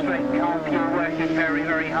the back straight, Carl Pugh working very,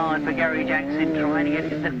 very hard for Gary Jackson, trying to get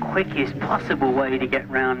it the quickest possible way to get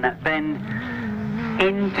round that bend.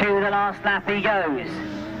 Into the last lap he goes.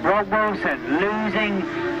 Rob Wilson losing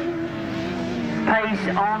pace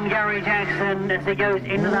on Gary Jackson as he goes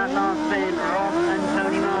into that last bend. Rob and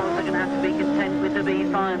Tony Miles are going to have to be content with the B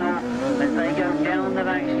final as they go down the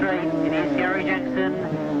back straight. It is Gary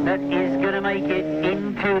Jackson that is going to make it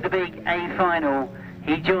into the big A final.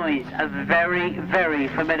 He joins a very, very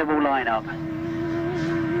formidable lineup.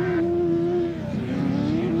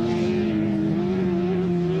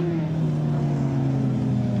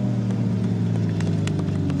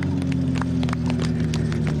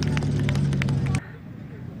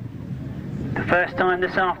 First time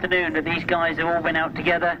this afternoon that these guys have all been out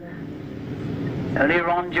together. Earlier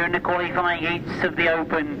on during the qualifying heats of the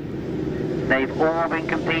Open, they've all been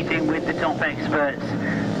competing with the top experts.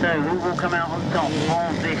 So who will come out on top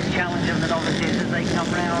of this challenge of the novices as they come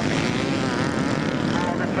round?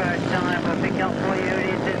 For the first time, we'll pick up for you. It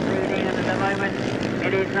is just leading, and at the moment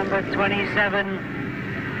it is number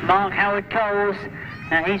 27, Mark Howard Coles.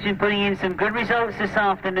 Now he's been putting in some good results this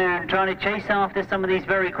afternoon, trying to chase after some of these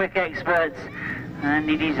very quick experts, and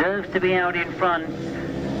he deserves to be out in front.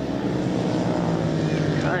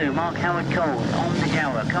 So Mark Howard Coles on the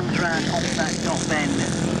Gower, comes round off that top bend.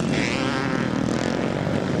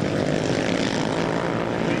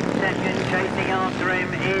 In second, chasing after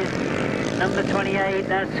him is number 28,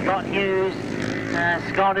 that's Scott Hughes.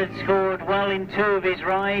 Scott had scored well in 2 of his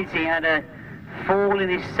rides. He had a fall in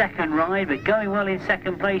his second ride, but going well in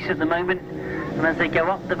second place at the moment. And as they go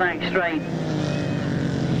up the back straight,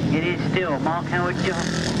 it is still Mark Howard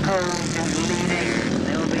Coles who's leading.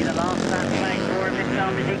 There will be the last lap flag for him this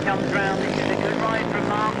time as he comes round. This is a good ride from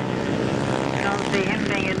Mark. Can't see him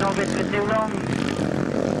being a novice for too long.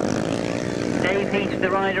 Dave Heath, the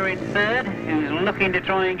rider, in third, who's looking to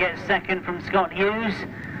try and get second from Scott Hughes.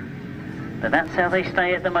 But that's how they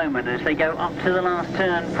stay at the moment as they go up to the last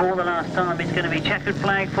turn for the last time. It's going to be checkered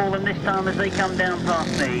flag for them this time as they come down past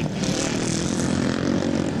me.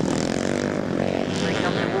 They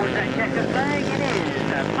come towards that checkered flag. It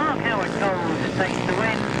is Mark Howard Coles takes the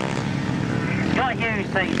win. Scott Hughes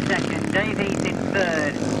takes second. Dave Heath in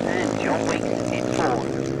third. And John Weeks in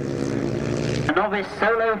fourth. A novice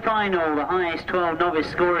solo final, the highest 12 novice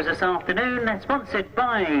scorers this afternoon. That's sponsored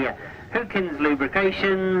by Hookins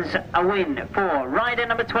Lubrications. A win for rider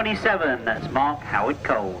number 27, that's Mark Howard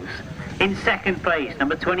Coles. In second place,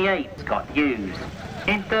 number 28, Scott Hughes.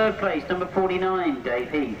 In third place, number 49,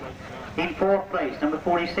 Dave Heath. In fourth place, number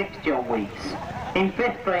 46, John Weeks. In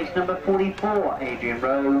fifth place, number 44, Adrian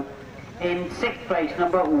Rowe. In sixth place,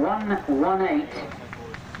 number 118,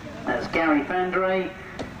 that's Gary Fandray.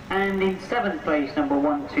 And in seventh place, number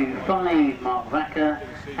 125, Mark Vacker.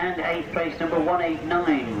 And eighth place, number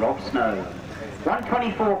 189, Rob Snow.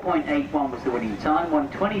 124.81 was the winning time,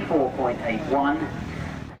 124.81.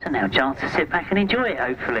 So now a chance to sit back and enjoy it,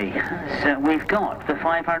 hopefully. So we've got the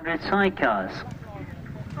 500 sidecars.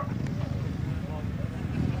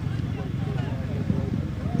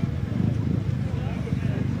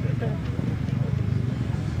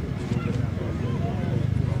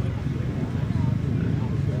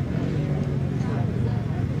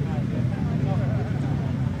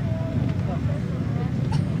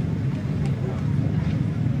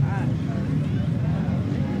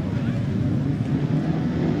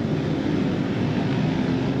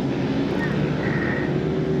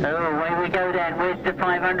 With the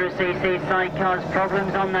 500cc sidecars,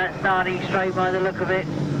 problems on that starting straight by the look of it.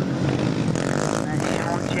 And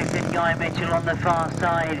Shaun Chick and Guy Mitchell on the far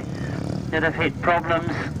side that have hit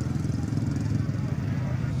problems.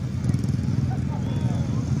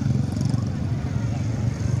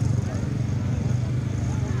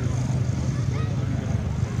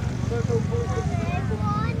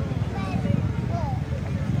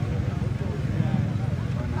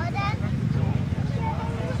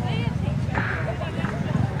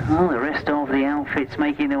 Well, the rest of the outfits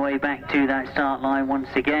making their way back to that start line once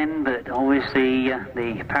again, but obviously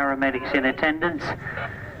the paramedics in attendance.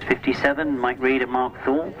 57, Mike Reed and Mark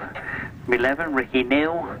Thorpe. 11, Ricky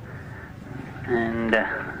Neale. And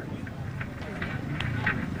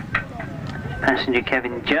passenger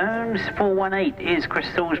Kevin Jones. 418 is Chris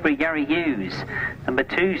Salisbury, Gary Hughes. Number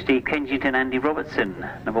 2, Steve Kenchington, Andy Robertson.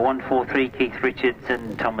 Number 143, Keith Richards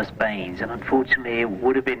and Thomas Baines. And unfortunately it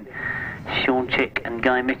would have been Shaun Chick and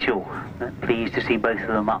Guy Mitchell. Pleased to see both of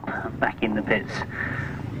them up and back in the pits.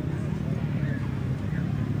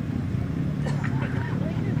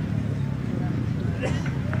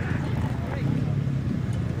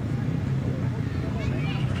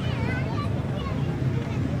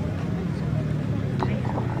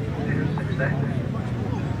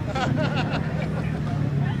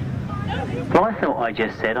 Well, I thought I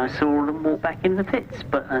just said I saw them walk back in the pits,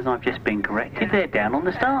 but as I've just been corrected, they're down on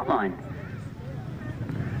the start line.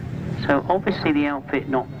 So obviously the outfit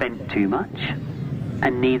not bent too much,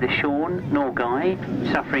 and neither Shaun nor Guy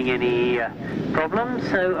suffering any problems.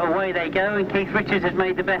 So away they go, and Keith Richards has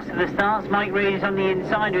made the best of the starts. Mike Reed is on the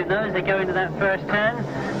inside with those. They go into that first turn,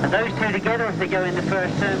 and those two together as they go in the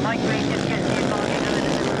first turn. Mike Reed just gets the advantage of the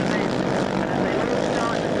middle of it, and as they all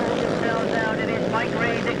start to sort themselves out, it is Mike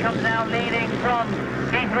Reed that comes out leading from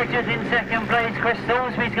Keith Richards in second place. Chris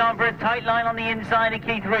Salisbury's gone for a tight line on the inside of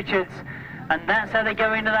Keith Richards. And that's how they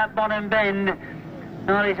go into that bottom bend.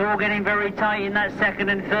 Well, it's all getting very tight in that second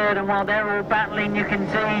and third, and while they're all battling, you can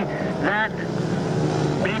see that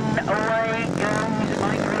in away goes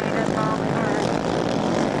Mike Reid and Mark Thorpe.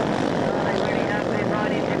 They really have been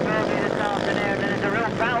riding superbly this afternoon, and there's a real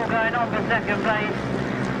battle going on for second place,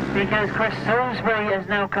 because Chris Salisbury has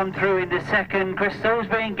now come through into second. Chris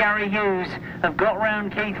Salisbury and Gary Hughes have got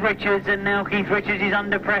round Keith Richards, and now Keith Richards is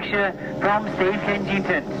under pressure from Steve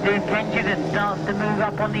Kenchington. Steve Kenchington starts to move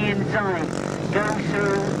up on the inside, goes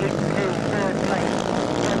through into third place.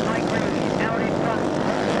 And Mike Reid out in front.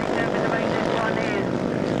 Determined to make this one is.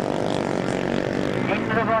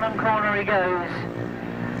 Into the bottom corner he goes.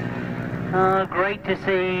 Oh, great to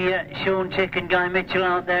see Shaun Chick and Guy Mitchell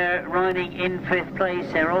out there riding in 5th place.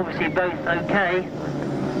 They're obviously both okay.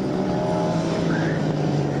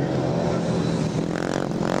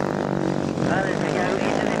 Well, as we go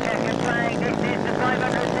into the checkered flag, this is the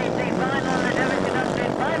 500cc final. The Devonshire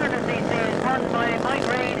Dumpling 500cc is won by Mike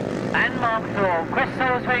Reid and Mark Thorpe. Chris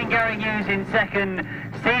Salisbury and Gary Hughes in second.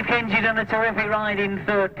 Steve Kenchington, a terrific ride in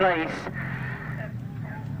 3rd place.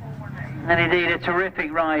 And indeed a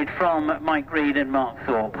terrific ride from Mike Reid and Mark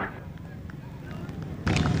Thorpe.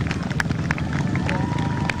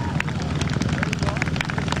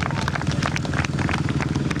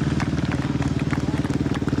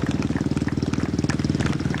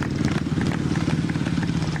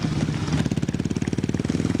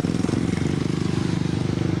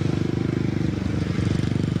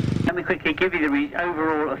 Let me quickly give you the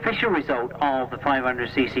overall official result of the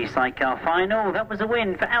 500cc sidecar final. That was a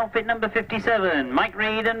win for outfit number 57, Mike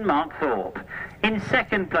Reid and Mark Thorpe. In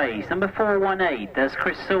 2nd place, number 418, there's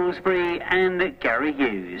Chris Salisbury and Gary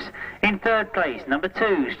Hughes. In 3rd place, number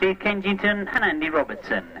 2, Steve Kenchington and Andy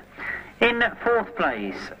Robertson. In 4th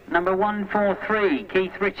place, number 143,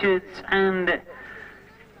 Keith Richards and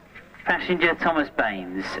passenger Thomas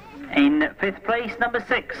Baines. In 5th place, number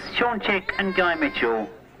 6, Shaun Chick and Guy Mitchell.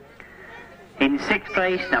 In 6th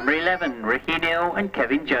place, number 11, Ricky Neale and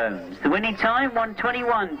Kevin Jones. The winning time,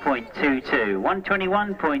 121.22.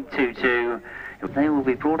 121.22. They will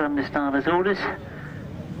be brought under starters' orders.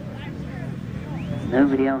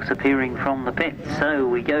 Nobody else appearing from the pit, so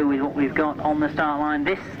we go with what we've got on the start line.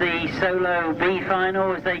 This is the solo B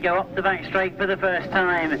final as they go up the back straight for the first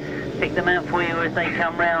time. Pick them out for you as they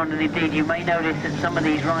come round, and indeed you may notice that some of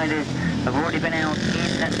these riders have already been out in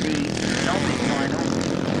the novice final.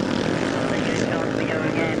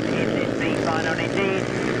 Again in this B final. Indeed,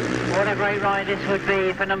 what a great ride this would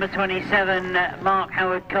be for number 27, Mark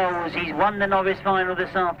Howard Coles. He's won the novice final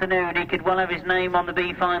this afternoon. He could well have his name on the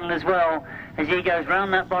B final as well, as he goes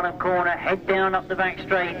round that bottom corner, head down up the back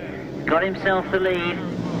straight, got himself the lead.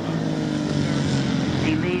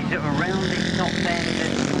 He leads it around this top bend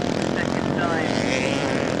for the second time.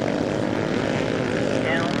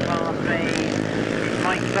 Down past me.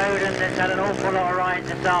 Mike Godden that's had an awful lot of rides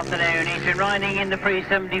this afternoon. He's been riding in the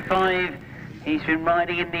pre-75, he's been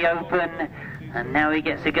riding in the Open, and now he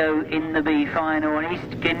gets to go in the B final, and he's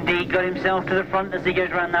indeed got himself to the front as he goes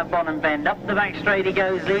around that bottom bend. Up the back straight he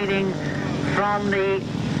goes, leading from the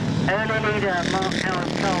early leader, Mark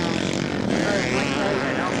Howard Coles. Mike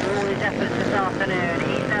Godden, after all his efforts this afternoon,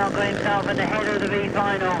 he's now got himself at the head of the B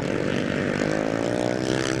final.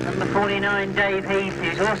 Number 49, Dave Heath,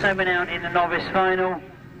 who's also been out in the novice final.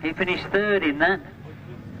 He finished 3rd in that.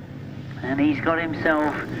 And he's got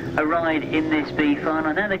himself a ride in this B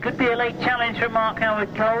final. Now there could be a late challenge from Mark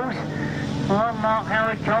Howard Coles. Well, Mark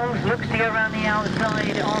Howard Coles looks to go around the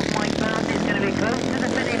outside of Mike Godden. It's going to be close to the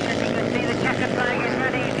finish, as you can see the checkered flag is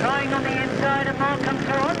ready. He's trying on the inside, and Mark comes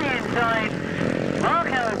through on the inside. Mark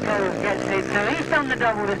Howard Coles gets it, so he's done the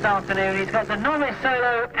double this afternoon. He's got the novice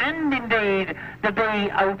solo and indeed the B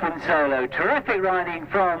Open solo. Terrific riding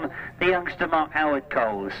from the youngster Mark Howard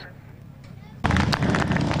Coles.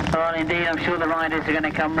 Well, indeed, I'm sure the riders are going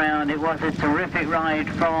to come round. It was a terrific ride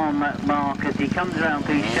from Mark as he comes around.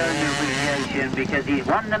 He's shown the appreciation because he's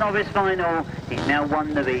won the novice final. He's now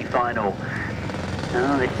won the B final.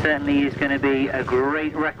 Oh, this certainly is going to be a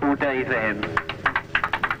great record day for him.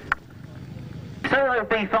 Solo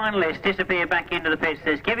B finalists disappear back into the pits.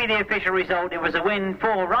 Let's give you the official result. It was a win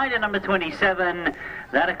for rider number 27.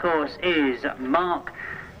 That, of course, is Mark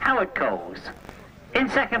Howard Coles. In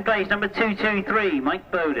 2nd place, number 223, Mike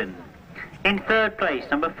Bowden. In 3rd place,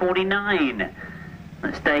 number 49,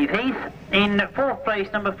 that's Dave Heath. In 4th place,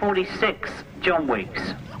 number 46, John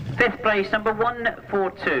Weeks. 5th place, number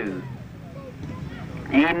 142.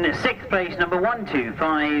 In 6th place, number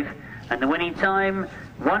 125, and the winning time,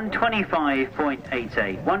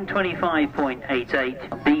 125.88.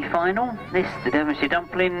 125.88. B final. This, the Devonshire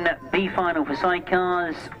Dumpling B final for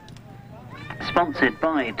sidecars. sponsored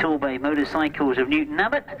by Torbay Motorcycles of Newton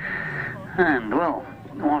Abbot. And well,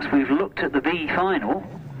 whilst we've looked at the B final,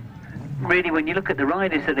 really when you look at the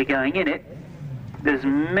riders that are going in it, there's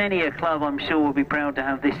many a club I'm sure will be proud to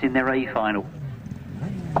have this in their A final.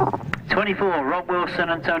 24, Rob Wilson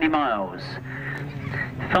and Tony Miles.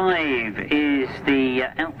 5 is the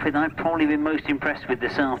outfit I've probably been most impressed with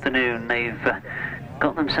this afternoon. They've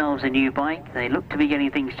got themselves a new bike. They look to be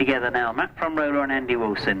getting things together now. Matt Fumarola and Andy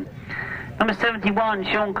Wilson. Number 71,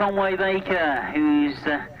 Sean Conway Baker, who's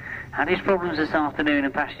had his problems this afternoon,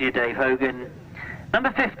 and passenger Dave Hogan.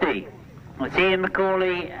 Number 50, it's Ian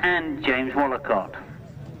McCauley and James Wallacott.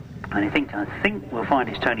 And I think we'll find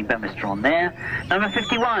it's Tony Bemister on there. Number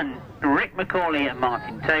 51, Rick McCauley and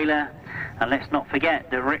Martin Taylor. And let's not forget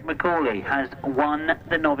that Rick McCauley has won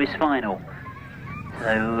the novice final.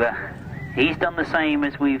 So he's done the same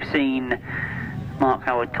as we've seen Mark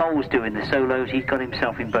Howard Coles do in the solos. He's got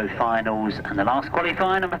himself in both finals. And the last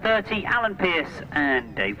qualifier, number 30, Alan Pearce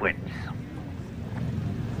and Dave Wins.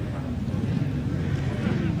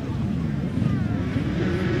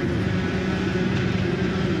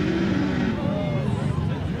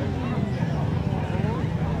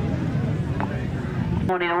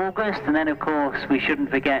 In August, and then of course we shouldn't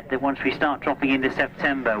forget that once we start dropping into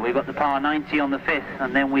September, we've got the Par 90 on the 5th,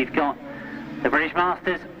 and then we've got the British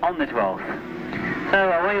Masters on the 12th.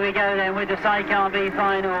 So away we go then with the Sidecar B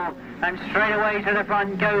final, and straight away to the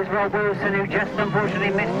front goes Rob Wilson, who just unfortunately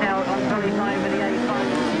missed out on qualifying for the A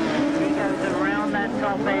final. He goes around that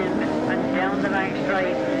top end and down the back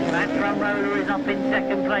straight. Matt Fumarola is up in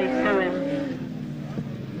second place to him.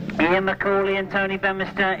 Ian McCauley and Tony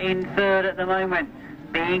Bemister in third at the moment.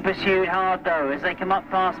 Being pursued hard though as they come up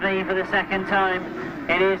past me for the second time.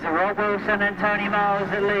 It is Rob Wilson and Tony Miles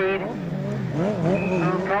that lead.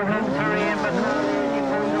 No problems for Ian McCauley as he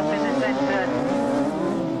pulls up in the centre.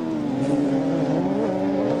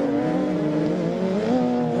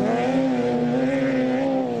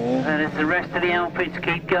 And as the rest of the outfits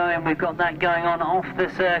keep going, we've got that going on off the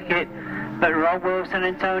circuit. But Rob Wilson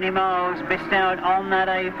and Tony Miles missed out on that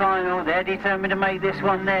A final. They're determined to make this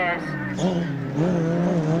one theirs.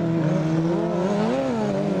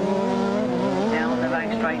 Down the back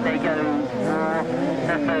straight they go for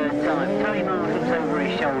the third time. Tony Miles looks over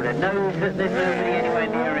his shoulder, knows that there's nobody anywhere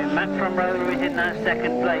near him. Matt Fumarola is in that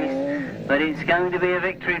second place, but it's going to be a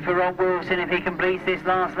victory for Rob Wilson if he completes this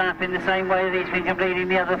last lap in the same way that he's been completing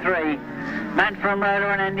the other three. Matt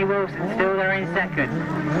Fumarola and Andy Wilson still there in second.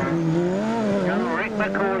 Rick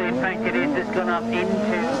McCauley, in fact it is, has gone up into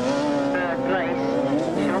third place.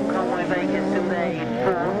 Sean Conway Baker still there in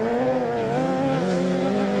fourth.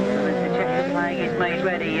 So as the checkered flag is made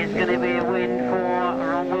ready, it's going to be a win for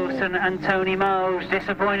Rob Wilson and Tony Miles.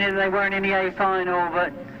 Disappointed they weren't in the A final,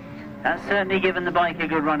 but that's certainly given the bike a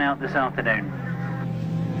good run out this afternoon.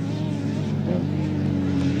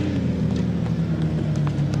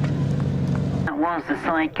 That was the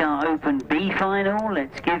Sidecar Open B final.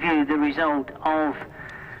 Let's give you the result of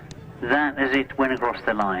that as it went across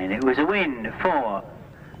the line. It was a win for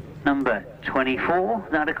number 24.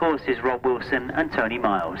 That of course is Rob Wilson and Tony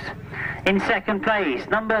Miles. In second place,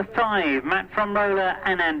 number 5, Matt Fumarola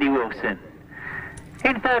and Andy Wilson.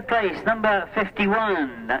 In third place, number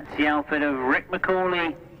 51, that's the outfit of Rick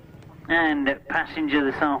McCauley and passenger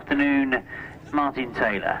this afternoon, Martin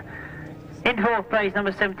Taylor. In fourth place,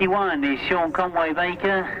 number 71 is Sean Conway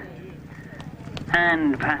Baker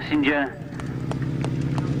and passenger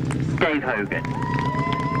Dave Hogan.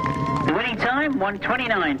 The winning time,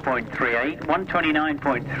 1:29.38,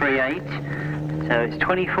 1:29.38. So it's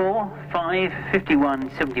 24, 5, 51,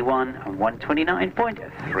 71 and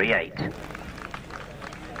 1:29.38.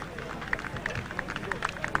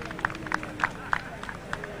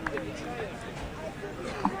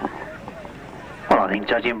 Well, I think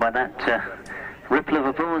judging by that ripple of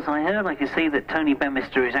applause I heard, I can see that Tony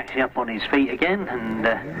Bemister is actually up on his feet again, and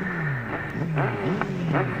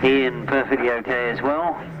Ian perfectly okay as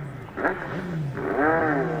well.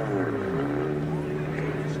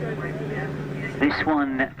 This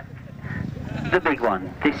one, the big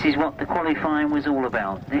one. This is what the qualifying was all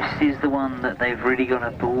about. This is the one that they've really got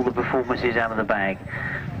to pull the performances out of the bag.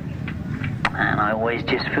 And I always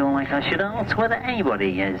just feel like I should ask whether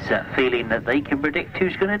anybody is feeling that they can predict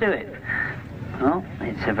who's going to do it. Well,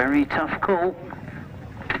 it's a very tough call.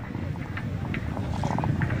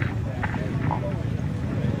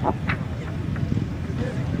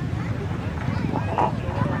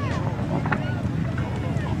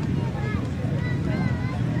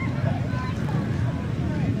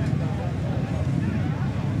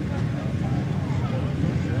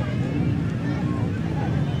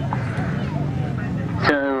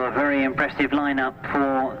 impressive lineup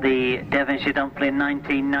for the Devonshire Dumpling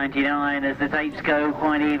 1999 as the tapes go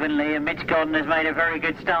quite evenly, and Mitch Godden has made a very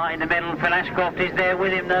good start in the middle. Phil Ashcroft is there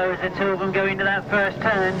with him though as the two of them go into that first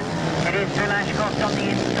turn. It is Phil Ashcroft on the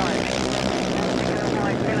inside.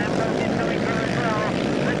 Phil Ambrose is coming through as well,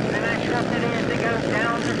 but Phil Ashcroft it is to go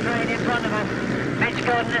down the straight in front of us. Mitch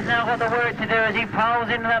Godden has now got the work to do as he piles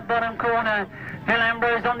into that bottom corner. Phil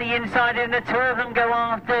Ambrose on the inside, and the two of them go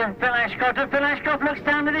after Phil Ashcroft, and Phil Ashcroft looks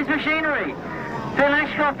down at his machinery. Phil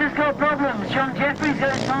Ashcroft has got problems. John Jefferies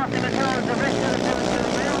goes past him as well as the rest of the two go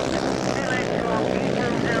round. Phil Ashcroft, he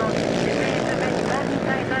goes out. It means that Mitch Godden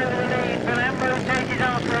takes over the lead. Phil Ambrose chases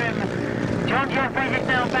after him. John Jefferies is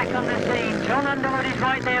now back on the scene. Jon Underwood is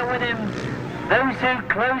right there with him. Those two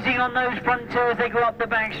closing on those front two as they go up the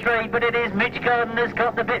back straight, but it is Mitch Godden that's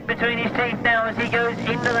got the bit between his teeth now as he goes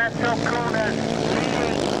into that top corner. Leading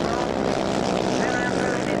Phil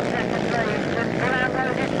Ambrose in second place, and Phil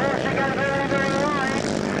Ambrose is forced to go very, very wide.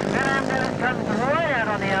 Phil Ambrose comes right out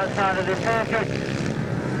on the outside of the circuit,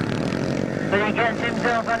 but he gets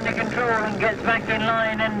himself under control and gets back in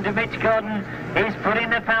line, and Mitch Godden is putting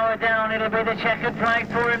the power down. It'll be the checkered flag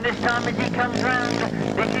for him this time as he comes round.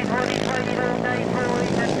 This is what he's waited all day for.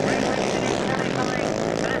 He's had 3 weeks in his qualifying,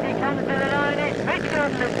 and as he comes to the line, it's Mitch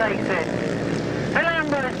Godden that takes it. Phil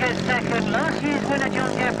Ambrose gets second. Last year's winner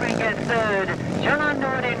John Jefferies gets third. Jon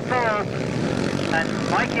Underwood in fourth, and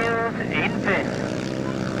Mike Hills in fifth.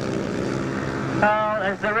 Well,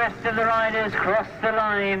 as the rest of the riders cross the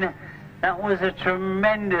line, that was a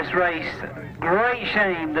tremendous race. Great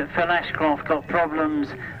shame that Phil Ashcroft got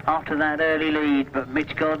problems after that early lead, but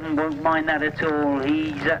Mitch Godden won't mind that at all.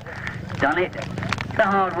 He's done it the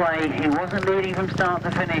hard way. He wasn't leading from start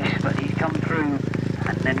to finish, but he's come through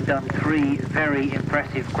and then done 3 very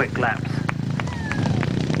impressive quick laps.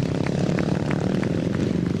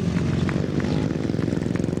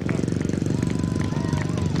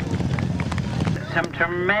 Some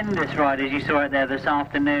tremendous riders you saw out there this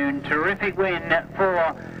afternoon. Terrific win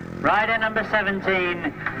for rider number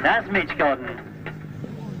 17. That's Mitch Godden.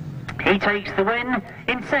 He takes the win.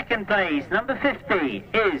 In second place, number 50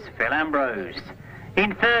 is Phil Ambrose.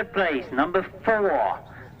 In third place, number 4,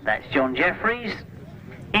 that's John Jefferies.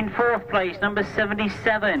 In fourth place, number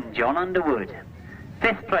 77, Jon Underwood.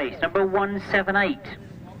 Fifth place, number 178,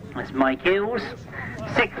 that's Mike Hills.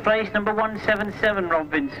 Sixth place, number 177, Rob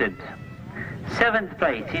Vincent. Seventh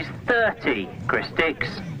place is 30, Chris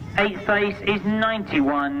Dix. Eighth place is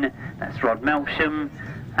 91, that's Rod Melsham.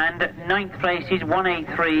 And ninth place is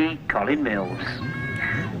 183, Colin Mills.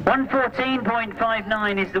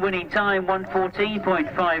 1:14.59 is the winning time,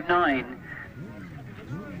 1:14.59.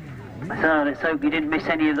 So let's hope you didn't miss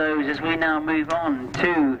any of those as we now move on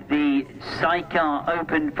to the Sidecar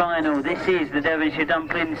Open final. This is the Devonshire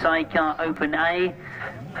Dumpling Sidecar Open A.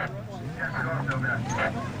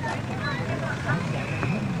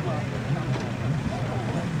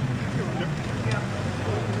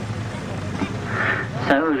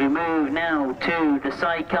 So as we move now to the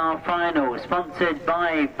Sidecar final, sponsored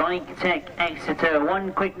by Bike Tech Exeter.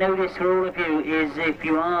 One quick notice for all of you is if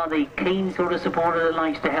you are the keen sort of supporter that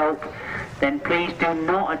likes to help, then please do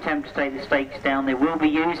not attempt to take the stakes down. They will be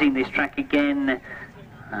using this track again,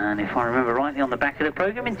 and if I remember rightly, on the back of the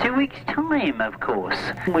programme in 2 weeks' time, of course.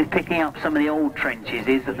 With picking up some of the old trenches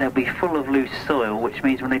is that they'll be full of loose soil, which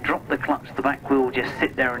means when they drop the clutch, the back wheel will just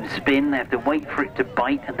sit there and spin. They have to wait for it to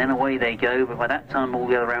bite, and then away they go. But by that time, all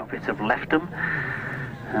the other outfits have left them.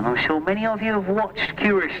 And I'm sure many of you have watched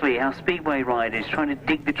curiously how speedway riders trying to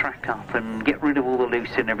dig the track up and get rid of all the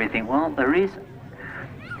loose and everything. Well, there is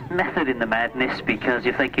method in the madness, because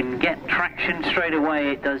if they can get traction straight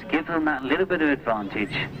away, it does give them that little bit of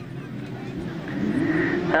advantage.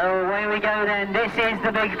 So away we go then. This is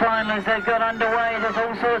the big final as they've got underway. There's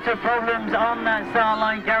all sorts of problems on that start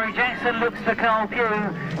line. Gary Jackson looks for Carl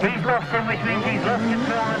Pugh. He's lost him, which means he's lost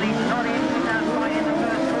control, and he's not in with that fight in the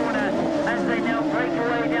first corner as they now break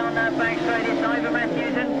away down that back straight. It's Ivor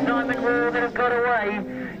Matthews and Simon Rowe that have got away.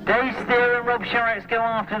 Dave Steer and Rob Sharrock go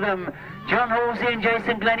after them. John Halsey and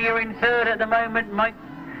Jason Glennie are in third at the moment. Mike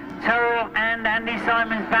Terrell and Andy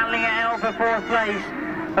Symons battling it out for fourth place.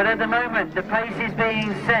 But at the moment, the pace is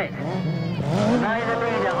being set by the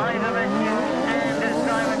leader, Ivor Matthews and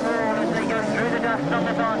Simon Wall, as they go through the dust on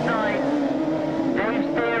the far side. Dave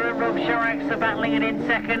Steer and Rob Sharrock are battling it in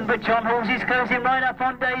second, but John Halsey's closing right up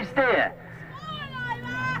on Dave Steer.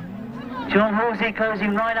 John Halsey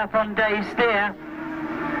closing right up on Dave Steer.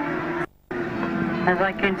 As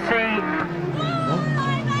I can see,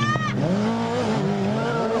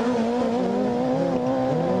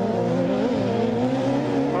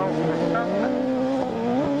 well, for some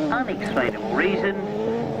unexplainable reason,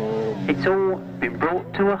 It's all been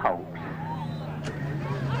brought to a halt.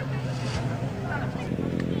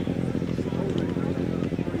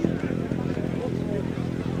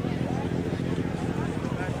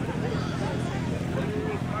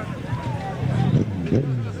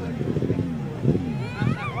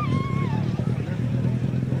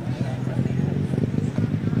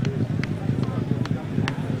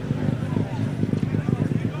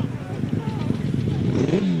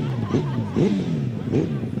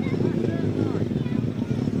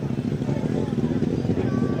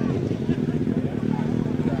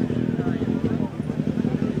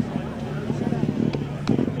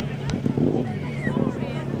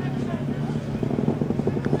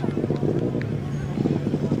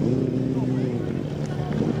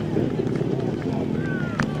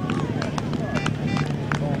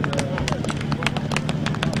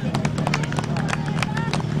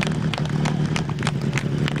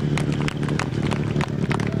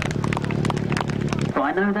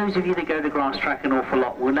 I know those of you that go to Grasstrack an awful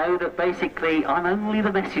lot will know that basically I'm only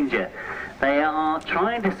the messenger. They are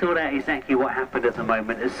trying to sort out exactly what happened at the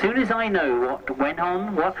moment. As soon as I know what went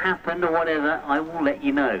on, what happened or whatever, I will let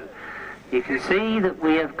you know. You can see that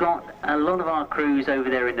we have got a lot of our crews over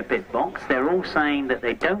there in the pit box. They're all saying that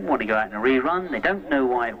they don't want to go out in a rerun. They don't know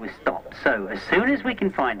why it was stopped. So as soon as we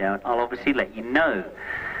can find out, I'll obviously let you know.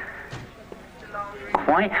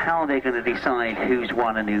 Quite how they're going to decide who's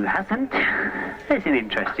won and who hasn't, there's an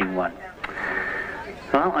interesting one.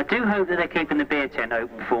 Well, I do hope that they're keeping the beer tent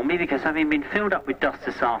open for me, because having been filled up with dust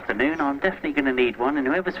this afternoon, I'm definitely going to need one, and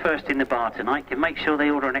whoever's first in the bar tonight can make sure they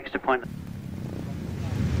order an extra pint.